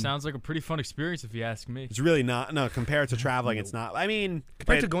plugged in. That sounds like a pretty fun experience if you ask me. it's really not. No, compared to traveling, it's not. I mean,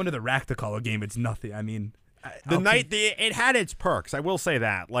 Compared to going to the rack to call a game, it's nothing. I mean, it had its perks. I will say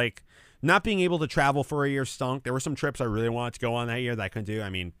that. Like, not being able to travel for a year stunk. There were some trips I really wanted to go on that year that I couldn't do. I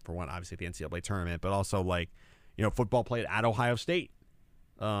mean, for one, obviously the NCAA tournament, but also like, football played at Ohio State.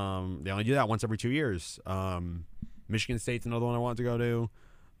 They only do that once every 2 years. Michigan State's another one I wanted to go to.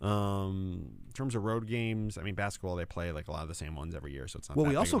 In terms of road games, I mean, basketball, they play like a lot of the same ones every year, so it's not. well, that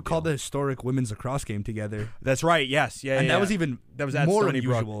we big also of a called the deal. historic women's lacrosse game together. That's right. Yes. Yeah. And yeah, that was even that was at more Stony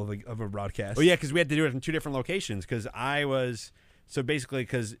Brook. unusual of a broadcast. Oh yeah, because we had to do it in 2 different locations. Because basically,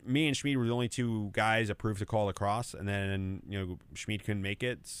 because me and Schmid were the only 2 guys approved to call lacrosse, and then Schmid couldn't make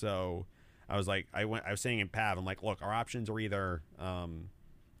it. So I was like, I was saying in Pav, I'm like, look, our options are either,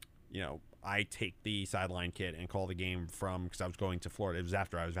 I take the sideline kit and call the game because I was going to Florida. It was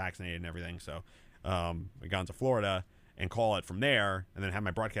after I was vaccinated and everything, so we got to Florida and call it from there, and then have my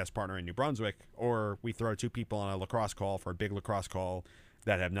broadcast partner in New Brunswick, or we throw 2 people on a lacrosse call for a big lacrosse call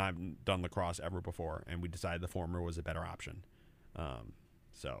that have not done lacrosse ever before, and we decided the former was a better option.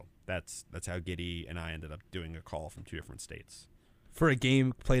 So that's how Giddy and I ended up doing a call from 2 different states. For a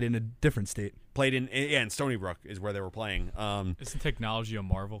game played in a different state. Played in Stony Brook is where they were playing. Isn't technology a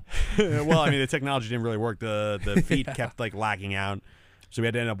marvel? Well, I mean, the technology didn't really work. The feed kept like lagging out, so we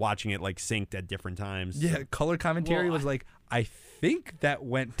had to end up watching it like synced at different times. Yeah, color commentary Well, was like, I think that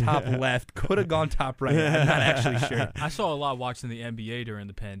went top left, could have gone top right. I'm not actually sure. I saw a lot watching the NBA during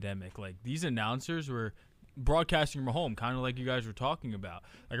the pandemic. Like, these announcers were broadcasting from home, kind of like you guys were talking about.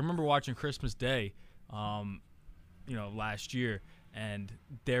 Like, I remember watching Christmas Day, last year. And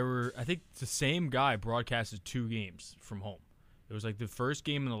I think the same guy broadcasted 2 games from home. It was like the first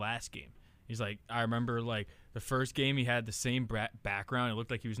game and the last game. He's like, I remember like the first game he had the same background. It looked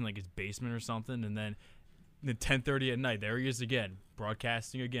like he was in like his basement or something. And then at 10:30 at night, there he is again,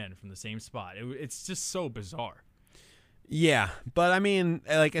 broadcasting again from the same spot. It's just so bizarre. Yeah, but I mean,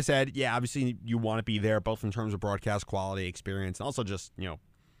 like I said, yeah, obviously you want to be there both in terms of broadcast quality, experience, and also just,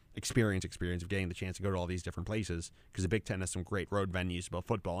 experience of getting the chance to go to all these different places, because the Big Ten has some great road venues, both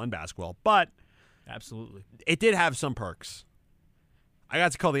football and basketball. But Absolutely. it did have some perks. I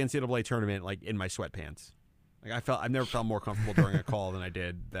got to call the NCAA tournament like in my sweatpants. Like I've never felt more comfortable during a call than I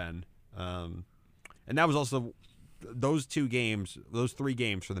did then. And that was also those 3 games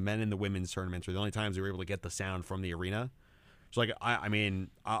for the men and the women's tournaments were the only times we were able to get the sound from the arena. So, like, I mean,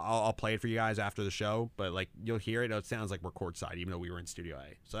 I'll play it for you guys after the show, but, like, you'll hear it. It sounds like we're courtside, even though we were in Studio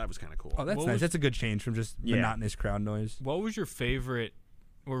A. So that was kind of cool. Oh, that's nice. That's a good change from just monotonous crowd noise. What was your favorite,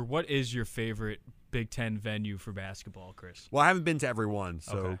 or what is your favorite Big Ten venue for basketball, Chris? Well, I haven't been to every one,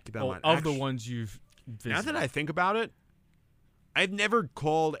 so keep that in mind. Of the ones you've visited. Now that I think about it, I've never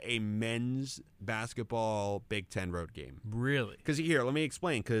called a men's basketball Big Ten road game. Really? Because here, let me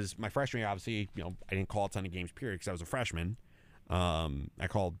explain. Because my freshman year, obviously, I didn't call a ton of games, period, because I was a freshman. I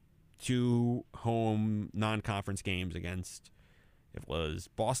called 2 home non-conference games against, it was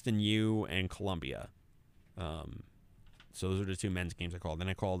Boston U and Columbia. So those are the 2 men's games I called. Then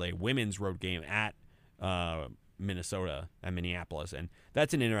I called a women's road game at Minnesota, at Minneapolis. And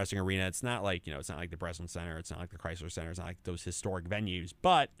that's an interesting arena. It's not like, it's not like the Breslin Center. It's not like the Chrysler Center. It's not like those historic venues.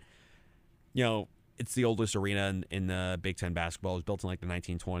 But, it's the oldest arena in the Big Ten basketball. It was built in like the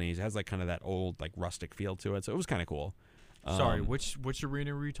 1920s. It has like kind of that old like rustic feel to it. So it was kind of cool. Sorry, which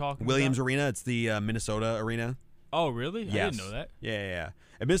arena were you talking Williams about? Arena. It's the Minnesota arena. Oh, really? Yes. I didn't know that. Yeah.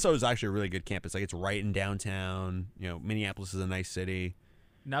 And Minnesota is actually a really good campus. Like, it's right in downtown. Minneapolis is a nice city.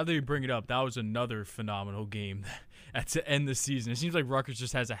 Now that you bring it up, that was another phenomenal game to end the season. It seems like Rutgers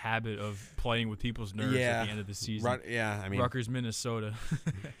just has a habit of playing with people's nerves at the end of the season. Rutgers, Minnesota.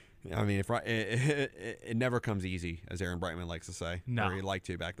 I mean, it never comes easy, as Aaron Brightman likes to say. No. Or he liked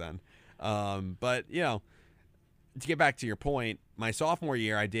to back then. But, to get back to your point, my sophomore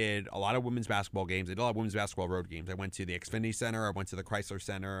year, I did a lot of women's basketball games. I did a lot of women's basketball road games. I went to the Xfinity Center. I went to the Chrysler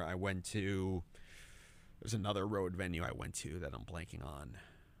Center. I went to – there's another road venue I went to that I'm blanking on.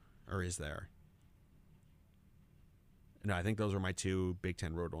 Or is there? No, I think those are my 2 Big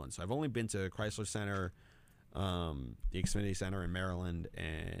Ten road ones. So I've only been to Chrysler Center, the Xfinity Center in Maryland,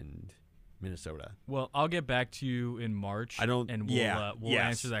 and Minnesota. Well, I'll get back to you in March. We'll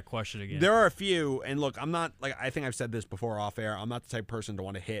answer that question again. There are a few, and look, I'm not like I think I've said this before off air. I'm not the type of person to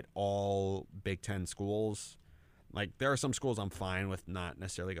want to hit all Big Ten schools. Like, there are some schools I'm fine with not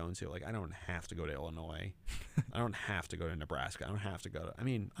necessarily going to. Like, I don't have to go to Illinois. I don't have to go to Nebraska. I don't have to go to. I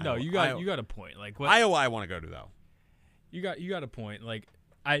mean, no, you got a point. Like, what, Iowa, I want to go to though. You got a point. Like,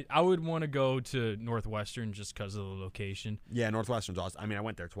 I would want to go to Northwestern just because of the location. Yeah, Northwestern's awesome. I mean, I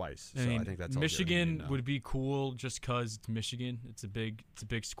went there twice, so I think that's all Michigan would be cool just because it's Michigan. It's a big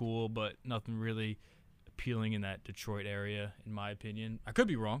school, but nothing really appealing in that Detroit area, in my opinion. I could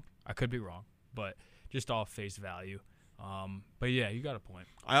be wrong, but just off face value. But yeah, you got a point.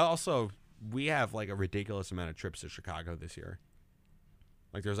 We have like a ridiculous amount of trips to Chicago this year.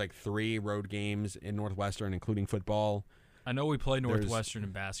 Like, there's like 3 road games in Northwestern, including football. I know we play Northwestern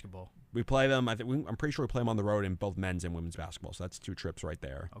in basketball. We play them. I'm pretty sure we play them on the road in both men's and women's basketball. So that's 2 trips right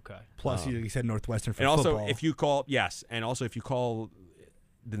there. Okay. Plus, you said Northwestern for and football. Also, if you call,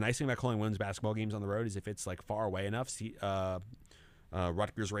 the nice thing about calling women's basketball games on the road is if it's like far away enough,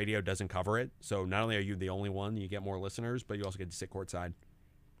 Rutgers radio doesn't cover it. So not only are you the only one, you get more listeners, but you also get to sit courtside.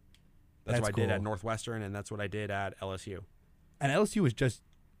 That's what I did at Northwestern, and that's what I did at LSU. And LSU was just.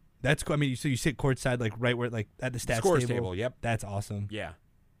 That's cool. I mean, so you sit courtside, like right where, like at the stats Scores table. Yep, that's awesome. Yeah.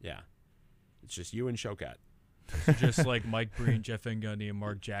 It's just you and Shokat. Just like Mike Breen, Jeff Van Gundy, and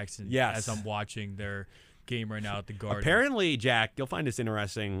Mark Jackson. Yes. As I'm watching their game right now at the Garden. Apparently, Jack, you'll find this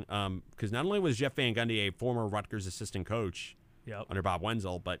interesting because not only was Jeff Van Gundy a former Rutgers assistant coach under Bob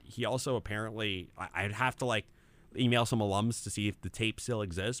Wenzel, but he also apparently I'd have to like email some alums to see if the tape still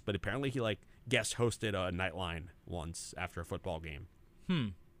exists. But apparently, he like guest hosted a Nightline once after a football game.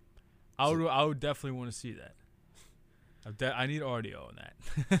 I would definitely want to see that. I need audio on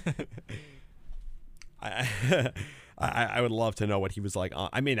that. I would love to know what he was like.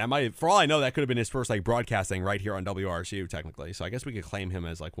 I mean, for all I know, that could have been his first like broadcasting right here on WRSU technically. So I guess we could claim him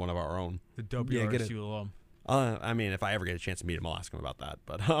as like one of our own. The WRSU alum. I mean, if I ever get a chance to meet him, I'll ask him about that.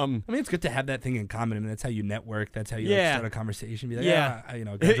 But I mean, it's good to have that thing in common. I mean, that's how you network. That's how you like, start a conversation. Be like,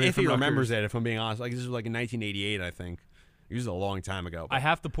 if he remembers it. If I'm being honest, like this was like in 1988, I think. It was a long time ago. I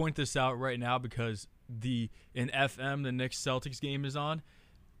have to point this out right now because in FM, the Knicks Celtics game is on.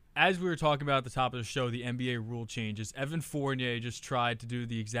 As we were talking about at the top of the show, the NBA rule changes. Evan Fournier just tried to do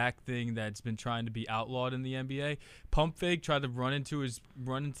the exact thing that's been trying to be outlawed in the NBA. Pump fake, tried to run into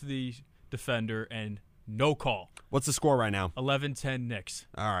the defender, and no call. What's the score right now? 11-10 Knicks.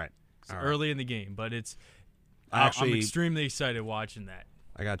 All right. It's early in the game, but I'm extremely excited watching that.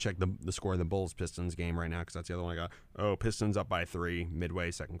 I got to check the score of the Bulls-Pistons game right now because that's the other one I got. Oh, Pistons up by 3 midway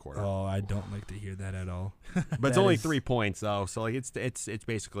second quarter. Oh, I don't like to hear that at all. But it's only 3 points, though, so like it's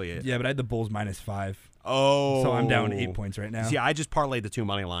basically it. Yeah, but I had the Bulls -5. Oh. So I'm down 8 points right now. See, I just parlayed the 2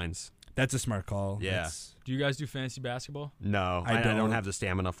 money lines. That's a smart call. Yeah. Do you guys do fantasy basketball? No, I don't have the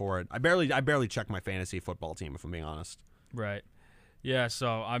stamina for it. I barely check my fantasy football team, if I'm being honest. Right. Yeah,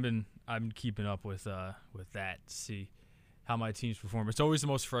 so I've been keeping up with that to see how my teams perform. It's always the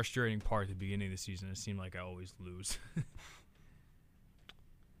most frustrating part at the beginning of the season. It seems like I always lose.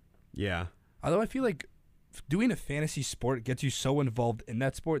 Yeah. Although I feel like doing a fantasy sport gets you so involved in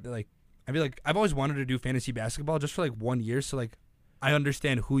that sport that like I feel like I've always wanted to do fantasy basketball just for like 1 year, so like I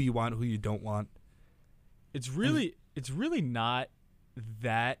understand who you want, who you don't want. It's really not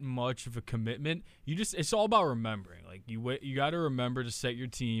that much of a commitment. It's all about remembering. Like you got to remember to set your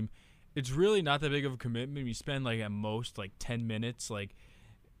team it's really not that big of a commitment. You spend like at most like 10 minutes, like,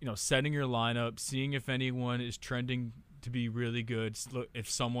 setting your lineup, seeing if anyone is trending to be really good, if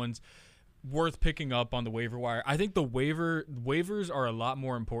someone's worth picking up on the waiver wire. I think the waivers are a lot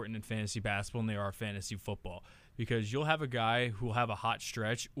more important in fantasy basketball than they are fantasy football, because you'll have a guy who will have a hot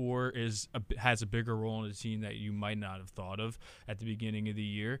stretch or has a bigger role in the team that you might not have thought of at the beginning of the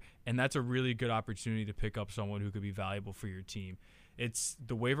year, and that's a really good opportunity to pick up someone who could be valuable for your team.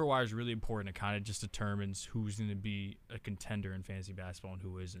 The waiver wire is really important. It kind of just determines who's going to be a contender in fantasy basketball and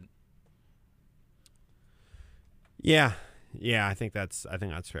who isn't. Yeah, I think that's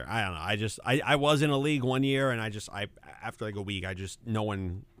fair. I don't know. I was in a league one year, and after like a week, no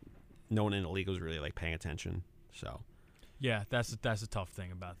one in the league was really like paying attention. So yeah, that's a tough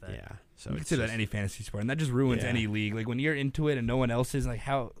thing about that. Yeah, so you can say that in any fantasy sport, and that just ruins any league. Like when you're into it and no one else is, like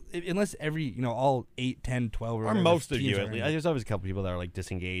how unless every all 8, 10, 12 or most of you at least. There's always a couple people that are like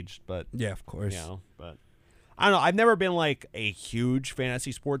disengaged, but yeah, of course. But I don't know. I've never been like a huge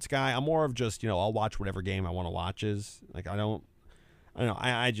fantasy sports guy. I'm more of just I'll watch whatever game I want to watch. Like I don't know.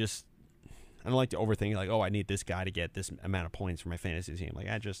 I don't like to overthink like, oh, I need this guy to get this amount of points for my fantasy team. Like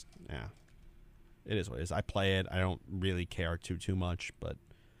it is what it is. I play it. I don't really care too much, but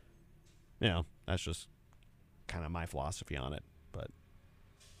that's just kind of my philosophy on it. But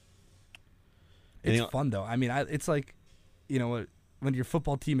it's fun though. I mean, it's like, when your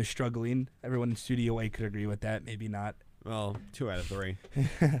football team is struggling, everyone in Studio A could agree with that. Maybe not. Well, 2 out of 3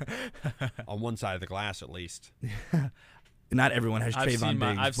 on one side of the glass, at least. Not everyone has Trayvon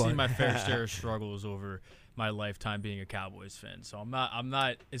Diggs. I've seen my fair share of struggles over my lifetime being a Cowboys fan. So I'm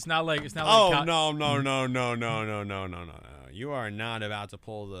not. It's not like. Oh no! You are not about to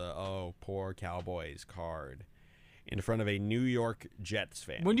pull the poor Cowboys card in front of a New York Jets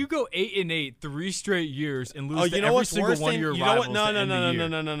fan. When you go 8-8, 3 straight years, and lose to every every single one of your rivals,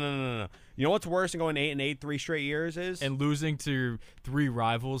 no. You know what's worse than going 8-8 3 straight years is? And losing to your 3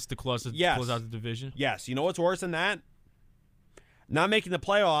 rivals to close out the division. Yes. You know what's worse than that? Not making the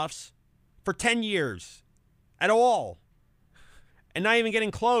playoffs for 10 years at all, and not even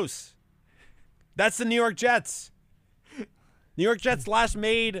getting close. That's the New York Jets. New York Jets last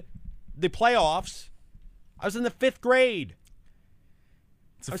made the playoffs. I was in the 5th grade.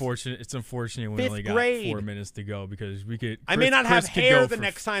 It's unfortunate we only got 4 minutes to go because we could. I may not have hair the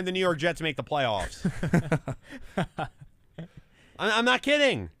next time the New York Jets make the playoffs. I'm not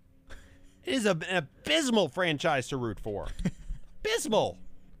kidding. It is an abysmal franchise to root for. Abysmal.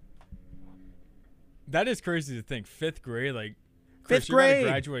 That is crazy to think. 5th grade, like Chris, 5th grade, you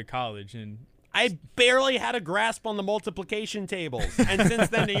graduate college, and I barely had a grasp on the multiplication tables, and since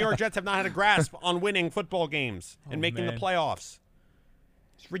then, the New York Jets have not had a grasp on winning football games and making the playoffs.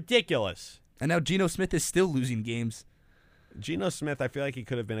 It's ridiculous. And now Geno Smith is still losing games. Geno Smith, I feel like he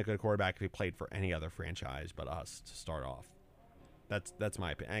could have been a good quarterback if he played for any other franchise but us to start off. That's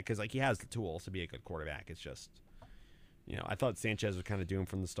my opinion, because like he has the tools to be a good quarterback. It's just, I thought Sanchez was kind of doomed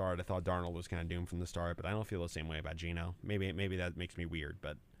from the start. I thought Darnold was kind of doomed from the start, but I don't feel the same way about Geno. Maybe that makes me weird,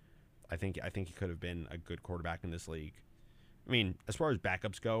 but I think he could have been a good quarterback in this league. I mean, as far as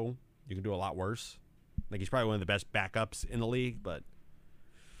backups go, you can do a lot worse. Like he's probably one of the best backups in the league, but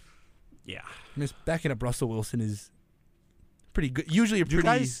yeah, backing up Russell Wilson is pretty good. Usually a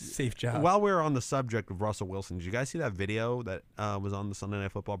pretty safe job. While we're on the subject of Russell Wilson, did you guys see that video that was on the Sunday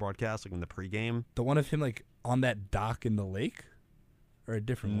Night Football broadcast, like in the pregame? The one of him like on that dock in the lake, or a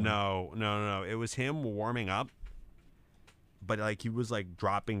different one? No. It was him warming up, but like he was like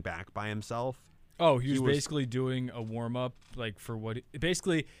dropping back by himself. Oh, he was basically doing a warm up, like for what?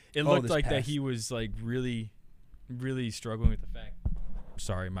 Basically, it looked like that he was like really, really struggling with the fact.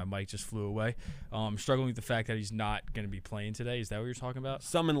 Sorry, my mic just flew away. Struggling with the fact that he's not going to be playing today. Is that what you're talking about?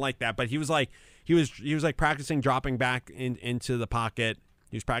 Something like that. But he was like practicing dropping back into the pocket.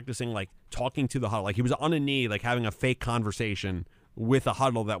 He was practicing like talking to the huddle. Like he was on a knee, like having a fake conversation with a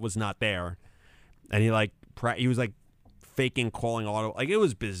huddle that was not there. And he was like faking calling auto. Like it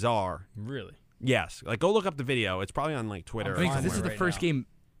was bizarre. Really? Yes. Like go look up the video. It's probably on like Twitter. This is the first game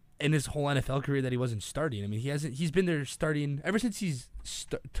in his whole NFL career that he wasn't starting. I mean, he's been there starting ever since he's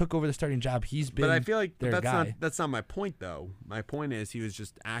took over the starting job. He's been. But I feel like that's not my point though. My point is he was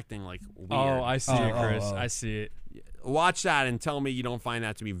just acting like weird. Oh, I see it, Chris. I see it. Watch that and tell me you don't find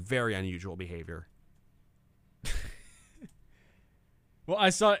that to be very unusual behavior. Well,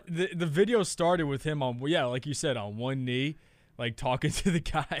 I saw the video started with him on like you said, on one knee, like talking to the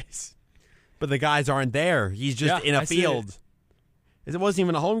guys. But the guys aren't there. He's just in a field. It wasn't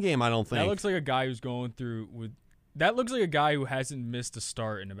even a home game, I don't think. That looks like a guy who's going through with. That looks like a guy who hasn't missed a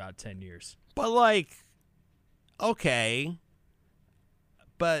start in about 10 years. But like, okay.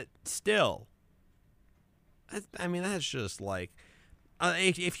 But still, I mean, that's just like,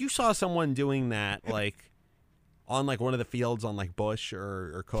 if you saw someone doing that, like, on, like, one of the fields on, like, Bush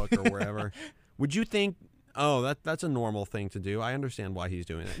or Cook or wherever, would you think, oh, that's a normal thing to do? I understand why he's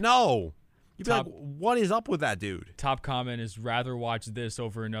doing it. No! You'd be like, what is up with that dude? Top comment is rather watch this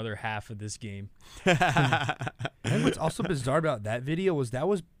over another half of this game. And what's also bizarre about that video was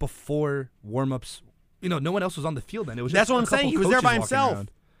before warm-ups. No one else was on the field then. It was That's just what I'm saying. He was there by himself.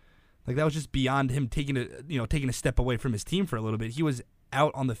 Like, that was just beyond him taking a step away from his team for a little bit. He was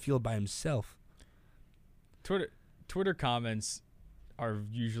out on the field by himself. Twitter comments are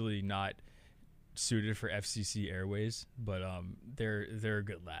usually not suited for FCC airways, but they're a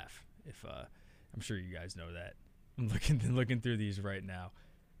good laugh. If I'm sure you guys know that. I'm looking through these right now.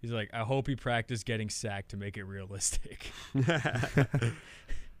 He's like, I hope he practiced getting sacked to make it realistic.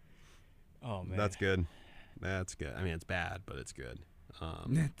 Oh man, That's good. I mean, it's bad, but it's good.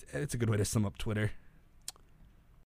 It's a good way to sum up Twitter.